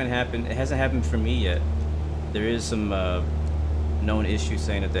 They haven't happened. It hasn't happened for me yet. There is some known issue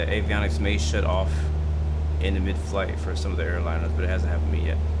saying that the avionics may shut off in the mid-flight for some of the airliners, but it hasn't happened to me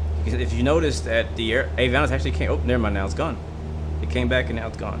yet. Because if you notice that the avionics actually came. Oh, never mind. Now it's gone. It came back and now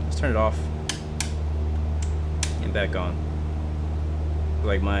it's gone. Let's turn it off and back on.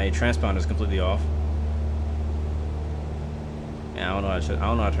 Like, my transponder is completely off. And I don't know how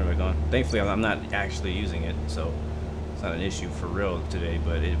to turn it back on. Thankfully, I'm not actually using it, so it's not an issue for real today.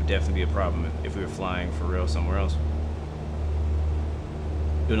 But it would definitely be a problem if we were flying for real somewhere else.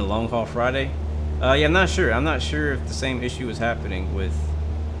 Doing a long haul Friday? Yeah, I'm not sure. I'm not sure if the same issue is happening with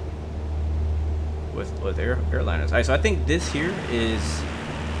airliners. Alright, so I think this here is.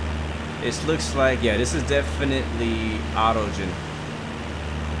 It looks like, yeah, this is definitely autogen.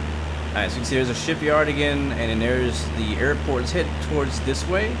 Alright, so you can see there's a shipyard again, and then there's the airport's head towards this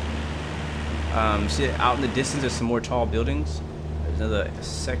way. See out in the distance there's some more tall buildings. There's another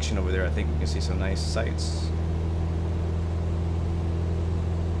section over there. I think we can see some nice sights.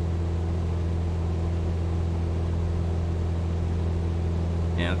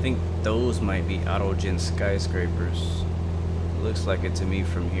 Yeah, I think those might be autogen skyscrapers. Looks like it to me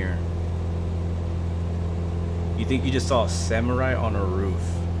from here. You think you just saw a samurai on a roof?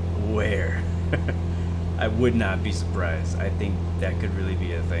 Where? I would not be surprised. I think that could really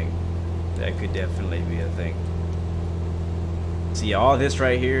be a thing. That could definitely be a thing. See, all this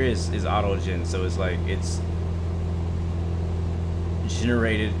right here is autogen, so it's like it's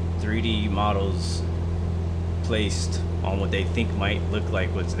generated 3D models placed on what they think might look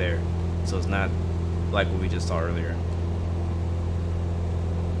like what's there. So it's not like what we just saw earlier.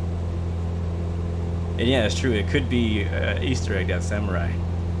 And yeah, it's true. It could be Easter egg, that samurai.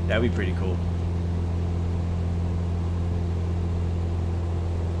 That'd be pretty cool.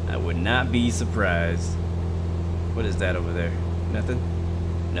 I would not be surprised. What is that over there? Nothing?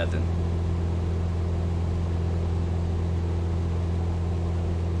 Nothing.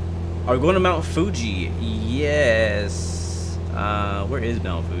 Are we going to Mount Fuji? Yes. Where is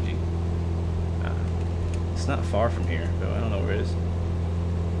Mount Fuji? It's not far from here, but I don't know where it is.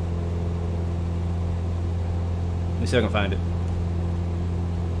 Let me see if I can find it.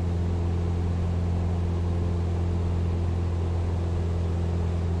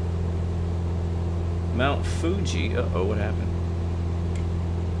 Mount Fuji. Uh-oh, what happened?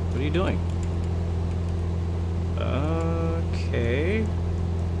 What are you doing? Okay.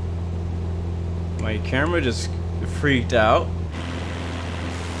 My camera just freaked out.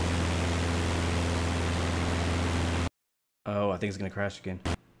 Oh, I think it's gonna crash again.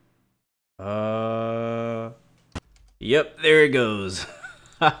 Yep, there it goes.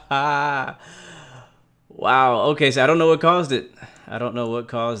 Wow. Okay, so I don't know what caused it. I don't know what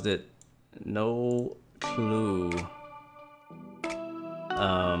caused it. No clue.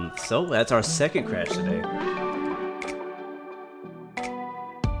 So that's our second crash today.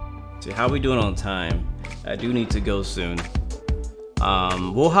 So how are we doing on time? I do need to go soon.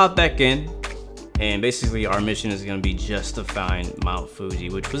 We'll hop back in, and basically our mission is gonna be just to find Mount Fuji,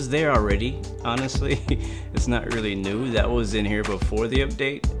 which was there already, honestly. It's not really new. That was in here before the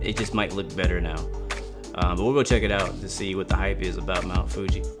update. It just might look better now. But we'll go check it out to see what the hype is about Mount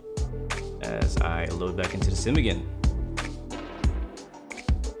Fuji as I load back into the sim again.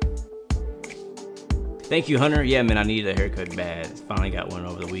 Thank you, Hunter. Yeah, man, I needed a haircut bad. Finally got one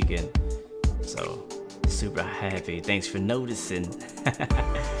over the weekend. So, super happy. Thanks for noticing.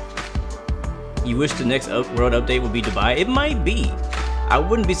 You wish the next world update would be Dubai? It might be. I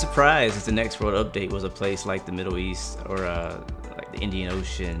wouldn't be surprised if the next world update was a place like the Middle East or like the Indian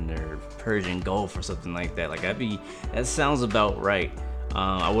Ocean or Persian Gulf or something like that. Like that sounds about right.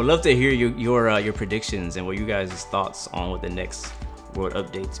 I would love to hear your predictions and what you guys' thoughts on what the next world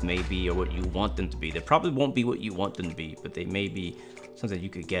updates may be or what you want them to be. They probably won't be what you want them to be, but they may be something you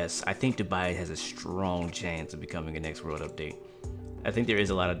could guess. I think Dubai has a strong chance of becoming a next world update. I think there is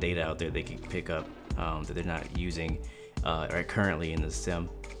a lot of data out there they can pick up that they're not using right currently in the sim.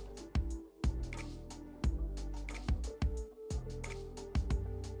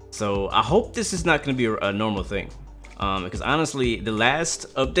 So I hope this is not going to be a normal thing, because honestly, the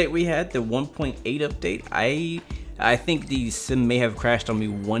last update we had, the 1.8 update, I think the sim may have crashed on me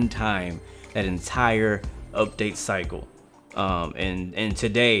one time that entire update cycle, and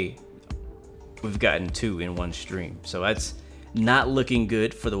today we've gotten 2 in one stream, so that's not looking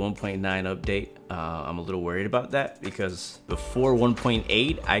good for the 1.9 update. I'm a little worried about that because before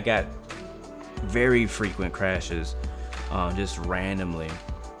 1.8 I got very frequent crashes just randomly,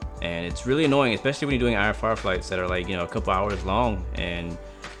 and it's really annoying, especially when you're doing IFR flights that are like, you know, a couple hours long and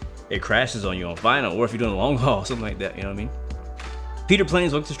it crashes on you on final, or if you're doing a long haul, something like that, you know what I mean? Peter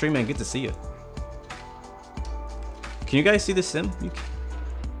Plains, welcome to stream, man. Good to see you. Can you guys see the sim? You can.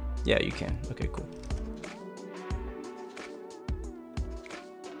 Yeah, you can. Okay, cool.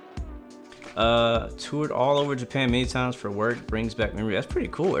 Toured all over Japan many times for work, brings back memory. That's pretty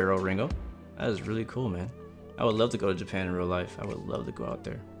cool, Arrow Ringo. That is really cool, man. I would love to go to Japan in real life. I would love to go out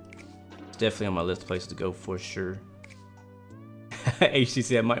there. It's definitely on my list of places to go for sure.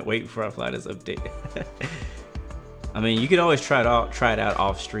 HTC, I might wait before I fly this update. I mean, you could always try it out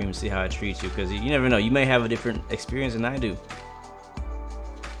off stream, see how it treats you, because you never know. You may have a different experience than I do.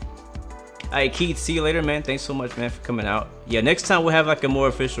 Alright, Keith, see you later, man. Thanks so much, man, for coming out. Yeah, next time we'll have like a more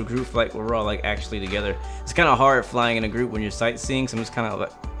official group flight where we're all like actually together. It's kind of hard flying in a group when you're sightseeing, so I'm just kind of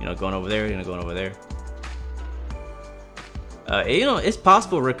like, you know, going over there, you know, going over there. You know, it's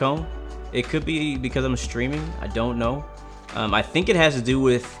possible, Racone. It could be because I'm streaming. I don't know. I think it has to do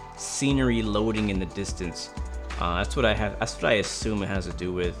with scenery loading in the distance. That's what I assume it has to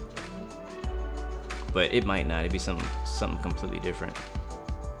do with. But it might not. It'd be something completely different.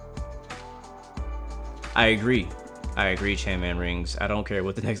 I agree, Chanman Rings. I don't care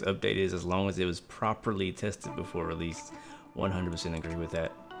what the next update is as long as it was properly tested before release. 100% agree with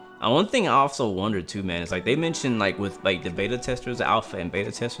that. One thing I also wondered too, man, is like they mentioned like with like the beta testers, the alpha and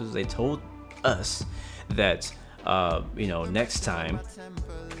beta testers, they told us that you know, next time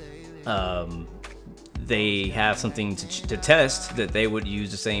they have something to test that they would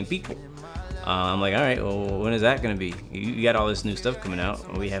use the same people. I'm like, all right, well, when is that gonna be? You got all this new stuff coming out,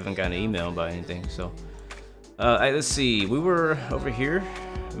 and we haven't got an email about anything, so. Let's see, we were over here.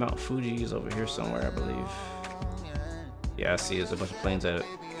 Mount Fuji is over here somewhere, I believe. Yeah, I see there's a bunch of planes at it.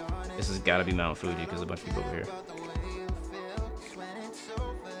 This has got to be Mount Fuji because there's a bunch of people over here.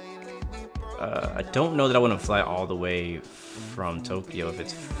 I don't know that I want to fly all the way from Tokyo if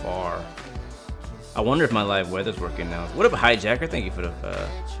it's far. I wonder if my live weather's working now. What up, Hijacker? Thank you for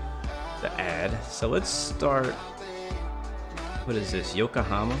the ad. So let's start. What is this?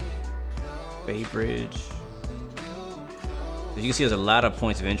 Yokohama? Bay Bridge. As you can see, there's a lot of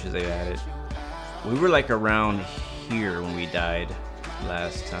points of interest they've added. We were like around here when we died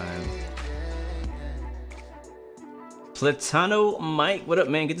last time. Platano Mike, what up,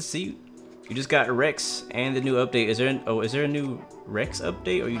 man? Good to see you. You just got Rex and the new update. Is there a new Rex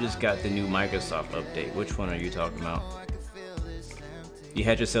update, or you just got the new Microsoft update? Which one are you talking about? You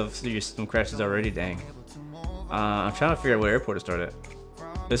had yourself some crashes already? Dang. I'm trying to figure out what airport to start at.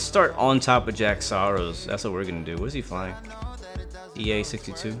 Let's start on top of Jack Sorrows. That's what we're gonna do. Where's he flying?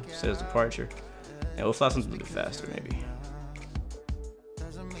 EA62 says departure. And we'll fly something a bit faster, maybe.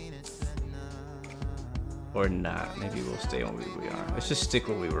 Or not. Maybe we'll stay on where we are. Let's just stick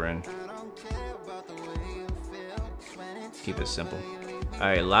where we were in. Keep it simple.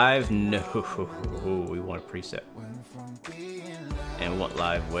 Alright, live. No. We want a preset. And we want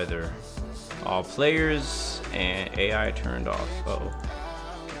live weather. All players and AI turned off. Uh-oh.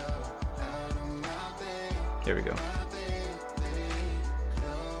 There we go.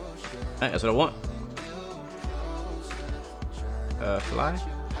 Alright, that's what I want. Fly.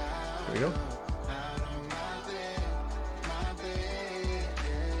 There we go.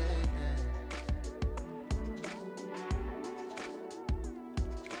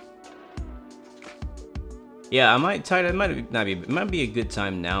 Yeah, I might try to. It might be a good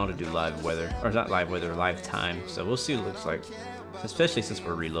time now to do live weather, or not live weather, live time. So we'll see what it looks like, especially since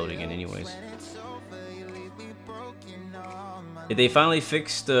we're reloading it anyways. Did they finally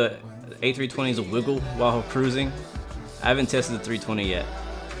fix the A320's wiggle while cruising? I haven't tested the 320 yet.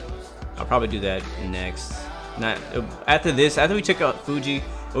 I'll probably do that next. After we check out Fuji,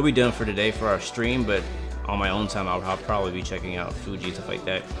 we'll be done for today for our stream. But on my own time, I'll probably be checking out Fuji, stuff like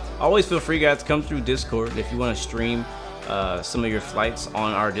that. Always feel free, guys, to come through Discord if you want to stream some of your flights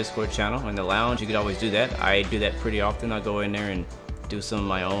on our Discord channel in the lounge. You could always do that. I do that pretty often. I'll go in there and do some of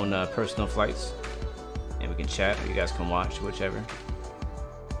my own personal flights, and we can chat, or you guys can watch, whichever.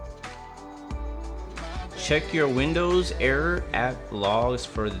 Check your Windows error app logs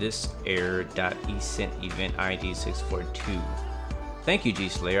for this error.esent event ID 642. Thank you, G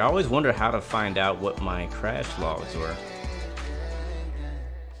Slayer. I always wonder how to find out what my crash logs were.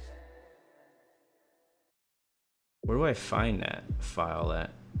 Where do I find that file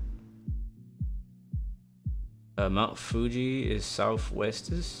at? Mount Fuji is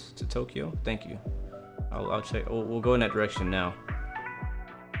southwest to Tokyo. Thank you. I'll check. Oh, we'll go in that direction now.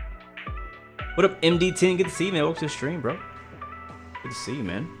 What up, MD10? Good to see you, man. Welcome to the stream, bro. Good to see you,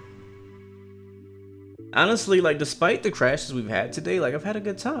 man. Honestly, like, despite the crashes we've had today, like, I've had a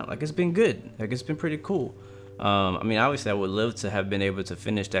good time. Like, it's been good. Like, it's been pretty cool. I mean, obviously, I would love to have been able to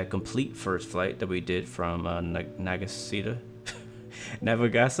finish that complete first flight that we did from Nagasita.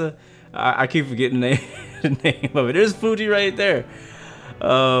 Navagasa. I keep forgetting the name of it. There's Fuji right there.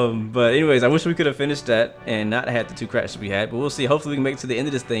 But anyways, I wish we could have finished that and not had the two crashes we had, but we'll see. Hopefully we can make it to the end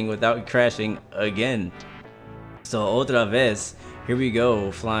of this thing without crashing again. So otra vez, here we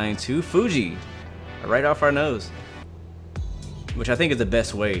go, flying to Fuji, right off our nose, which I think is the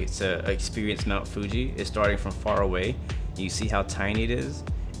best way to experience Mount Fuji, is starting from far away. You see how tiny it is,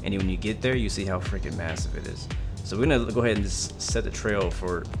 and when you get there, you see how freaking massive it is. So we're gonna go ahead and just set the trail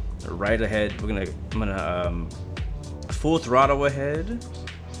for right ahead. I'm gonna full throttle ahead,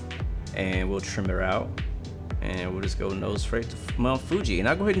 and we'll trim her out, and we'll just go nose straight to Mount Fuji. And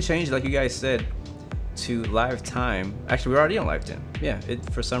I'll go ahead and change, like you guys said, to live time. Actually, we're already on live time. Yeah, it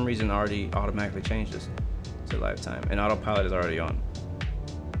for some reason already automatically changed us to live time, and autopilot is already on.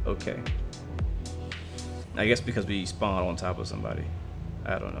 Okay. I guess because we spawned on top of somebody.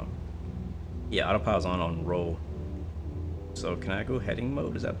 I don't know. Yeah, autopilot's on roll. So can I go heading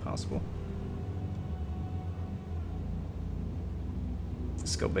mode? Is that possible?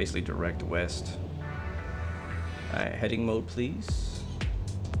 Let's go basically direct west. Alright, heading mode, please.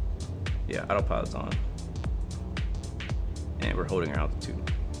 Yeah, autopilot's on. And we're holding our altitude.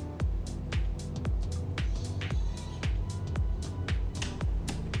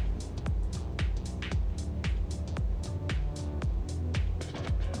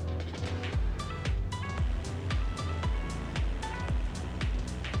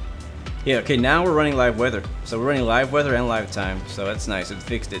 Yeah, okay, now we're running live weather. So we're running live weather and live time, so that's nice. It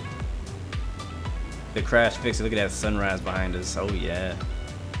fixed it. The crash fixed it. Look at that sunrise behind us. Oh yeah.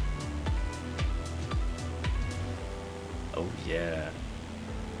 Oh yeah.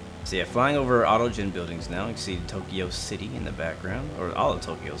 So yeah, flying over Autogen buildings now. You can see Tokyo City in the background, or all of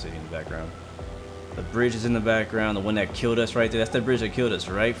Tokyo City in the background. The bridge is in the background. The one that killed us right there. That's the bridge that killed us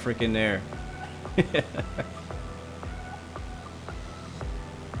right freaking there.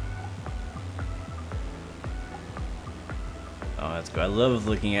 that's good. I love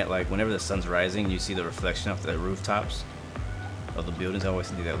looking at, like, whenever the sun's rising, you see the reflection off the rooftops of the buildings. I always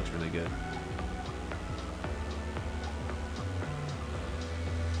think that looks really good.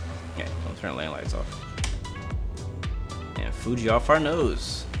 Okay, I'll turn lane lights off. And Fuji off our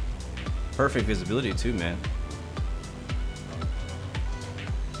nose. Perfect visibility too, man.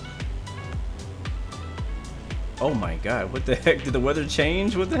 Oh my god, what the heck? Did the weather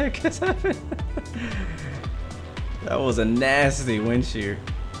change? What the heck has happened? That was a nasty wind shear.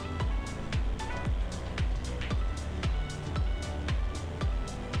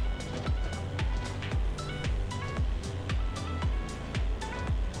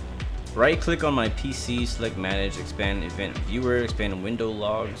 Right click on my PC, select manage, expand event viewer, expand window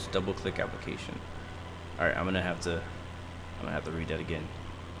logs, double click application. Alright, I'm gonna have to read that again.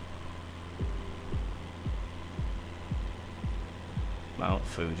 Mount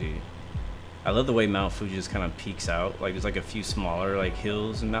Fuji. I love the way Mount Fuji just kind of peeks out. Like there's like a few smaller like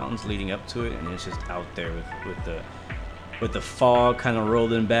hills and mountains leading up to it, and it's just out there with the fog kind of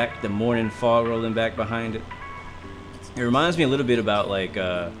rolling back, the morning fog rolling back behind it. It reminds me a little bit about like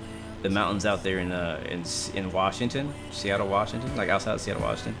the mountains out there in Washington, Seattle, Washington, like outside of Seattle,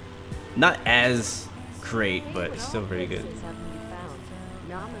 Washington. Not as great, but it's still pretty good.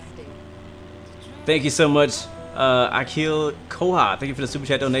 Thank you so much. Akil Koha, thank you for the super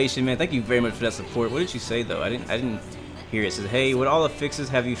chat donation, man. Thank you very much for that support. What did you say though? I didn't hear it. It says, hey, what all the fixes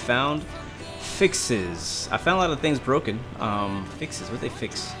have you found? Fixes. I found a lot of things broken. Fixes. What they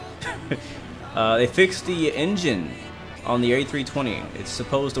fix? They fixed the engine on the A320. It's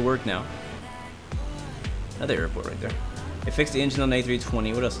supposed to work now. Another airport right there. They fixed the engine on the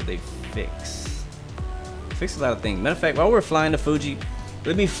A320. What else did they fix? They fixed a lot of things. Matter of fact, while we're flying to Fuji,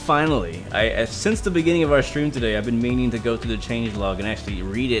 let me finally, since the beginning of our stream today, I've been meaning to go through the changelog and actually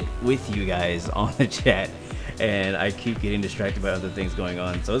read it with you guys on the chat, and I keep getting distracted by other things going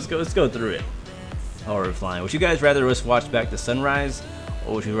on. So let's go through it while we're flying. Would you guys rather us watch back the sunrise,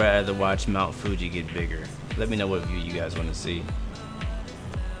 or would you rather watch Mount Fuji get bigger? Let me know what view you guys want to see.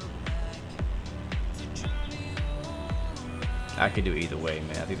 I could do either way,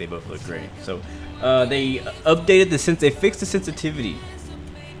 man. I think they both look great. So they updated they fixed the sensitivity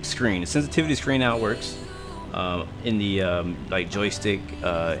screen. The sensitivity screen now works in the like joystick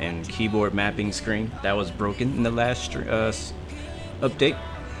and keyboard mapping screen that was broken in the last update.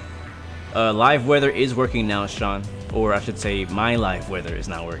 Live weather is working now, Sean, or I should say my live weather is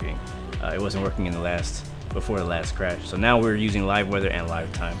now working. It wasn't working in before the last crash, so now we're using live weather and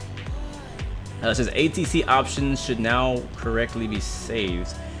live time. It says ATC options should now correctly be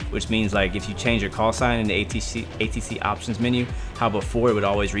saved, which means like if you change your call sign in the ATC options menu, how before it would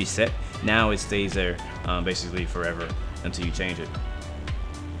always reset, now it stays there basically forever until you change it.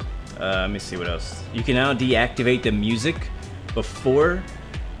 Let me see what else. You can now deactivate the music before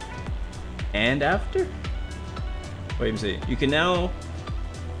and after. Wait, let me see. You can now,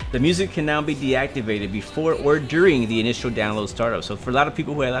 the music can now be deactivated before or during the initial download startup. So for a lot of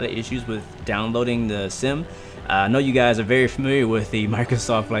people who had a lot of issues with downloading the sim, I know you guys are very familiar with the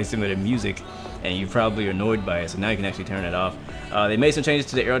Microsoft Flight Simulator music, and you probably are annoyed by it, so now you can actually turn it off. They made some changes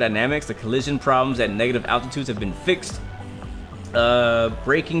to the aerodynamics. The collision problems at negative altitudes have been fixed.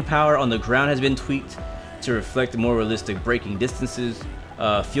 Braking power on the ground has been tweaked to reflect more realistic braking distances.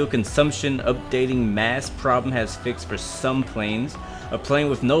 Fuel consumption updating mass problem has fixed for some planes. A plane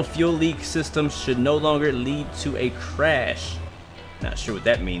with no fuel leak system should no longer lead to a crash. Not sure what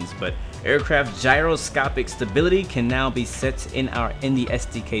that means, but aircraft gyroscopic stability can now be set in the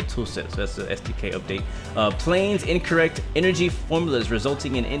SDK toolset. So that's the SDK update. Planes incorrect energy formulas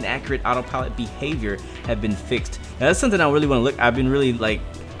resulting in inaccurate autopilot behavior have been fixed. Now that's something I really want to look. I've been really like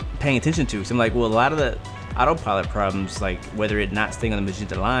paying attention to. So I'm like, well, a lot of the autopilot problems, like whether it not staying on the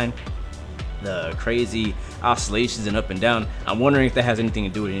magenta line, the crazy oscillations and up and down, I'm wondering if that has anything to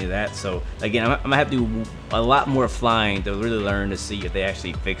do with any of that. So again, I'm gonna have to do a lot more flying to really learn to see if they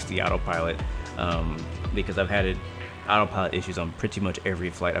actually fix the autopilot, because I've had autopilot issues on pretty much every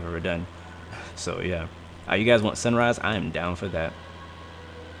flight I've ever done. So yeah, you guys want sunrise? I am down for that.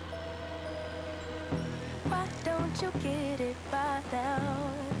 Why don't you get it by now?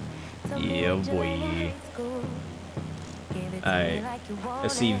 Yeah, boy. Alright,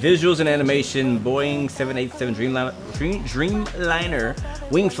 let's see, visuals and animation. Boeing 787 Dreamliner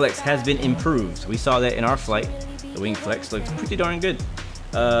wing flex has been improved. We saw that in our flight. The wing flex looks pretty darn good.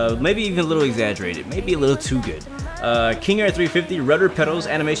 Maybe even a little exaggerated, maybe a little too good. King Air 350 rudder pedals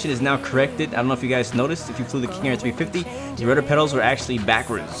animation is now corrected. I don't know if you guys noticed, if you flew the King Air 350, the rudder pedals were actually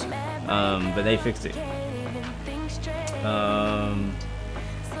backwards, but they fixed it.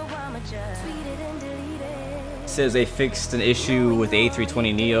 says they fixed an issue with the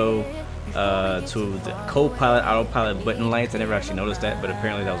A320neo to the co-pilot autopilot button lights. I never actually noticed that, but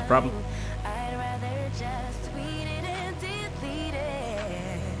apparently that was a problem. I'd rather just tweet it and delete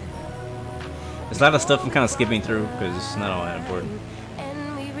it. There's a lot of stuff I'm kind of skipping through because it's not all that important.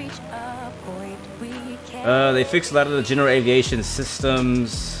 And we reach a point we can't They fixed a lot of the general aviation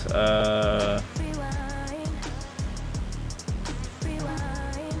systems. rewind.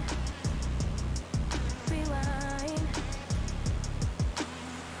 Rewind. Rewind.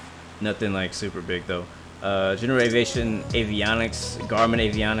 Nothing like super big though. General aviation avionics, Garmin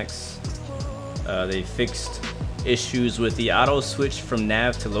avionics. They fixed issues with the auto switch from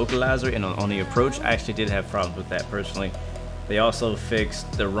nav to localizer and on the approach. I actually did have problems with that personally. They also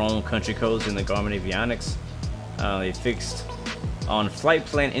fixed the wrong country codes in the Garmin avionics. They fixed on flight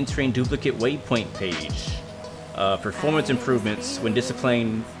plan entering duplicate waypoint page. Performance improvements when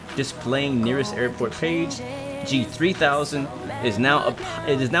displaying nearest airport page. G3000 is now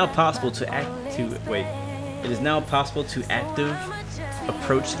it is now possible to It is now possible to active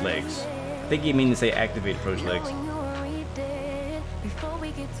approach legs. I think you mean to say activate approach legs.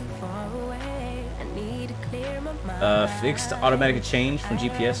 Fixed automatic change from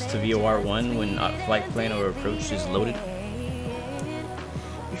GPS to VOR1 when flight plan or approach is loaded.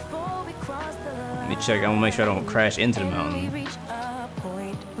 Let me check. I want to make sure I don't crash into the mountain.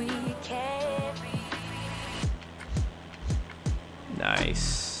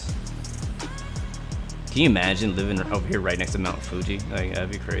 Nice. Can you imagine living over here right next to Mount Fuji? Like,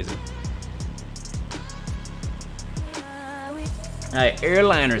 that'd be crazy. Alright,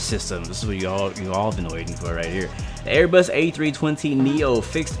 airliner systems. This is what you all been waiting for right here. The Airbus A320neo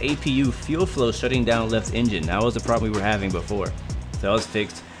fixed APU fuel flow shutting down left engine. That was the problem we were having before. So that was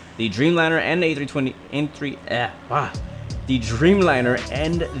fixed. The Dreamliner and the The Dreamliner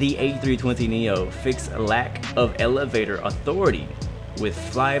and the A320neo fixed lack of elevator authority with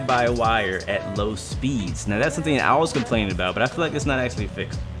fly-by-wire at low speeds. Now that's something that I was complaining about, but I feel like it's not actually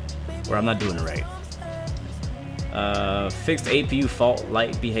fixed, or I'm not doing it right. Fixed APU fault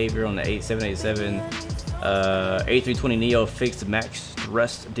light behavior on the 787. A320neo fixed max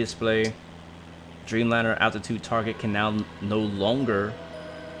thrust display. Dreamliner altitude target can no longer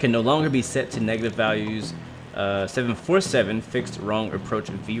be set to negative values. 747 fixed wrong approach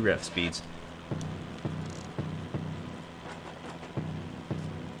VREF speeds.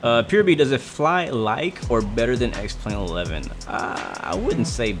 Pure B, does it fly like or better than X-Plane 11? I wouldn't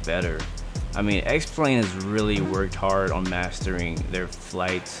say better. I mean, X-Plane has really worked hard on mastering their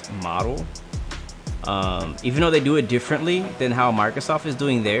flight model. Even though they do it differently than how Microsoft is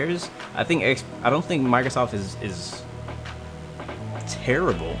doing theirs, I don't think Microsoft is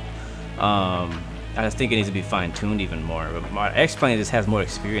terrible. I just think it needs to be fine-tuned even more. But X-Plane just has more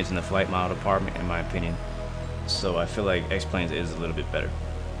experience in the flight model department, in my opinion. So I feel like X-Plane is a little bit better.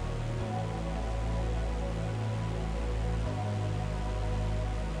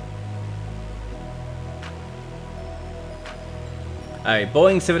 Alright,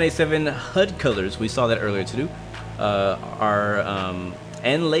 Boeing 787 HUD colors, we saw that earlier too,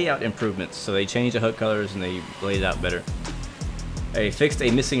 and layout improvements. So they changed the HUD colors and they laid it out better. They fixed a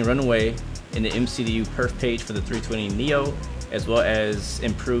missing runway in the MCDU perf page for the 320neo, as well as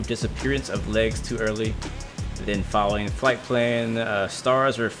improved disappearance of legs too early. Then following flight plan,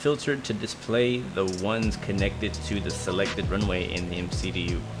 stars were filtered to display the ones connected to the selected runway in the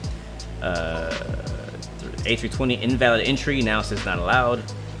MCDU. A320 invalid entry now says not allowed.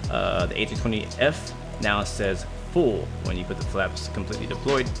 The A320F now says full when you put the flaps completely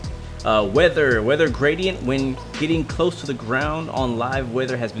deployed. Weather gradient when getting close to the ground on live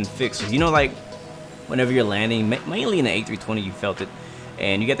weather has been fixed. So, you know, like whenever you're landing, mainly in the A320 you felt it,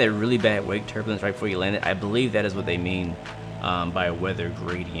 and you get that really bad wake turbulence right before you landed. I believe that is what they mean by a weather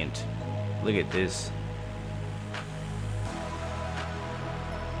gradient. Look at this.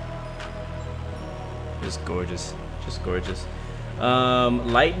 Just gorgeous, just gorgeous.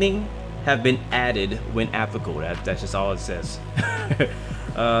 Lightning have been added when applicable. That's just all it says.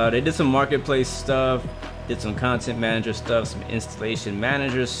 They did some marketplace stuff, did some content manager stuff, some installation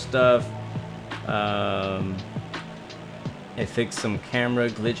manager stuff. They fixed some camera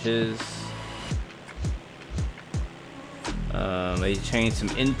glitches. They changed some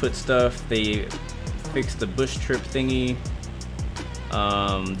input stuff. They fixed the bush trip thingy.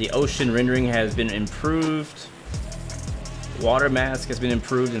 The ocean rendering has been improved. Water mask has been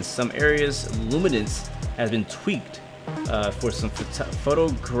improved in some areas. Luminance has been tweaked for some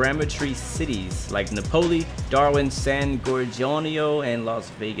photogrammetry cities like Napoli, Darwin, San Gorgonio, and Las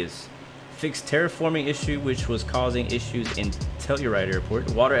Vegas. fixed terraforming issue which was causing issues in Telluride Airport.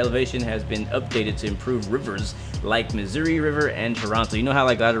 Water elevation has been updated to improve rivers like Missouri River and Toronto. You know how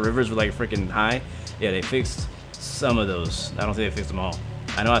like a lot of rivers were like freaking high? Yeah, they fixed some of those. I don't think they fixed them all.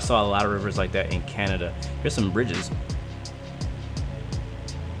 I know I saw a lot of rivers like that in Canada. Here's some bridges.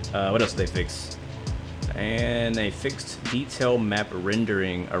 What else did they fix? And they fixed detail map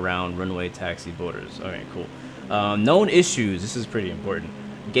rendering around runway taxi borders. Alright, cool. Known issues. This is pretty important.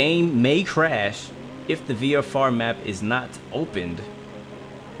 Game may crash if the VFR map is not opened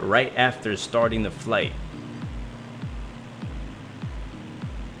right after starting the flight.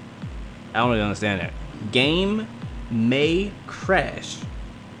 I don't really understand that. Game may crash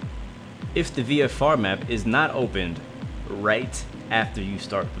if the VFR map is not opened right after you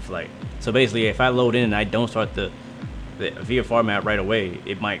start the flight. So basically, if I load in and I don't start the VFR map right away,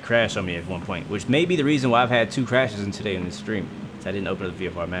 it might crash on me at one point, which may be the reason why I've had 2 crashes in today in this stream. I didn't open the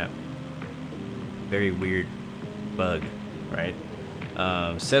VFR map. Very weird bug, right?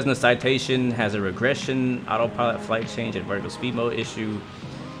 Cessna Citation has a regression autopilot flight change and vertical speed mode issue.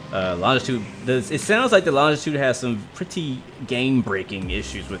 Longitude, it sounds like the Longitude has some pretty game-breaking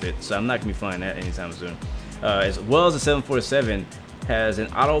issues with it, so I'm not gonna be flying that anytime soon. As well as the 747 has an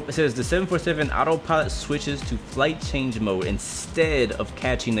it says the 747 autopilot switches to flight change mode instead of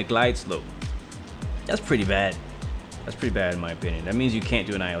catching the glide slope. That's pretty bad. That's pretty bad in my opinion. That means you can't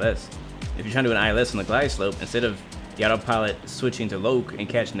do an ILS. If you're trying to do an ILS on the glide slope, instead of the autopilot switching to loc and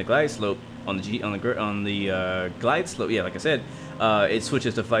catching the glide slope on the glide slope, yeah, like I said, it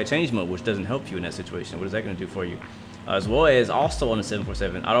switches to flight change mode, which doesn't help you in that situation. What is that going to do for you? As well as also on the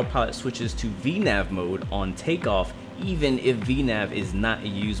 747, autopilot switches to VNAV mode on takeoff, even if VNAV is not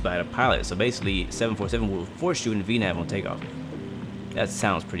used by the pilot. So basically, 747 will force you into VNAV on takeoff. That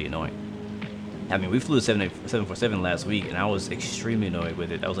sounds pretty annoying. I mean, we flew the 747 last week, and I was extremely annoyed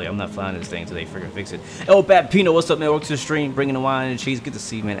with it. I was like, I'm not flying this thing until they freaking fix it. Oh, Bat Pino, what's up, man? Welcome to the stream, bringing the wine and cheese. Good to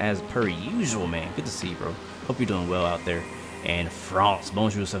see you, man, as per usual, man. Good to see you, bro. Hope you're doing well out there. And France,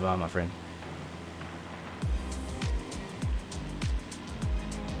 bonjour, ça va, my friend.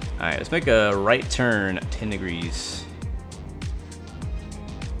 Alright, let's make a right turn 10 degrees.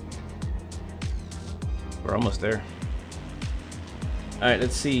 We're almost there. Alright,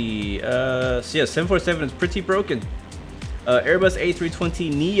 let's see. So yeah, 747 is pretty broken. Airbus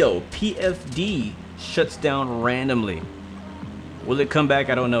A320neo PFD shuts down randomly. Will it come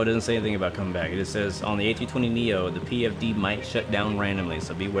back? I don't know. It doesn't say anything about coming back. It just says on the A320neo, the PFD might shut down randomly,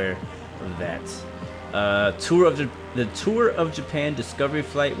 so beware of that. The Tour of Japan Discovery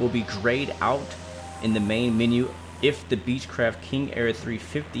flight will be grayed out in the main menu if the Beechcraft King Air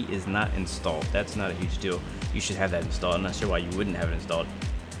 350 is not installed. That's not a huge deal. You should have that installed. I'm not sure why you wouldn't have it installed.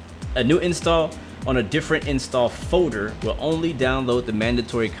 A new install on a different install folder will only download the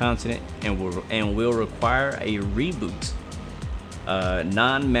mandatory content and will require a reboot.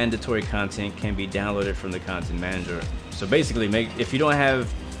 Non-mandatory content can be downloaded from the content manager. So basically, if you don't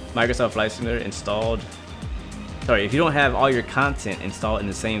have Microsoft Flight Simulator installed, if you don't have all your content installed in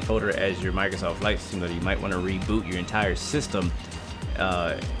the same folder as your Microsoft Flight Simulator, you might want to reboot your entire system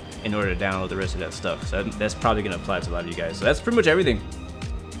in order to download the rest of that stuff. So that's probably going to apply to a lot of you guys. So that's pretty much everything.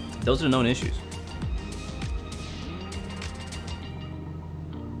 Those are the known issues.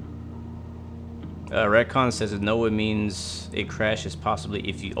 Retcon says that no, it means it crashes possibly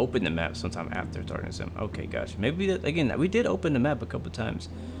if you open the map sometime after starting the sim. Okay, gotcha. Maybe that, again, we did open the map a couple times,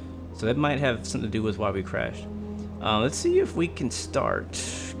 so that might have something to do with why we crashed. Let's see if we can start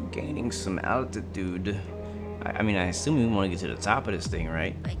gaining some altitude. I mean, I assume we want to get to the top of this thing,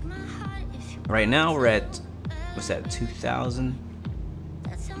 right? Right now we're at, what's that, 2,000?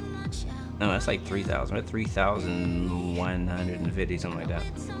 No, that's like 3,000. We're at 3,150, something like that.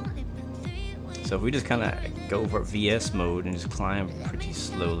 So if we just kind of go for VS mode and just climb pretty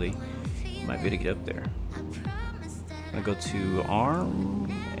slowly, we might be able to get up there. I'm gonna go to arm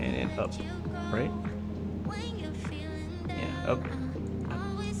and then up, right? Yeah, up,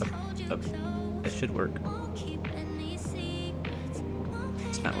 up, up. That should work.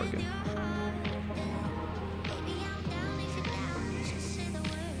 It's not working.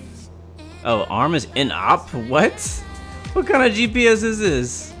 Oh, arm is in op? What? What kind of GPS is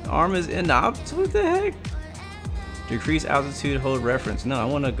this? Arm is in op? What the heck? Decrease altitude, hold reference. No, I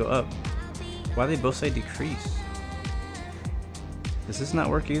want to go up. Why do they both say decrease? Does this not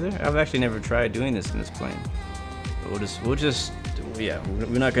work either? I've actually never tried doing this in this plane. But we'll just, yeah,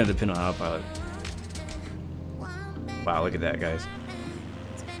 we're not going to depend on autopilot. Wow, look at that, guys.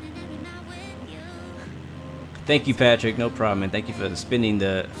 Thank you, Patrick. No problem, man. Thank you for spending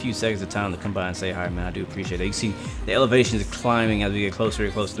the few seconds of time to come by and say hi, man. I do appreciate it. You can see the elevation is climbing as we get closer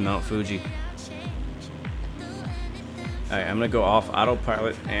and closer to Mount Fuji. Alright, I'm gonna go off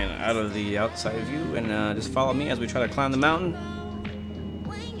autopilot and out of the outside view and just follow me as we try to climb the mountain.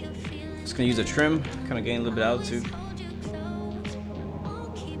 Just gonna use a trim, kind of gain a little bit of altitude.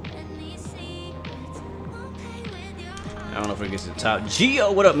 I don't know if it gets to the top.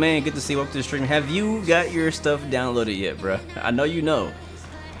 Gio, what up, man? Good to see you. Welcome to the stream. Have you got your stuff downloaded yet, bruh? I know you know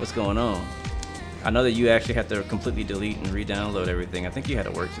what's going on. I know that you actually have to completely delete and re-download everything. I think you had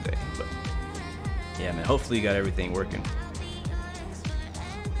to work today, but yeah, man. Hopefully you got everything working.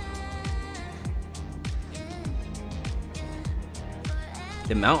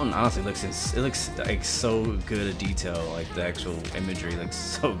 The mountain honestly looks like so good a detail. Like the actual imagery looks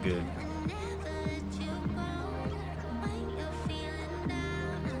so good.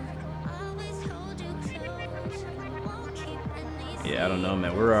 Yeah, I don't know,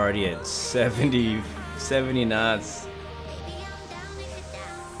 man. We're already at 70 knots.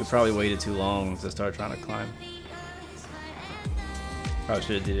 We probably waited too long to start trying to climb. Probably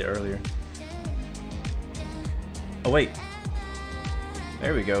should have did it earlier. Oh wait.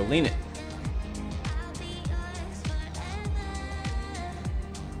 There we go. Lean it.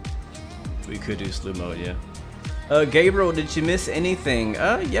 We could do slew mode, yeah. Gabriel, did you miss anything?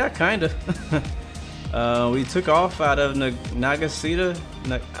 Yeah, kinda. We took off out of Nagasita.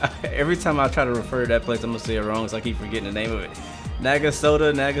 Every time I try to refer to that place, I'm gonna say it wrong, so I keep forgetting the name of it.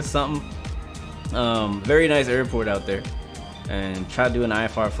 Nagasota, Naga something. Very nice airport out there. And tried to do an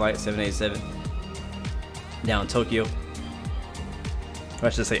IFR flight 787 down Tokyo. Or I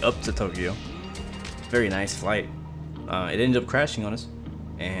should say up to Tokyo. Very nice flight. It ended up crashing on us,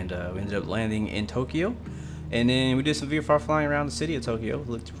 and we ended up landing in Tokyo. And then we did some VFR flying around the city of Tokyo. It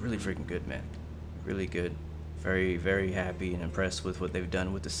looked really freaking good, man. Really good. Very, very happy and impressed with what they've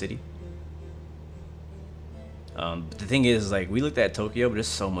done with the city. But the thing is, like, we looked at Tokyo, but there's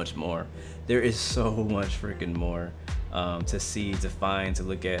so much more. There is so much freaking more to see, to find, to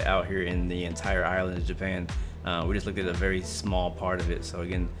look at out here in the entire island of Japan. We just looked at a very small part of it. So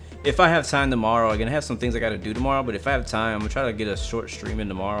again, if I have time tomorrow, I'm gonna have some things I gotta do tomorrow, but if I have time, I'm gonna try to get a short stream in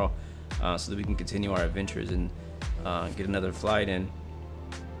tomorrow so that we can continue our adventures and get another flight in,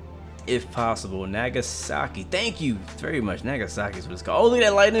 if possible. Nagasaki, thank you very much. Nagasaki is what it's called. Oh, look at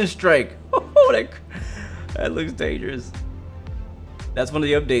that lightning strike. Oh, that looks dangerous. That's one of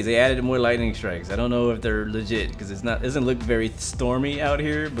the updates. They added more lightning strikes. I don't know if they're legit because it doesn't look very stormy out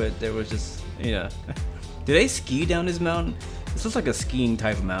here, but there was just, you know. Do they ski down this mountain? This looks like a skiing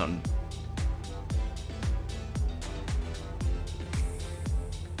type of mountain.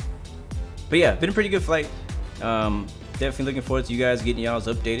 But yeah, been a pretty good flight. Definitely looking forward to you guys getting y'all's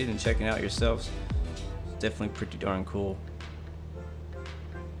updated and checking out yourselves. Definitely pretty darn cool.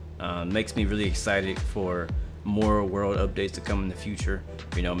 Makes me really excited for more world updates to come in the future.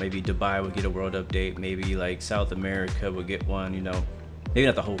 You know, maybe Dubai will get a world update. Maybe like South America will get one, you know. Maybe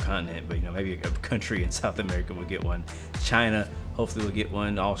not the whole continent, but you know, maybe a country in South America will get one. China hopefully will get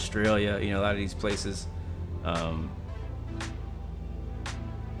one. Australia, you know, a lot of these places. I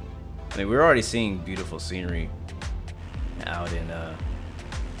mean, we're already seeing beautiful scenery out in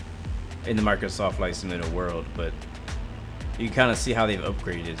the Microsoft Flight Simulator world, but you can kind of see how they've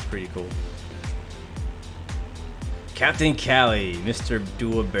upgraded. It's pretty cool. Captain Cali, Mr.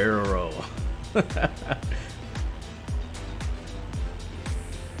 Duabero.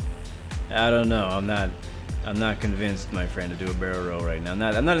 I don't know. I'm not convinced, my friend, to do a barrel roll right now.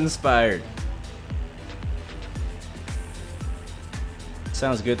 I'm not inspired.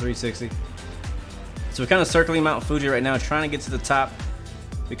 Sounds good, 360. So we're kind of circling Mount Fuji right now, trying to get to the top.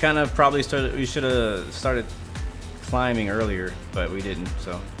 We kind of probably we should have started climbing earlier, but we didn't.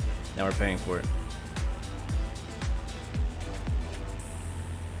 So now we're paying for it.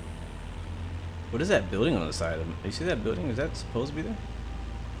 What is that building on the side of them? You see that building? Is that supposed to be there?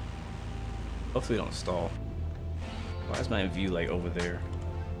 Hopefully we don't stall. Why is my view like over there?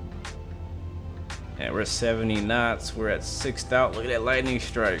 Yeah, we're at 70 knots. We're at 6,000. Look at that lightning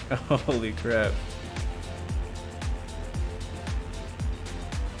strike. Holy crap.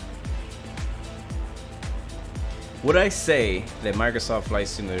 Would I say that Microsoft Flight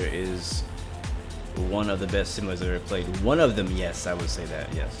Simulator is one of the best simulators I've ever played? One of them, yes, I would say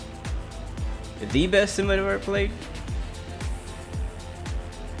that, yes. The best simulator I've ever played?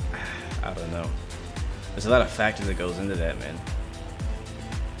 I don't know. There's a lot of factors that goes into that, man.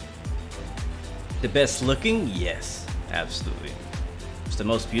 The best looking? Yes, absolutely. It's the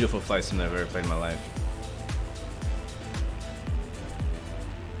most beautiful flight simulator I've ever played in my life.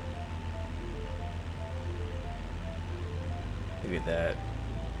 Look at that.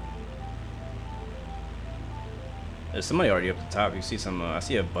 There's somebody already up the top. You see some, I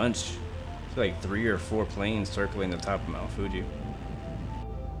see a bunch. I see like 3 or 4 planes circling the top of Mount Fuji.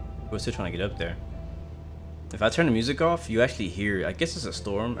 We're still trying to get up there. If I turn the music off, you actually hear, I guess it's a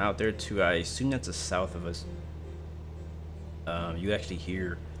storm out there too. I assume that's the south of us. You actually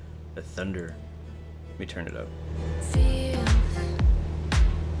hear the thunder. Let me turn it up.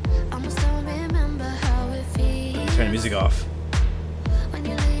 Turn the music off. When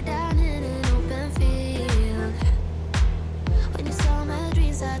you lay down in an open field, when you saw my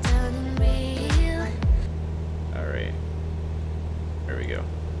dreams are turning real. Alright. There we go.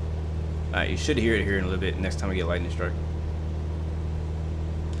 Alright, you should hear it here in a little bit next time we get lightning struck.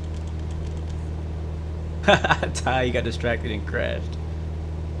 Ty, you got distracted and crashed.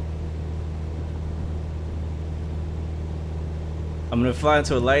 I'm gonna fly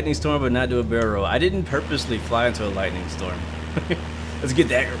into a lightning storm but not do a barrel roll. I didn't purposely fly into a lightning storm. Let's get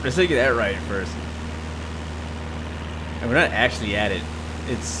that right first. And we're not actually at it.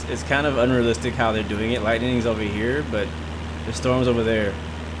 It's kind of unrealistic how they're doing it. Lightning's over here, but the storm's over there.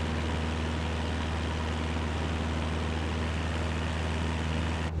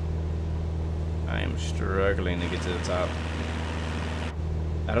 I am struggling to get to the top.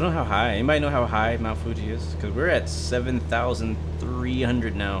 I don't know how high. Anybody know how high Mount Fuji is? Because we're at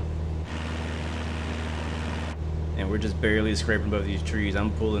 7,300 now. And we're just barely scraping above these trees.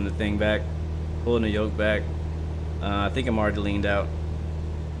 I'm pulling the thing back. Pulling the yoke back. I think I'm already leaned out.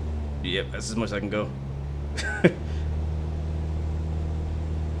 Yep, that's as much as I can go.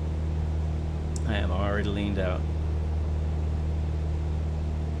 I am already leaned out.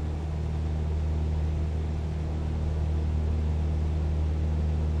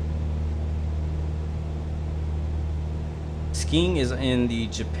 Skiing is in the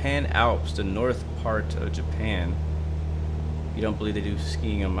Japan Alps, the north part of Japan. You don't believe they do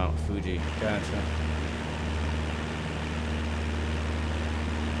skiing on Mount Fuji. Gotcha.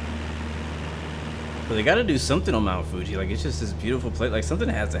 But they gotta do something on Mount Fuji. Like, it's just this beautiful place. Like, something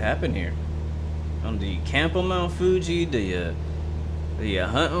has to happen here. Do you camp on Mount Fuji? Do you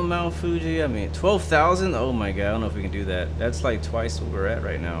hunt on Mount Fuji? I mean, 12,000? Oh my god, I don't know if we can do that. That's like twice what we're at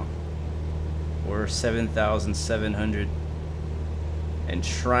right now. We're 7,700. And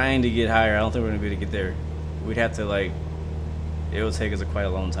trying to get higher. I don't think we're gonna be able to get there. We'd have to, like, it would take us quite a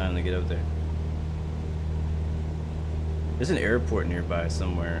long time to get up there. There's an airport nearby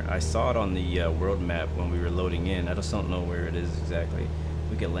somewhere. I saw it on the world map when we were loading in. I just don't know where it is exactly.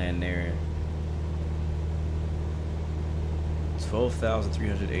 We could land there.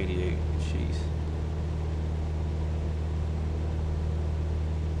 12,388. Jeez.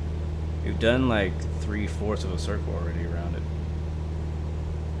 We've done like 3/4 of a circle already around it.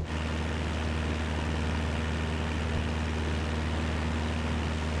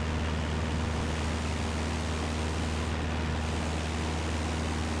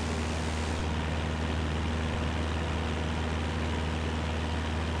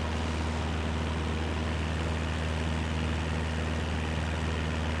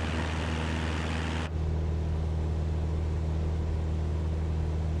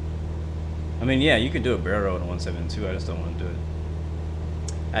 I mean, yeah, you could do a barrel roll in 172. I just don't want to do it.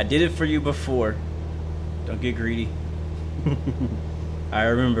 I did it for you before. Don't get greedy. I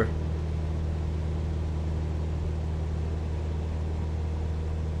remember.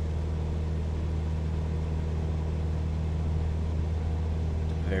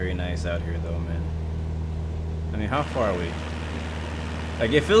 Very nice out here, though, man. I mean, how far are we?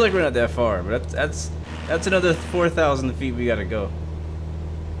 Like, it feels like we're not that far, but that's another 4,000 feet we gotta go.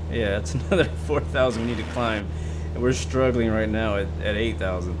 Yeah, that's another 4,000 we need to climb. And we're struggling right now at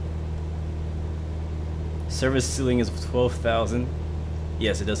 8,000. Service ceiling is 12,000.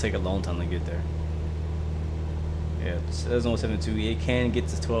 Yes, it does take a long time to get there. Yeah, it says 172. It can get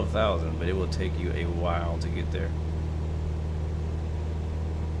to 12,000, but it will take you a while to get there.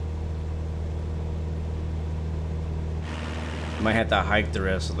 You might have to hike the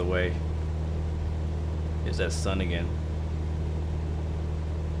rest of the way. There's that sun again.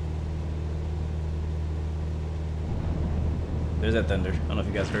 There's that thunder. I don't know if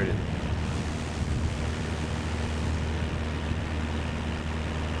you guys heard it.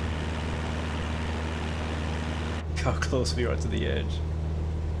 How close we are to the edge.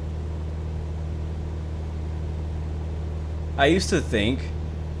 I used to think,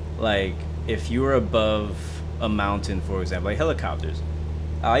 like, if you were above a mountain, for example, like helicopters,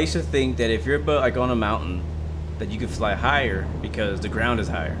 I used to think that if you're above, like, on a mountain, that you could fly higher because the ground is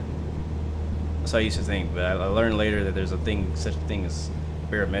higher. That's what I used to think, but I learned later that there's such a thing as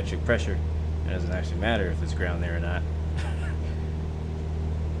barometric pressure. It doesn't actually matter if there's ground there or not.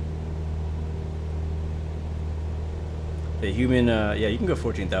 The human, yeah, you can go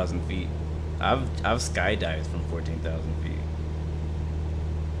 14,000 feet. I've skydived from 14,000 feet.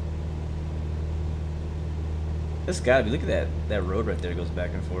 It's gotta be. Look at that road right there. Goes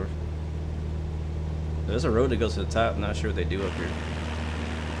back and forth. There's a road that goes to the top. I'm not sure what they do up here.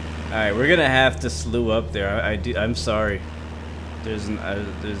 All right, we're gonna have to slew up there. I'm sorry. It's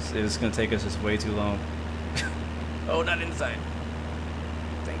gonna take us just way too long. Oh, not inside.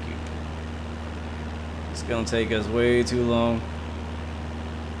 Thank you. It's gonna take us way too long.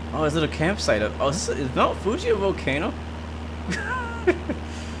 Oh, there's a little campsite up. Oh, is Mount Fuji a volcano?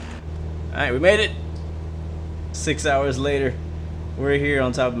 Alright, we made it. 6 hours later, we're here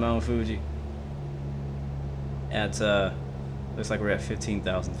on top of Mount Fuji. At looks like we're at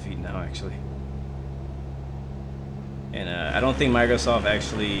 15,000 feet now, actually. And I don't think Microsoft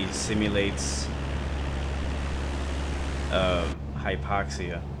actually simulates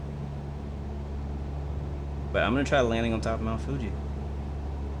hypoxia. But I'm gonna try landing on top of Mount Fuji.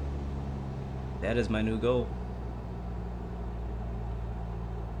 That is my new goal.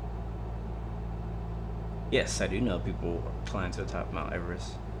 Yes, I do know people climb to the top of Mount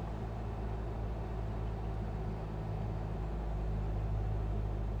Everest.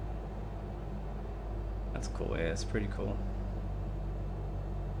 That's cool. Yeah, it's pretty cool.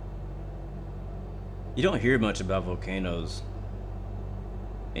 You don't hear much about volcanoes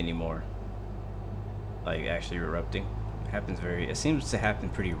anymore. Like actually erupting. It seems to happen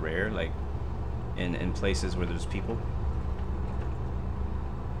pretty rare, like in places where there's people.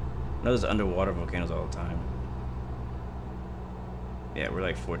 I know there's underwater volcanoes all the time. Yeah, we're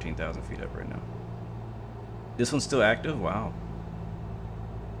like 14,000 feet up right now. This one's still active? Wow.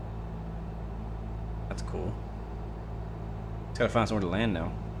 That's cool. Just gotta find somewhere to land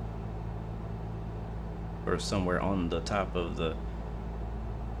now. Or somewhere on the top of the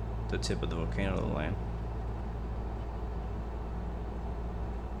tip of the volcano to land.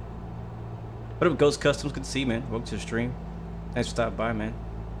 What up, Ghost Customs? Good to see you, man. Welcome to the stream. Thanks for stopping by, man.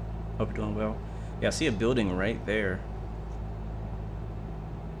 Hope you're doing well. Yeah, I see a building right there.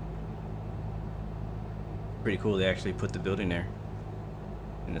 Pretty cool. They actually put the building there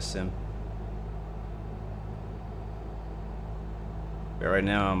in the sim. But right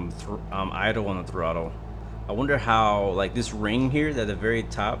now I'm idle on the throttle. I wonder how, like, this ring here at the very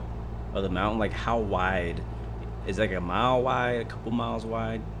top of the mountain, like how wide is it? Like a mile wide, a couple miles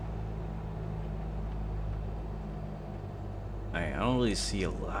wide? I don't really see a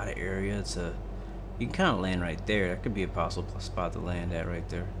lot of area. You can kind of land right there. That could be a possible spot to land at right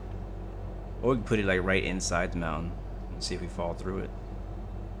there. Or we can put it like right inside the mountain and see if we fall through it.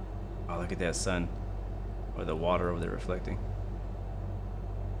 Oh, look at that sun, or the water over there reflecting.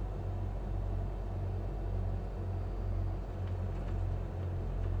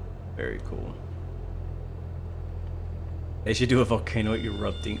 Very cool. They should do a volcano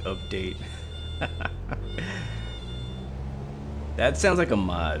erupting update. That sounds like a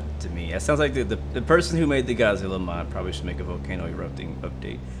mod to me. That sounds like the person who made the Godzilla mod probably should make a volcano erupting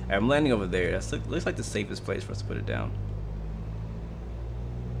update. I'm landing over there. That looks like the safest place for us to put it down.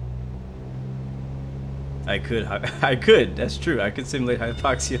 I could. That's true. I could simulate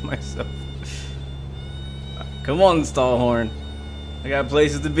hypoxia myself. Come on, Stallhorn. I got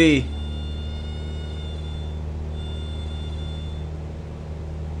places to be.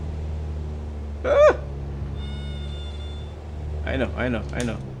 Ah! I know.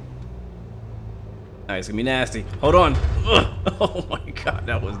 Alright, it's gonna be nasty. Hold on. Ugh. Oh my god,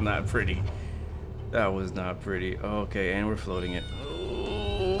 that was not pretty. That was not pretty. Okay, and we're floating it.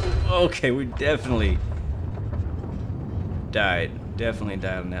 Oh, okay, we definitely died. Definitely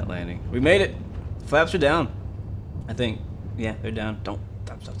died on that landing. We made it. Flaps are down, I think. Yeah, they're down. Don't.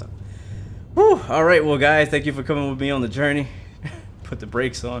 Stop. Whew. Alright, well guys, thank you for coming with me on the journey. Put the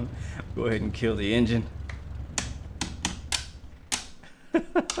brakes on. Go ahead and kill the engine.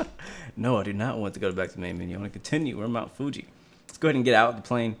 No, I do not want to go back to the main menu. I want to continue. We're on Mount Fuji. Let's go ahead and get out of the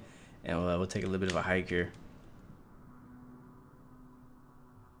plane, and we'll take a little bit of a hike here.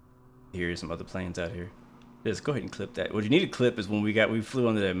 Here's some other planes out here. Just go ahead and clip that. What you need to clip is when we flew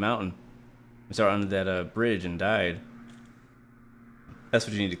under that mountain. We started under that bridge and died. That's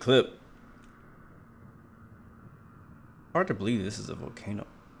what you need to clip. Hard to believe this is a volcano.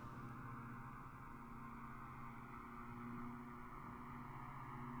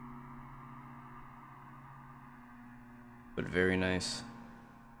 But very nice.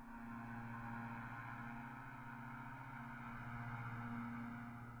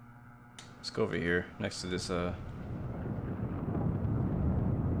 Let's go over here next to this hear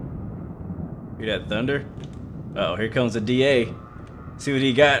that thunder? Uh oh, here comes the DA. See what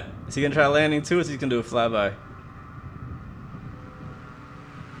he got. Is he gonna try landing too, or is he gonna do a flyby?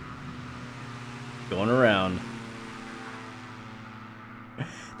 Going around.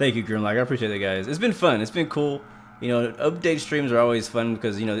 Thank you, Grimlock. I appreciate it, guys. It's been fun. It's been cool. You know, update streams are always fun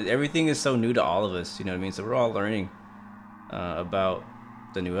because, you know, everything is so new to all of us. You know what I mean? So we're all learning about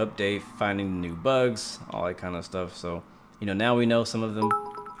the new update, finding the new bugs, all that kind of stuff. So, you know, now we know some of them.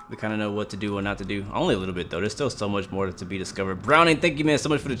 We kind of know what to do and not to do. Only a little bit, though. There's still so much more to be discovered. Browning, thank you, man, so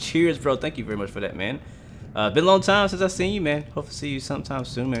much for the cheers, bro. Thank you very much for that, man. Been a long time since I've seen you, man. Hope to see you sometime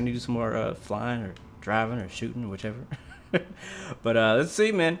soon, man. You do some more flying or driving or shooting or whichever. But let's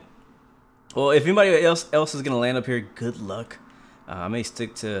see, man. Well, if anybody else is gonna land up here, good luck. I may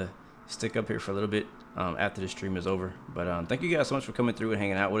stick up here for a little bit after the stream is over. But thank you guys so much for coming through and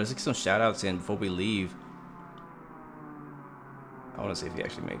hanging out with us. Let's get some shout outs in before we leave. I want to see if he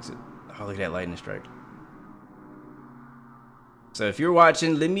actually makes it. Oh, look at that lightning strike. So if you're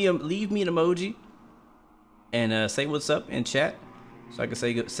watching, leave me an emoji and say what's up in chat, so I can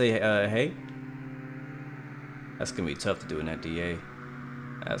say hey. That's gonna be tough to do in that DA.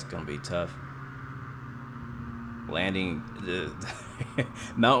 That's gonna be tough. Landing the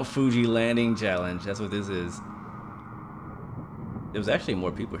Mount Fuji landing challenge. That's what this is. There was actually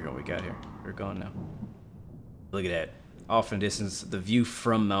more people here when we got here. They're gone now. Look at that. Off in the distance, the view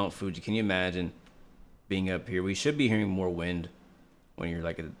from Mount Fuji. Can you imagine being up here? We should be hearing more wind when you're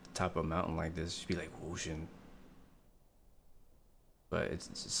like at the top of a mountain like this. It should be like whooshing. But it's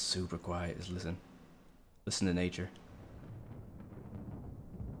super quiet. Just listen to nature.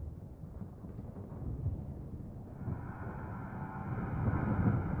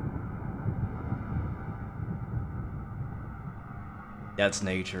 That's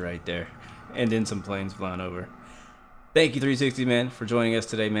nature right there. And then some planes flying over. Thank you, 360, man, for joining us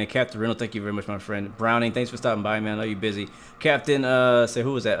today, man. Captain Reynolds, thank you very much, my friend. Browning, thanks for stopping by, man. I know you're busy. Captain, say,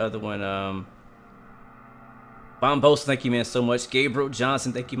 who was that other one? Bombos, thank you, man, so much. Gabriel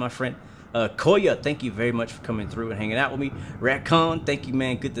Johnson, thank you, my friend. Koya, thank you very much for coming through and hanging out with me. Ratcon, thank you,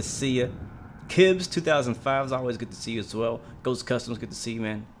 man. Good to see you. Kibbs, 2005 is always good to see you as well. Ghost Customs, good to see you,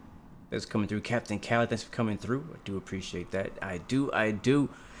 man. Thanks for coming through. Captain Cali, thanks for coming through. I do appreciate that. I do.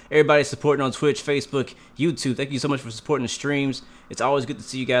 Everybody supporting on Twitch, Facebook, YouTube, thank you so much for supporting the streams. It's always good to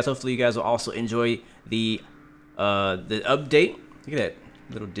see you guys. Hopefully you guys will also enjoy the update. Look at that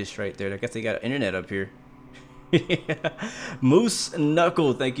little dish right there. I guess they got internet up here. Moose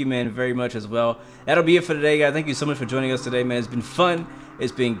Knuckle, thank you, man, very much as well. That'll be it for today, guys. Thank you so much for joining us today, man. It's been fun.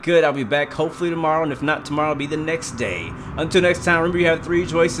 It's been good. I'll be back hopefully tomorrow, and if not tomorrow, it'll be the next day. Until next time, remember you have 3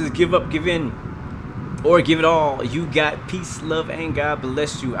 choices: give up, give in, or give it all. You got peace, love, and God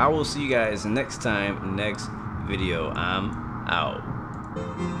bless you. I will see you guys next time, next video. I'm out.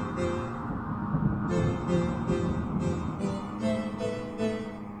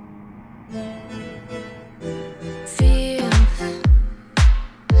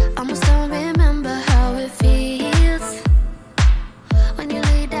 Almost don't remember how it feels when you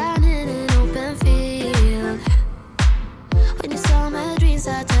lay down in an open field, when you saw my dreams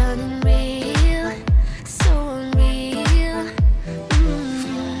are turning real, so unreal.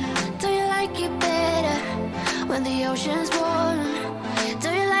 Do you like it better when the ocean's warm?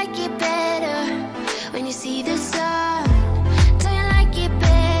 Do you like it better when you see the sun? Do you like it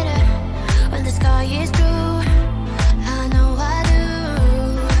better when the sky is blue?